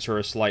that he gives her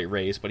a slight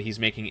raise, but he's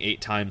making 8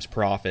 times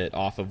profit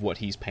off of what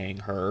he's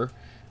paying her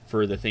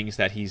for the things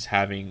that he's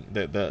having,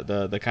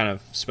 the kind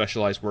of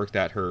specialized work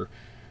that her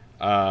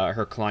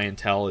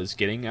clientele is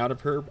getting out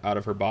of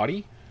her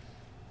body.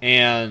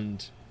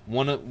 And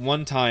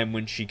one time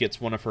when she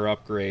gets one of her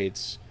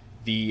upgrades,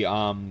 the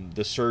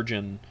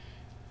surgeon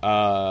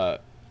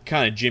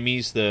kind of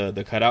jimmies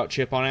the cutout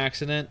chip on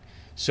accident,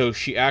 so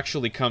she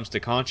actually comes to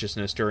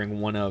consciousness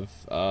during one of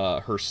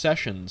her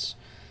sessions.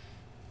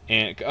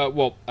 And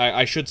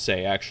I should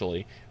say,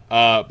 actually,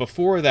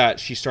 before that,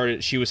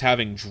 she was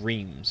having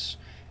dreams,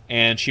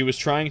 and she was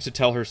trying to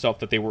tell herself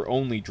that they were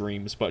only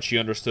dreams, but she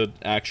understood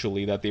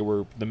actually that they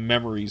were the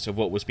memories of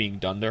what was being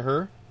done to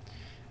her,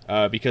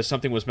 because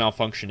something was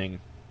malfunctioning,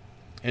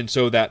 and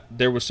so that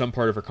there was some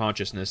part of her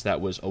consciousness that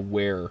was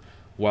aware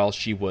while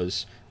she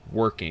was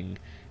working,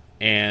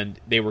 and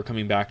they were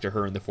coming back to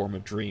her in the form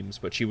of dreams,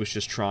 but she was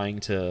just trying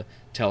to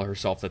tell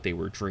herself that they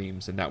were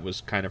dreams, and that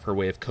was kind of her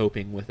way of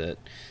coping with it.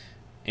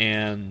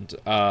 And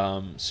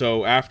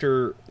so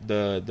after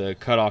the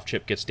cutoff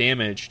chip gets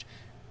damaged,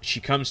 she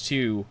comes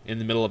to in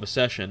the middle of a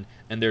session,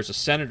 and there's a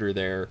senator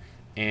there,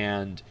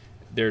 and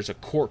there's a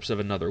corpse of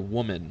another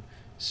woman.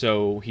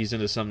 So he's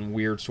into some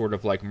weird sort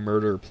of like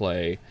murder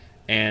play,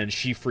 and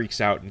she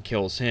freaks out and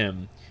kills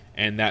him,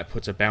 and that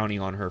puts a bounty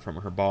on her from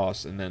her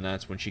boss, and then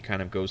that's when she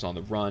kind of goes on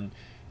the run.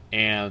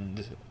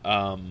 And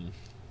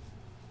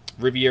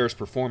Riviera's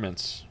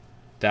performance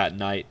that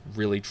night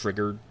really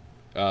triggered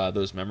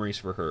those memories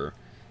for her,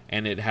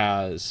 and it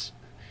has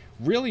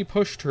really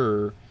pushed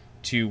her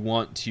to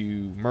want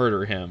to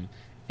murder him.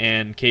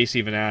 And Case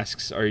even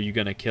asks, "Are you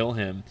gonna kill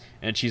him?"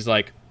 And she's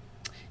like,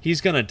 "He's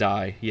gonna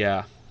die,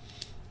 yeah."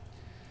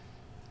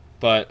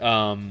 But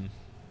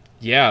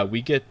yeah,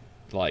 we get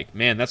like,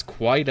 man, that's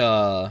quite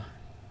a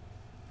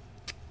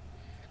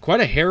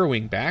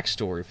harrowing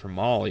backstory for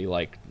Molly.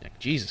 Like,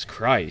 Jesus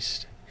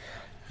Christ.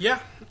 Yeah,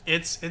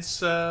 it's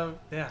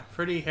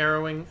pretty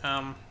harrowing.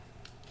 A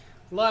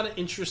lot of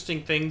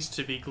interesting things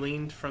to be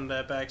gleaned from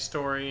that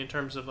backstory in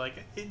terms of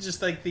like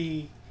just like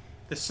the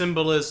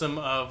symbolism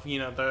of, you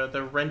know,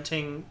 the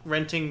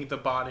renting the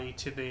body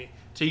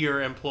to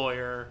your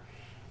employer,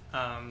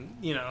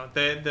 you know,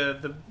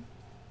 the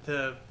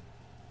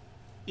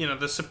you know,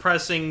 the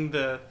suppressing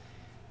the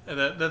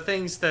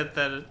things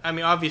that I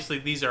mean, obviously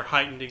these are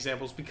heightened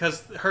examples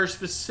because her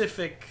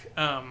specific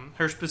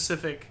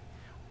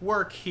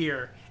work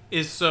here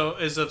is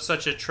of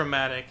such a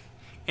traumatic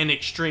and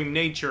extreme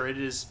nature. It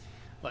is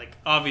like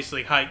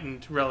obviously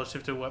heightened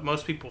relative to what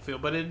most people feel,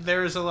 but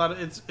there is a lot of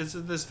it's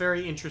this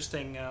very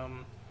interesting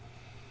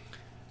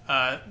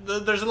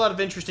there's a lot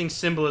of interesting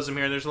symbolism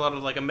here. There's a lot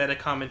of like a meta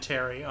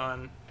commentary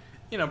on,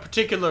 you know,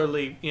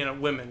 particularly, you know,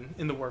 women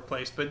in the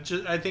workplace, but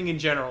just, I think in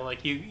general,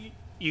 like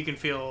you can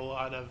feel a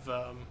lot of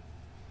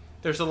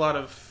there's a lot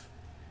of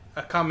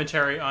a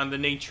commentary on the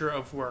nature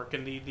of work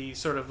and the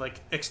sort of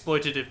like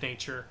exploitative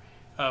nature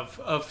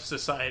of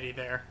society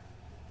there.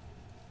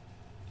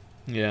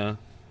 Yeah.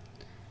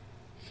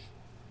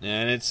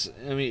 And it's,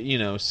 I mean, you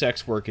know,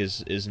 sex work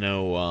is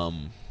no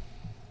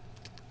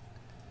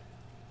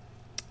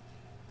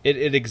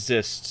it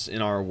exists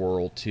in our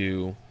world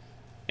too.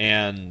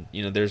 And,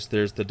 you know, there's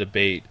the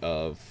debate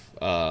of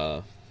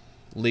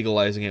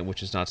legalizing it,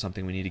 which is not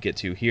something we need to get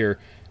to here.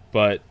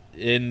 But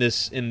in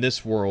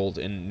this world,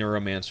 in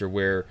Neuromancer,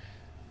 where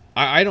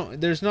I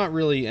don't, there's not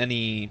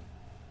really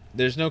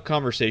there's no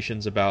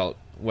conversations about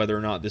whether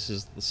or not this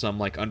is some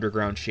like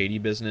underground shady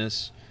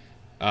business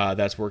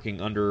that's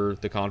working under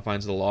the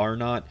confines of the law or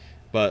not.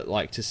 But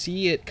like to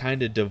see it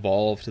kind of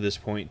devolve to this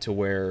point to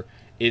where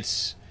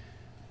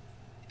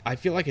I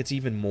feel like it's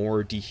even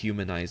more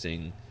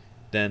dehumanizing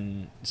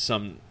than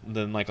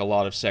like a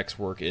lot of sex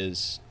work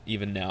is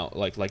even now,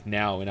 like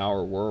now in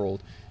our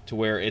world, to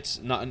where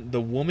it's not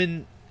the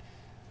woman.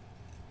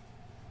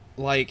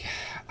 Like,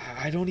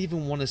 I don't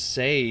even want to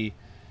say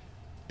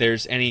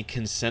there's any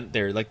consent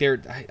there. Like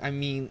I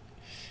mean,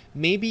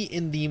 maybe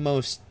in the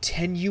most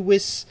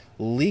tenuous,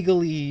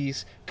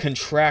 legalese,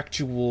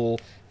 contractual,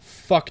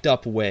 fucked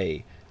up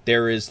way,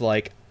 there is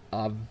like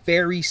a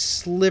very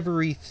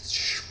slivery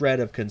shred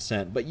of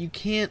consent, but you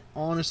can't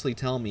honestly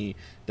tell me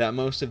that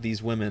most of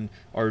these women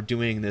are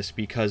doing this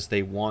because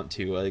they want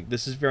to. Like,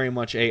 this is very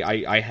much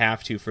I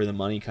have to for the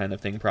money kind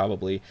of thing,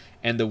 probably.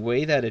 And the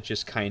way that it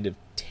just kind of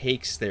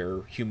takes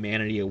their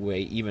humanity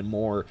away even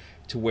more,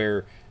 to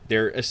where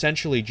they're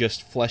essentially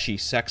just fleshy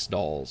sex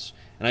dolls.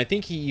 And I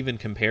think he even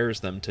compares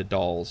them to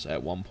dolls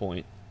at one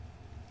point.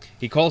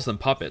 He calls them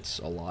puppets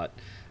a lot.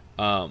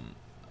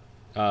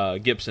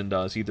 Gibson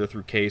does, either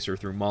through Case or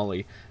through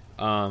Molly.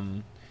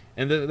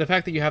 And the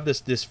fact that you have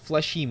this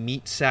fleshy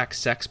meat sack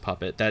sex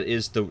puppet that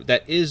is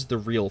the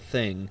real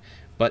thing,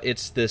 but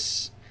it's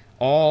this,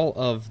 all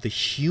of the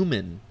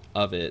human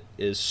of it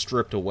is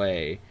stripped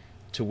away,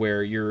 to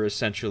where you're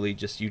essentially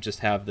you just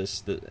have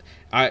this.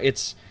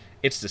 It's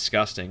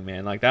disgusting,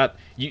 man. Like that.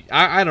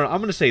 I don't know.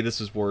 I'm gonna say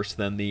this is worse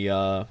than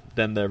the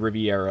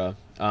Riviera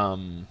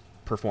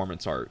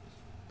performance art.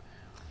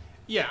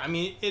 Yeah, I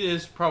mean, it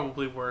is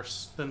probably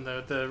worse than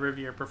the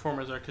Riviera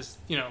performers are, because,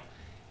 you know,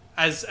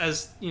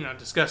 as you know,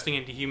 disgusting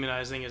and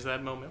dehumanizing as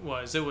that moment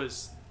was, it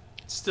was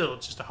still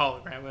just a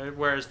hologram.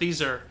 Whereas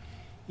these are,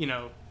 you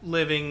know,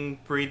 living,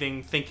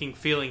 breathing, thinking,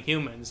 feeling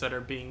humans that are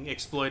being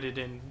exploited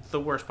in the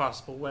worst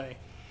possible way.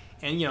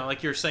 And, you know,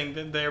 like you're saying,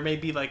 that there may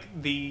be like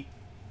an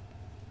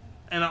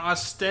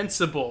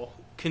ostensible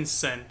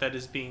consent that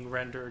is being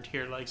rendered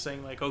here, like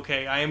saying like,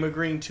 okay, I am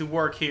agreeing to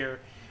work here,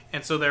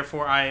 and so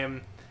therefore I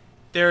am.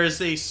 There is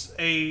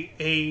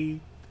they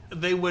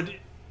would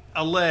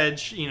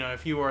allege, you know,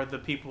 if you are the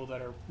people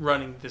that are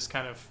running this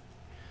kind of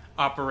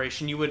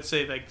operation, you would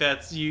say like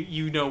that's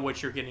you know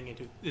what you're getting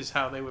into, is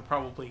how they would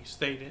probably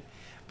state it.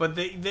 But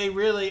they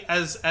really,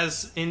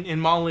 as in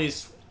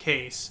Molly's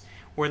case,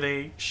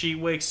 where she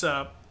wakes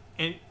up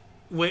and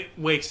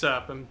wakes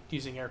up, I'm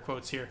using air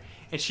quotes here,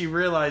 and she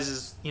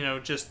realizes, you know,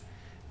 just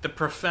the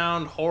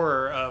profound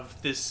horror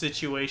of this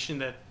situation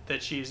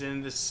that she's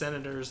in. This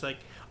senator's like,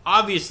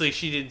 obviously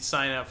she didn't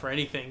sign up for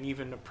anything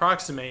even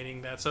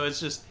approximating that. So it's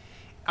just,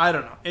 I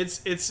don't know.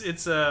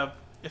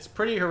 It's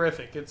pretty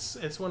horrific.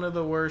 It's one of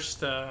the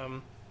worst. I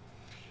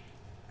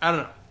don't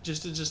know.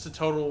 Just a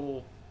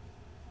total.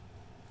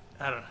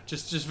 I don't know.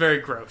 Just very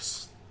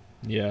gross.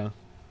 Yeah.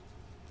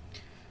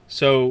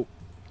 So,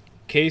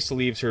 Case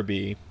leaves her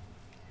be,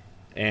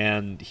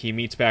 and he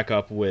meets back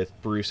up with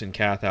Bruce and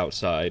Kath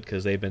outside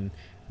because they've been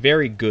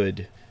very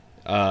good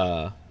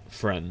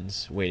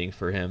friends waiting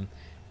for him.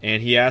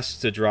 And he asks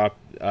to drop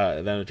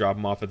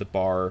him off at the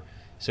bar.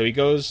 So he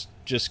goes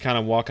just kind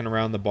of walking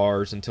around the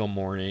bars until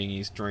morning.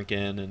 He's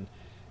drinking, and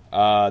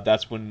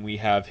that's when we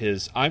have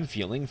his "I'm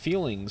feeling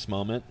feelings"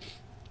 moment.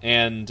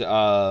 And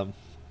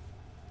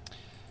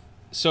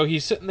so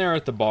he's sitting there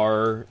at the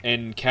bar,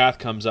 and Kath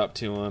comes up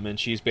to him, and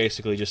she's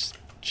basically just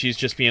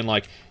being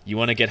like, "You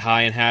want to get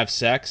high and have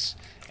sex?"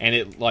 And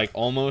it like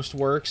almost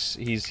works.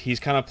 He's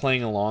kind of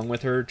playing along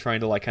with her, trying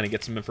to like kind of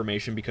get some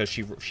information because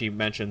she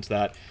mentions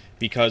that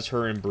because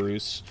her and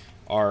Bruce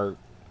are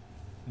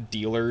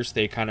dealers,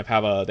 they kind of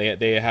have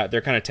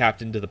they're kind of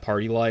tapped into the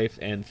party life,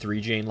 and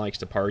 3Jane likes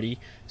to party,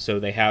 so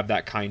they have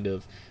that kind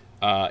of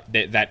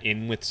that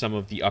in with some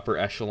of the upper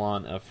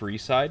echelon of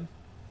Freeside.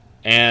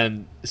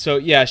 And so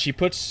yeah, she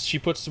puts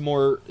some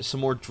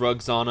more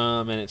drugs on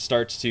him, and it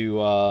starts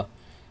to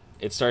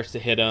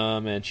hit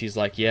him, and she's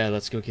like, "Yeah,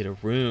 let's go get a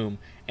room."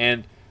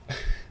 And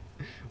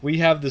we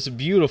have this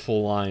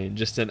beautiful line,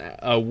 just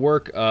a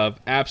work of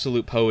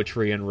absolute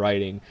poetry and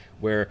writing,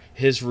 where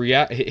his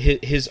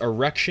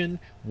erection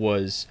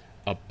was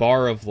a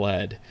bar of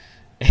lead.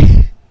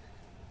 I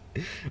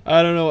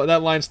don't know,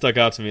 that line stuck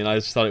out to me, and I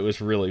just thought it was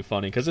really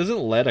funny, because isn't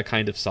lead a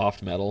kind of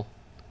soft metal?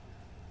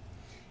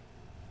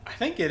 I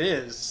think it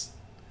is.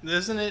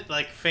 Isn't it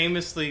like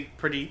famously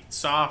pretty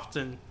soft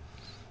and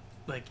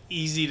like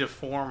easy to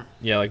form?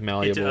 Yeah, like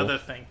malleable. Into other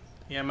thing.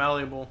 Yeah,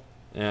 malleable.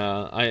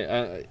 Yeah,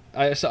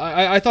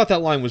 I thought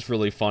that line was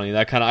really funny.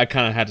 I kind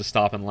of had to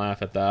stop and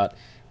laugh at that.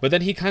 But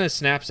then he kind of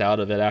snaps out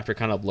of it after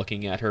kind of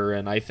looking at her,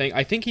 and I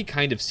think he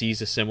kind of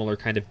sees a similar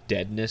kind of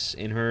deadness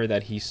in her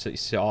that he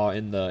saw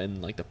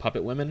in like the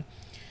puppet women.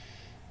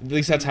 At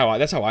least that's how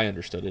I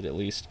understood it, at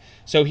least.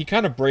 So he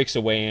kind of breaks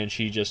away, and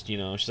she just,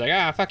 she's like,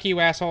 "Ah, fuck you,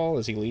 asshole,"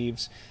 as he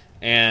leaves.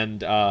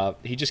 And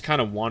he just kind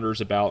of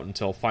wanders about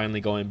until finally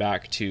going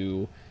back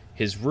to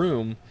his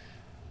room,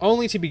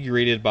 only to be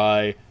greeted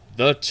by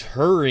the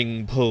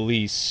Turing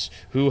police,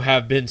 who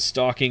have been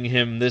stalking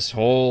him this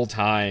whole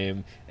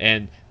time.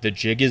 And the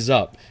jig is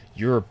up.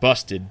 You're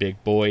busted,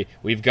 big boy.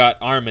 We've got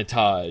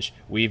Armitage.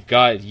 We've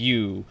got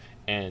you.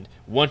 And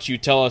once you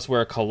tell us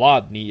where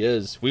Kolodny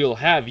is, we'll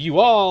have you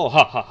all,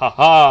 ha ha ha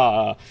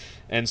ha.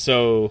 And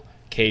so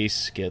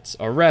Case gets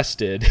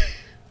arrested.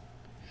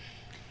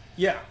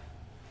 Yeah.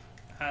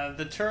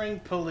 The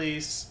Turing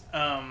police,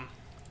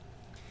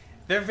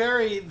 they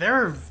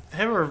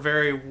were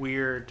very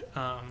weird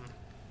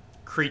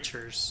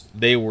creatures.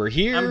 They were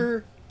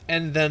here,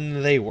 and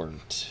then they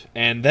weren't,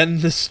 and then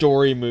the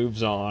story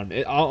moves on.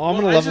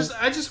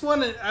 I just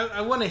want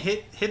to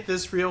hit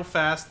this real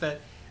fast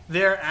that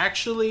they're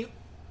actually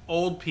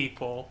old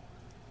people,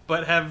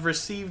 but have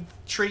received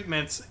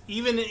treatments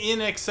even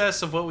in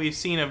excess of what we've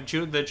seen of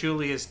the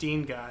Julius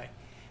Dean guy,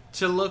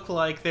 to look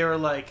like they were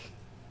like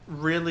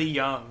really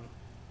young.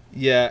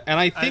 Yeah, and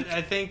I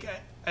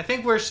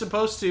think we're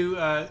supposed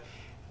to.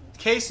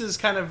 Case has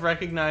kind of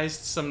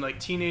recognized some like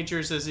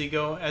teenagers as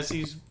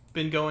he's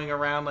been going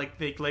around, like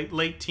the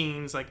late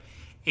teens, like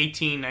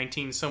 18,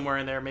 19, somewhere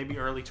in there, maybe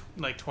early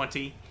like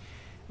 20.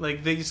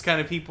 Like these kind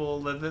of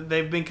people,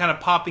 they've been kind of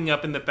popping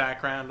up in the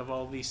background of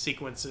all these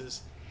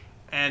sequences,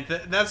 and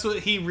that's what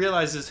he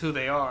realizes who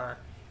they are.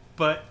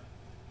 But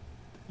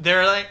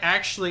they're like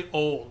actually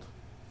old.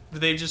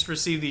 They've just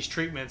received these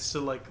treatments to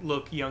like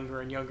look younger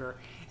and younger.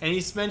 And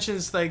he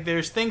mentions like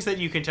there's things that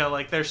you can tell,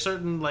 like there's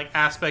certain like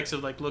aspects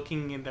of like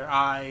looking in their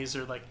eyes,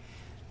 or like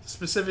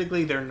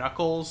specifically their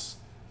knuckles.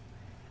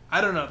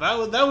 I don't know.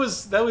 That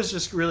was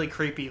just really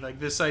creepy. Like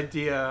this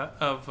idea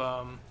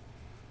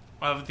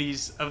of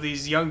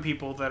these young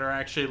people that are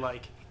actually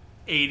like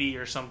 80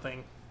 or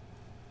something.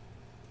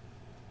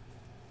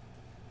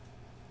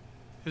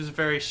 It was a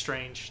very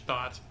strange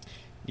thought.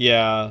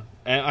 Yeah,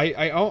 and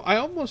I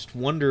almost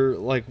wonder,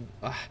 like,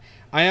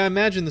 I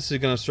imagine this is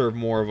going to serve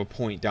more of a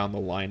point down the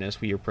line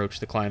as we approach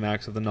the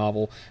climax of the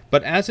novel,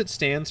 but as it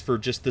stands for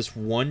just this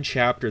one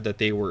chapter that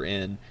they were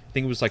in, I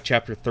think it was like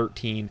chapter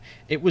 13,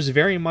 it was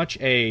very much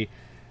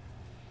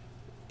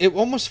it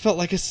almost felt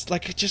like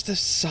just a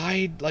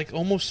side, like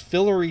almost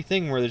fillery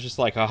thing where they're just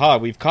like, "Aha,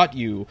 we've caught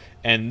you,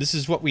 and this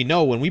is what we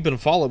know, and we've been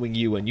following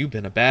you, and you've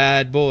been a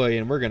bad boy,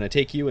 and we're gonna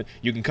take you, and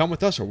you can come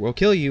with us or we'll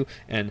kill you.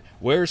 And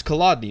where's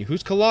Kolodny?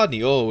 Who's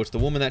Kolodny? Oh, it's the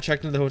woman that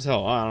checked into the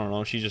hotel. I don't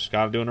know, she's just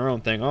doing her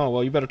own thing. Oh,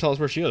 well, you better tell us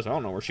where she is. I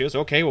don't know where she is.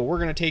 Okay, well, we're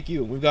gonna take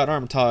you, and we've got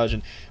Armitage,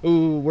 and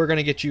ooh, we're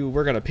gonna get you.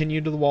 We're gonna pin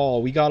you to the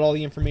wall. We got all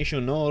the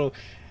information. No,"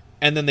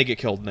 and then they get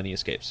killed, and then he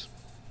escapes.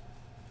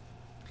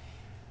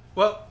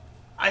 Well,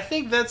 I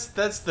think that's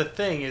the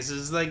thing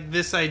is like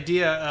this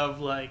idea of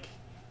like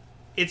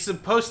it's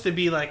supposed to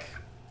be like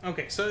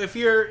okay, so if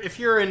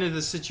you're into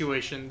the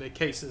situation the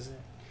case is in,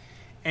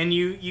 and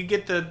you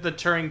get the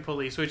Turing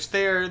police, which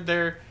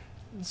their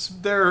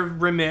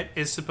remit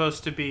is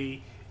supposed to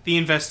be the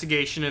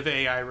investigation of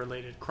AI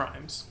related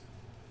crimes,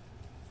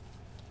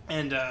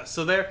 and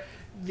so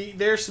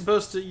they're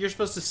supposed to you're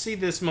supposed to see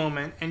this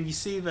moment and you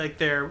see like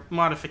their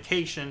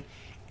modification,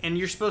 and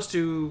you're supposed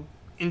to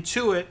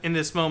intuit in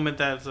this moment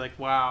that it's like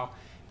wow,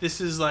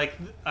 this is like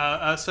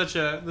such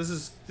a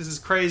this is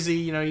crazy,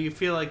 you know, you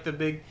feel like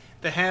the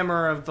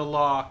hammer of the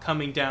law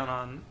coming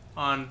down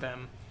on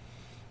them,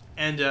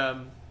 and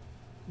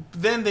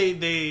then they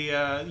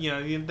you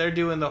know they're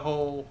doing the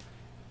whole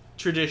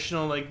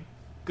traditional like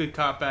good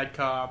cop bad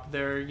cop.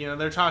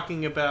 They're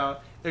talking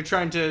about they're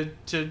trying to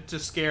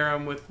scare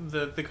him with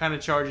the kind of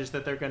charges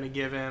that they're going to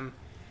give him,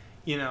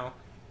 you know,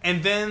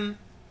 and then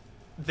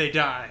they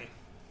die,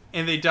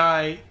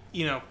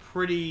 you know,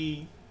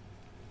 pretty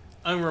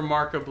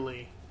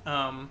unremarkably.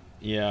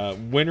 Yeah,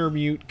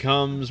 Wintermute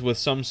comes with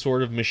some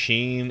sort of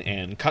machine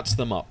and cuts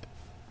them up.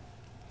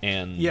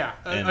 And yeah,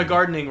 a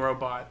gardening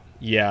robot.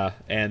 Yeah,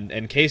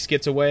 and Case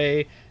gets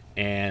away,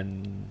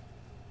 and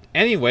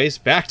anyways,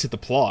 back to the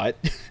plot.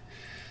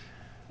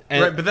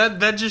 Right, but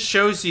that just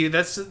shows you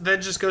that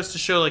just goes to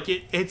show like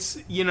it's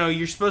you know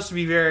you're supposed to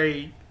be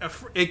very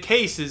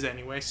Case is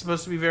anyway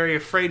supposed to be very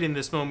afraid in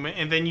this moment,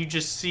 and then you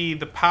just see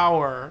the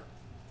power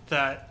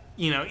that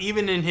you know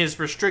even in his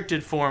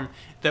restricted form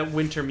that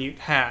Wintermute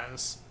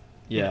has.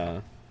 Yeah.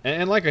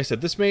 And like I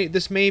said, this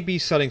may be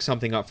setting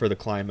something up for the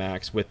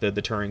climax with the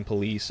Turing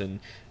police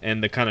and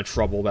the kind of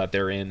trouble that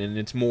they're in, and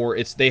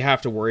they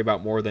have to worry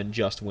about more than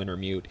just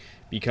Wintermute,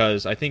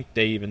 because I think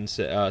they even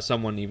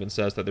someone even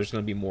says that there's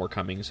going to be more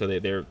coming, so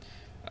they're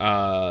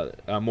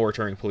more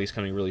Turing police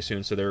coming really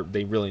soon, so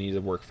they really need to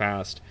work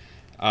fast.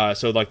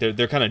 So like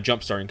they're kind of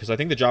jump starting, because I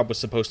think the job was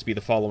supposed to be the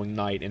following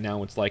night, and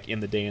now it's like in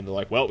the day, and they're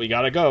like, well, we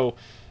gotta go,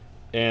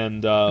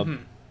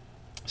 and.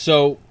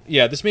 So,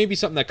 yeah, this may be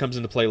something that comes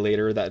into play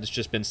later that has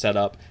just been set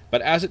up,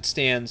 but as it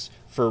stands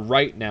for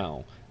right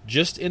now,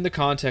 just in the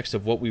context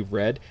of what we've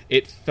read,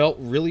 it felt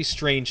really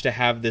strange to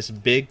have this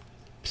big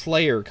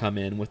player come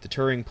in with the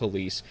Turing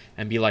police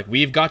and be like,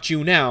 we've got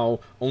you now,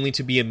 only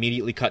to be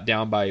immediately cut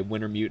down by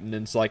Wintermute, and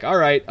it's like,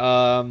 alright,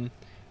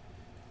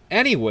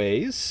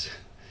 anyways.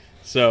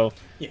 So,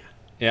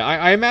 yeah,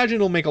 I imagine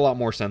it'll make a lot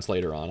more sense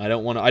later on. I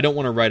don't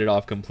want to write it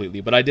off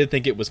completely, but I did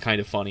think it was kind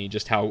of funny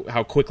just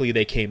how quickly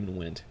they came and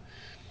went.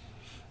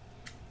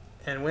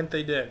 And went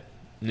they did.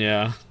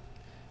 Yeah.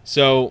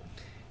 So,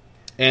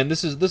 and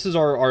this is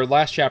our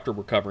last chapter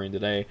we're covering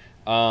today.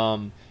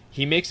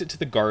 He makes it to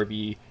the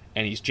Garvey,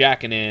 and he's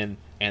jacking in,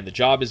 and the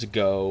job is a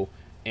go.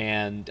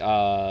 And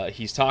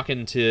he's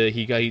talking to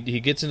he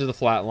gets into the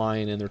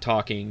flatline, and they're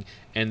talking,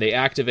 and they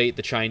activate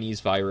the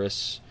Chinese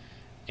virus,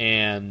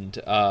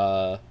 and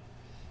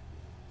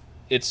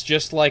it's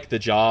just like the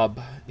job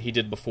he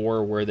did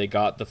before where they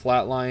got the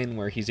flatline,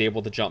 where he's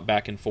able to jump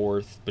back and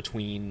forth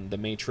between the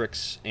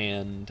Matrix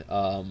and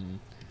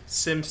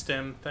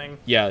SimStim thing.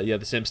 Yeah, the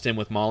SimStim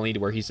with Molly, to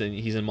where he's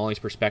in Molly's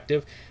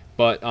perspective.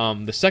 But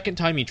the second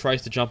time he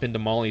tries to jump into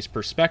Molly's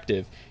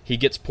perspective, he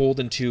gets pulled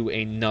into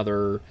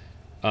another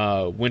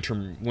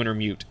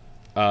Wintermute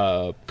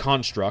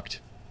construct,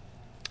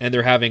 and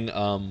they're having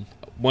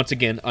once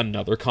again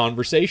another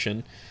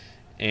conversation,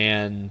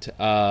 and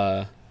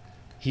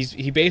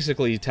he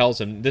basically tells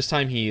him this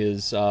time he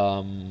is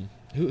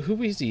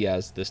who is he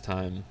as this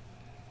time?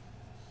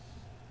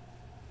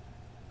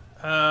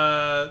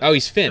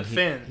 He's Finn.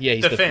 Finn.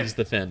 He's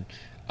the Finn.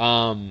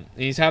 And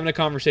he's having a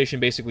conversation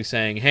basically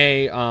saying,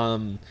 hey,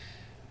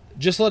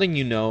 just letting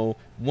you know,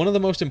 one of the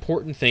most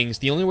important things,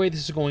 the only way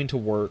this is going to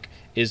work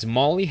is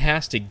Molly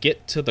has to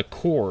get to the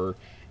core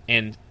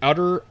and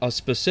utter a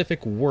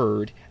specific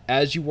word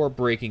as you are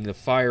breaking the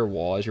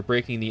firewall, as you're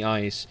breaking the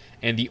ice,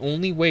 and the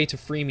only way to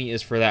free me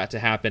is for that to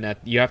happen.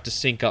 You have to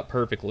sync up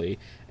perfectly.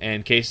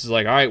 And Case is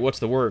like, alright, what's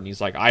the word? And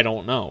he's like, I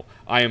don't know.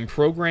 I am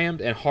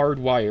programmed and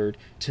hardwired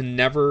to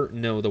never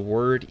know the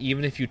word,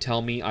 even if you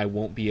tell me I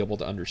won't be able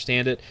to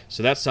understand it.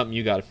 So that's something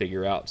you gotta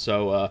figure out.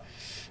 So,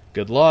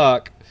 good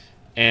luck.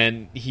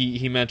 And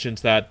he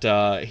mentions that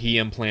he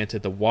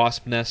implanted the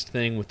wasp nest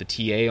thing with the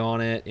TA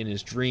on it in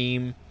his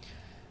dream.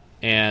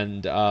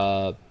 And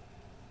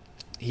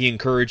he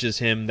encourages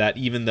him that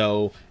even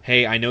though,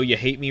 hey, I know you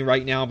hate me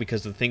right now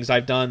because of the things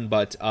I've done,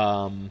 but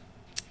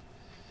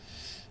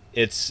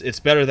it's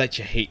better that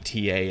you hate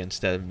TA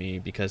instead of me,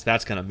 because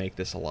that's going to make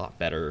this a lot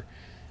better.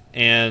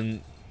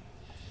 And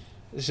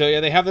so,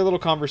 yeah, they have their little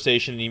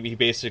conversation, and he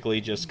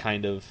basically just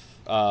kind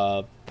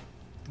of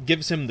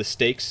gives him the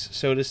stakes,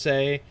 so to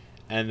say,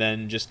 and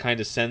then just kind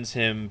of sends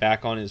him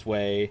back on his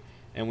way.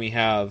 And we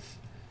have...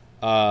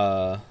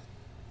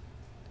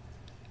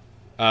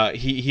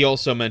 he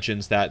also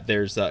mentions that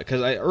there's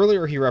because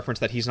earlier he referenced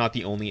that he's not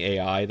the only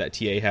AI that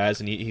TA has,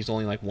 and he's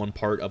only like one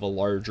part of a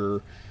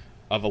larger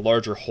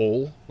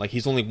whole. Like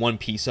he's only one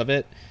piece of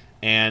it,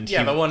 and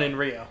the one in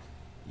Rio.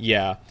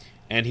 Yeah,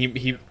 and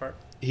he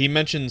he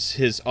mentions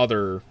his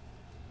other.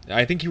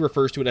 I think he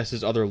refers to it as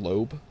his other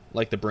lobe,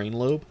 like the brain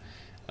lobe.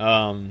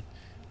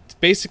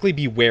 Basically,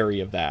 be wary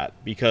of that,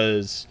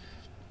 because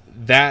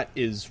that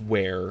is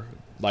where,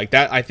 like,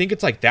 that. I think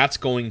it's like that's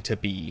going to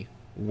be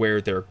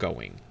where they're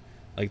going.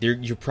 Like,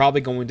 you're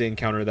probably going to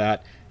encounter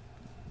that.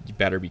 You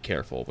better be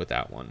careful with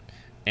that one.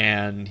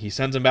 And he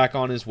sends him back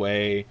on his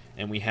way,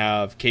 and we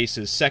have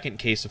second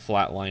case of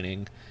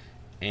flatlining,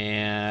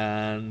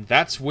 and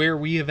that's where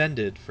we have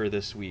ended for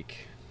this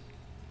week.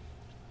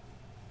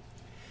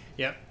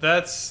 Yep,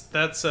 that's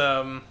it.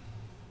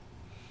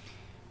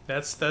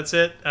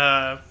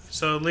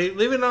 So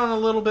leave it on a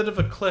little bit of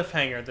a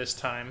cliffhanger this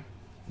time.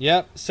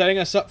 Yep, setting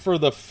us up for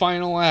the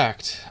final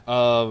act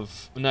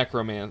of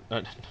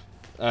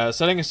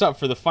setting us up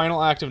for the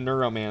final act of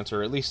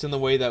Neuromancer, at least in the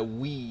way that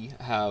we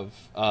have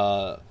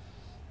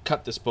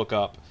cut this book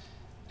up.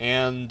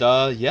 And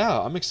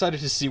yeah, I'm excited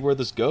to see where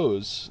this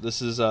goes.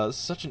 This is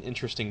such an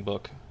interesting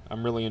book.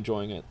 I'm really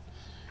enjoying it.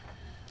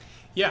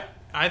 Yeah,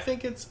 I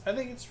think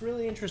it's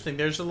really interesting.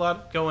 There's a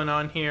lot going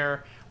on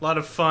here. A lot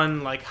of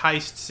fun, like,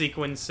 heist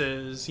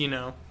sequences.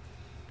 A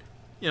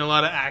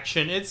lot of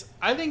action.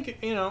 I think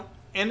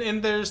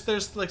and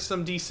there's like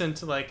some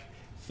decent, like,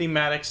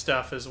 thematic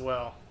stuff as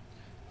well.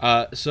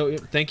 So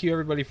thank you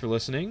everybody for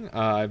listening.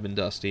 I've been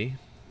Dusty.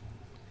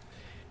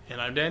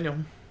 And I'm Daniel.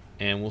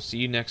 And we'll see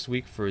you next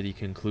week for the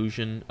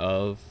conclusion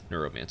of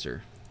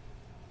Neuromancer.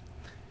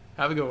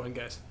 Have a good one,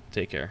 guys.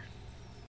 Take care.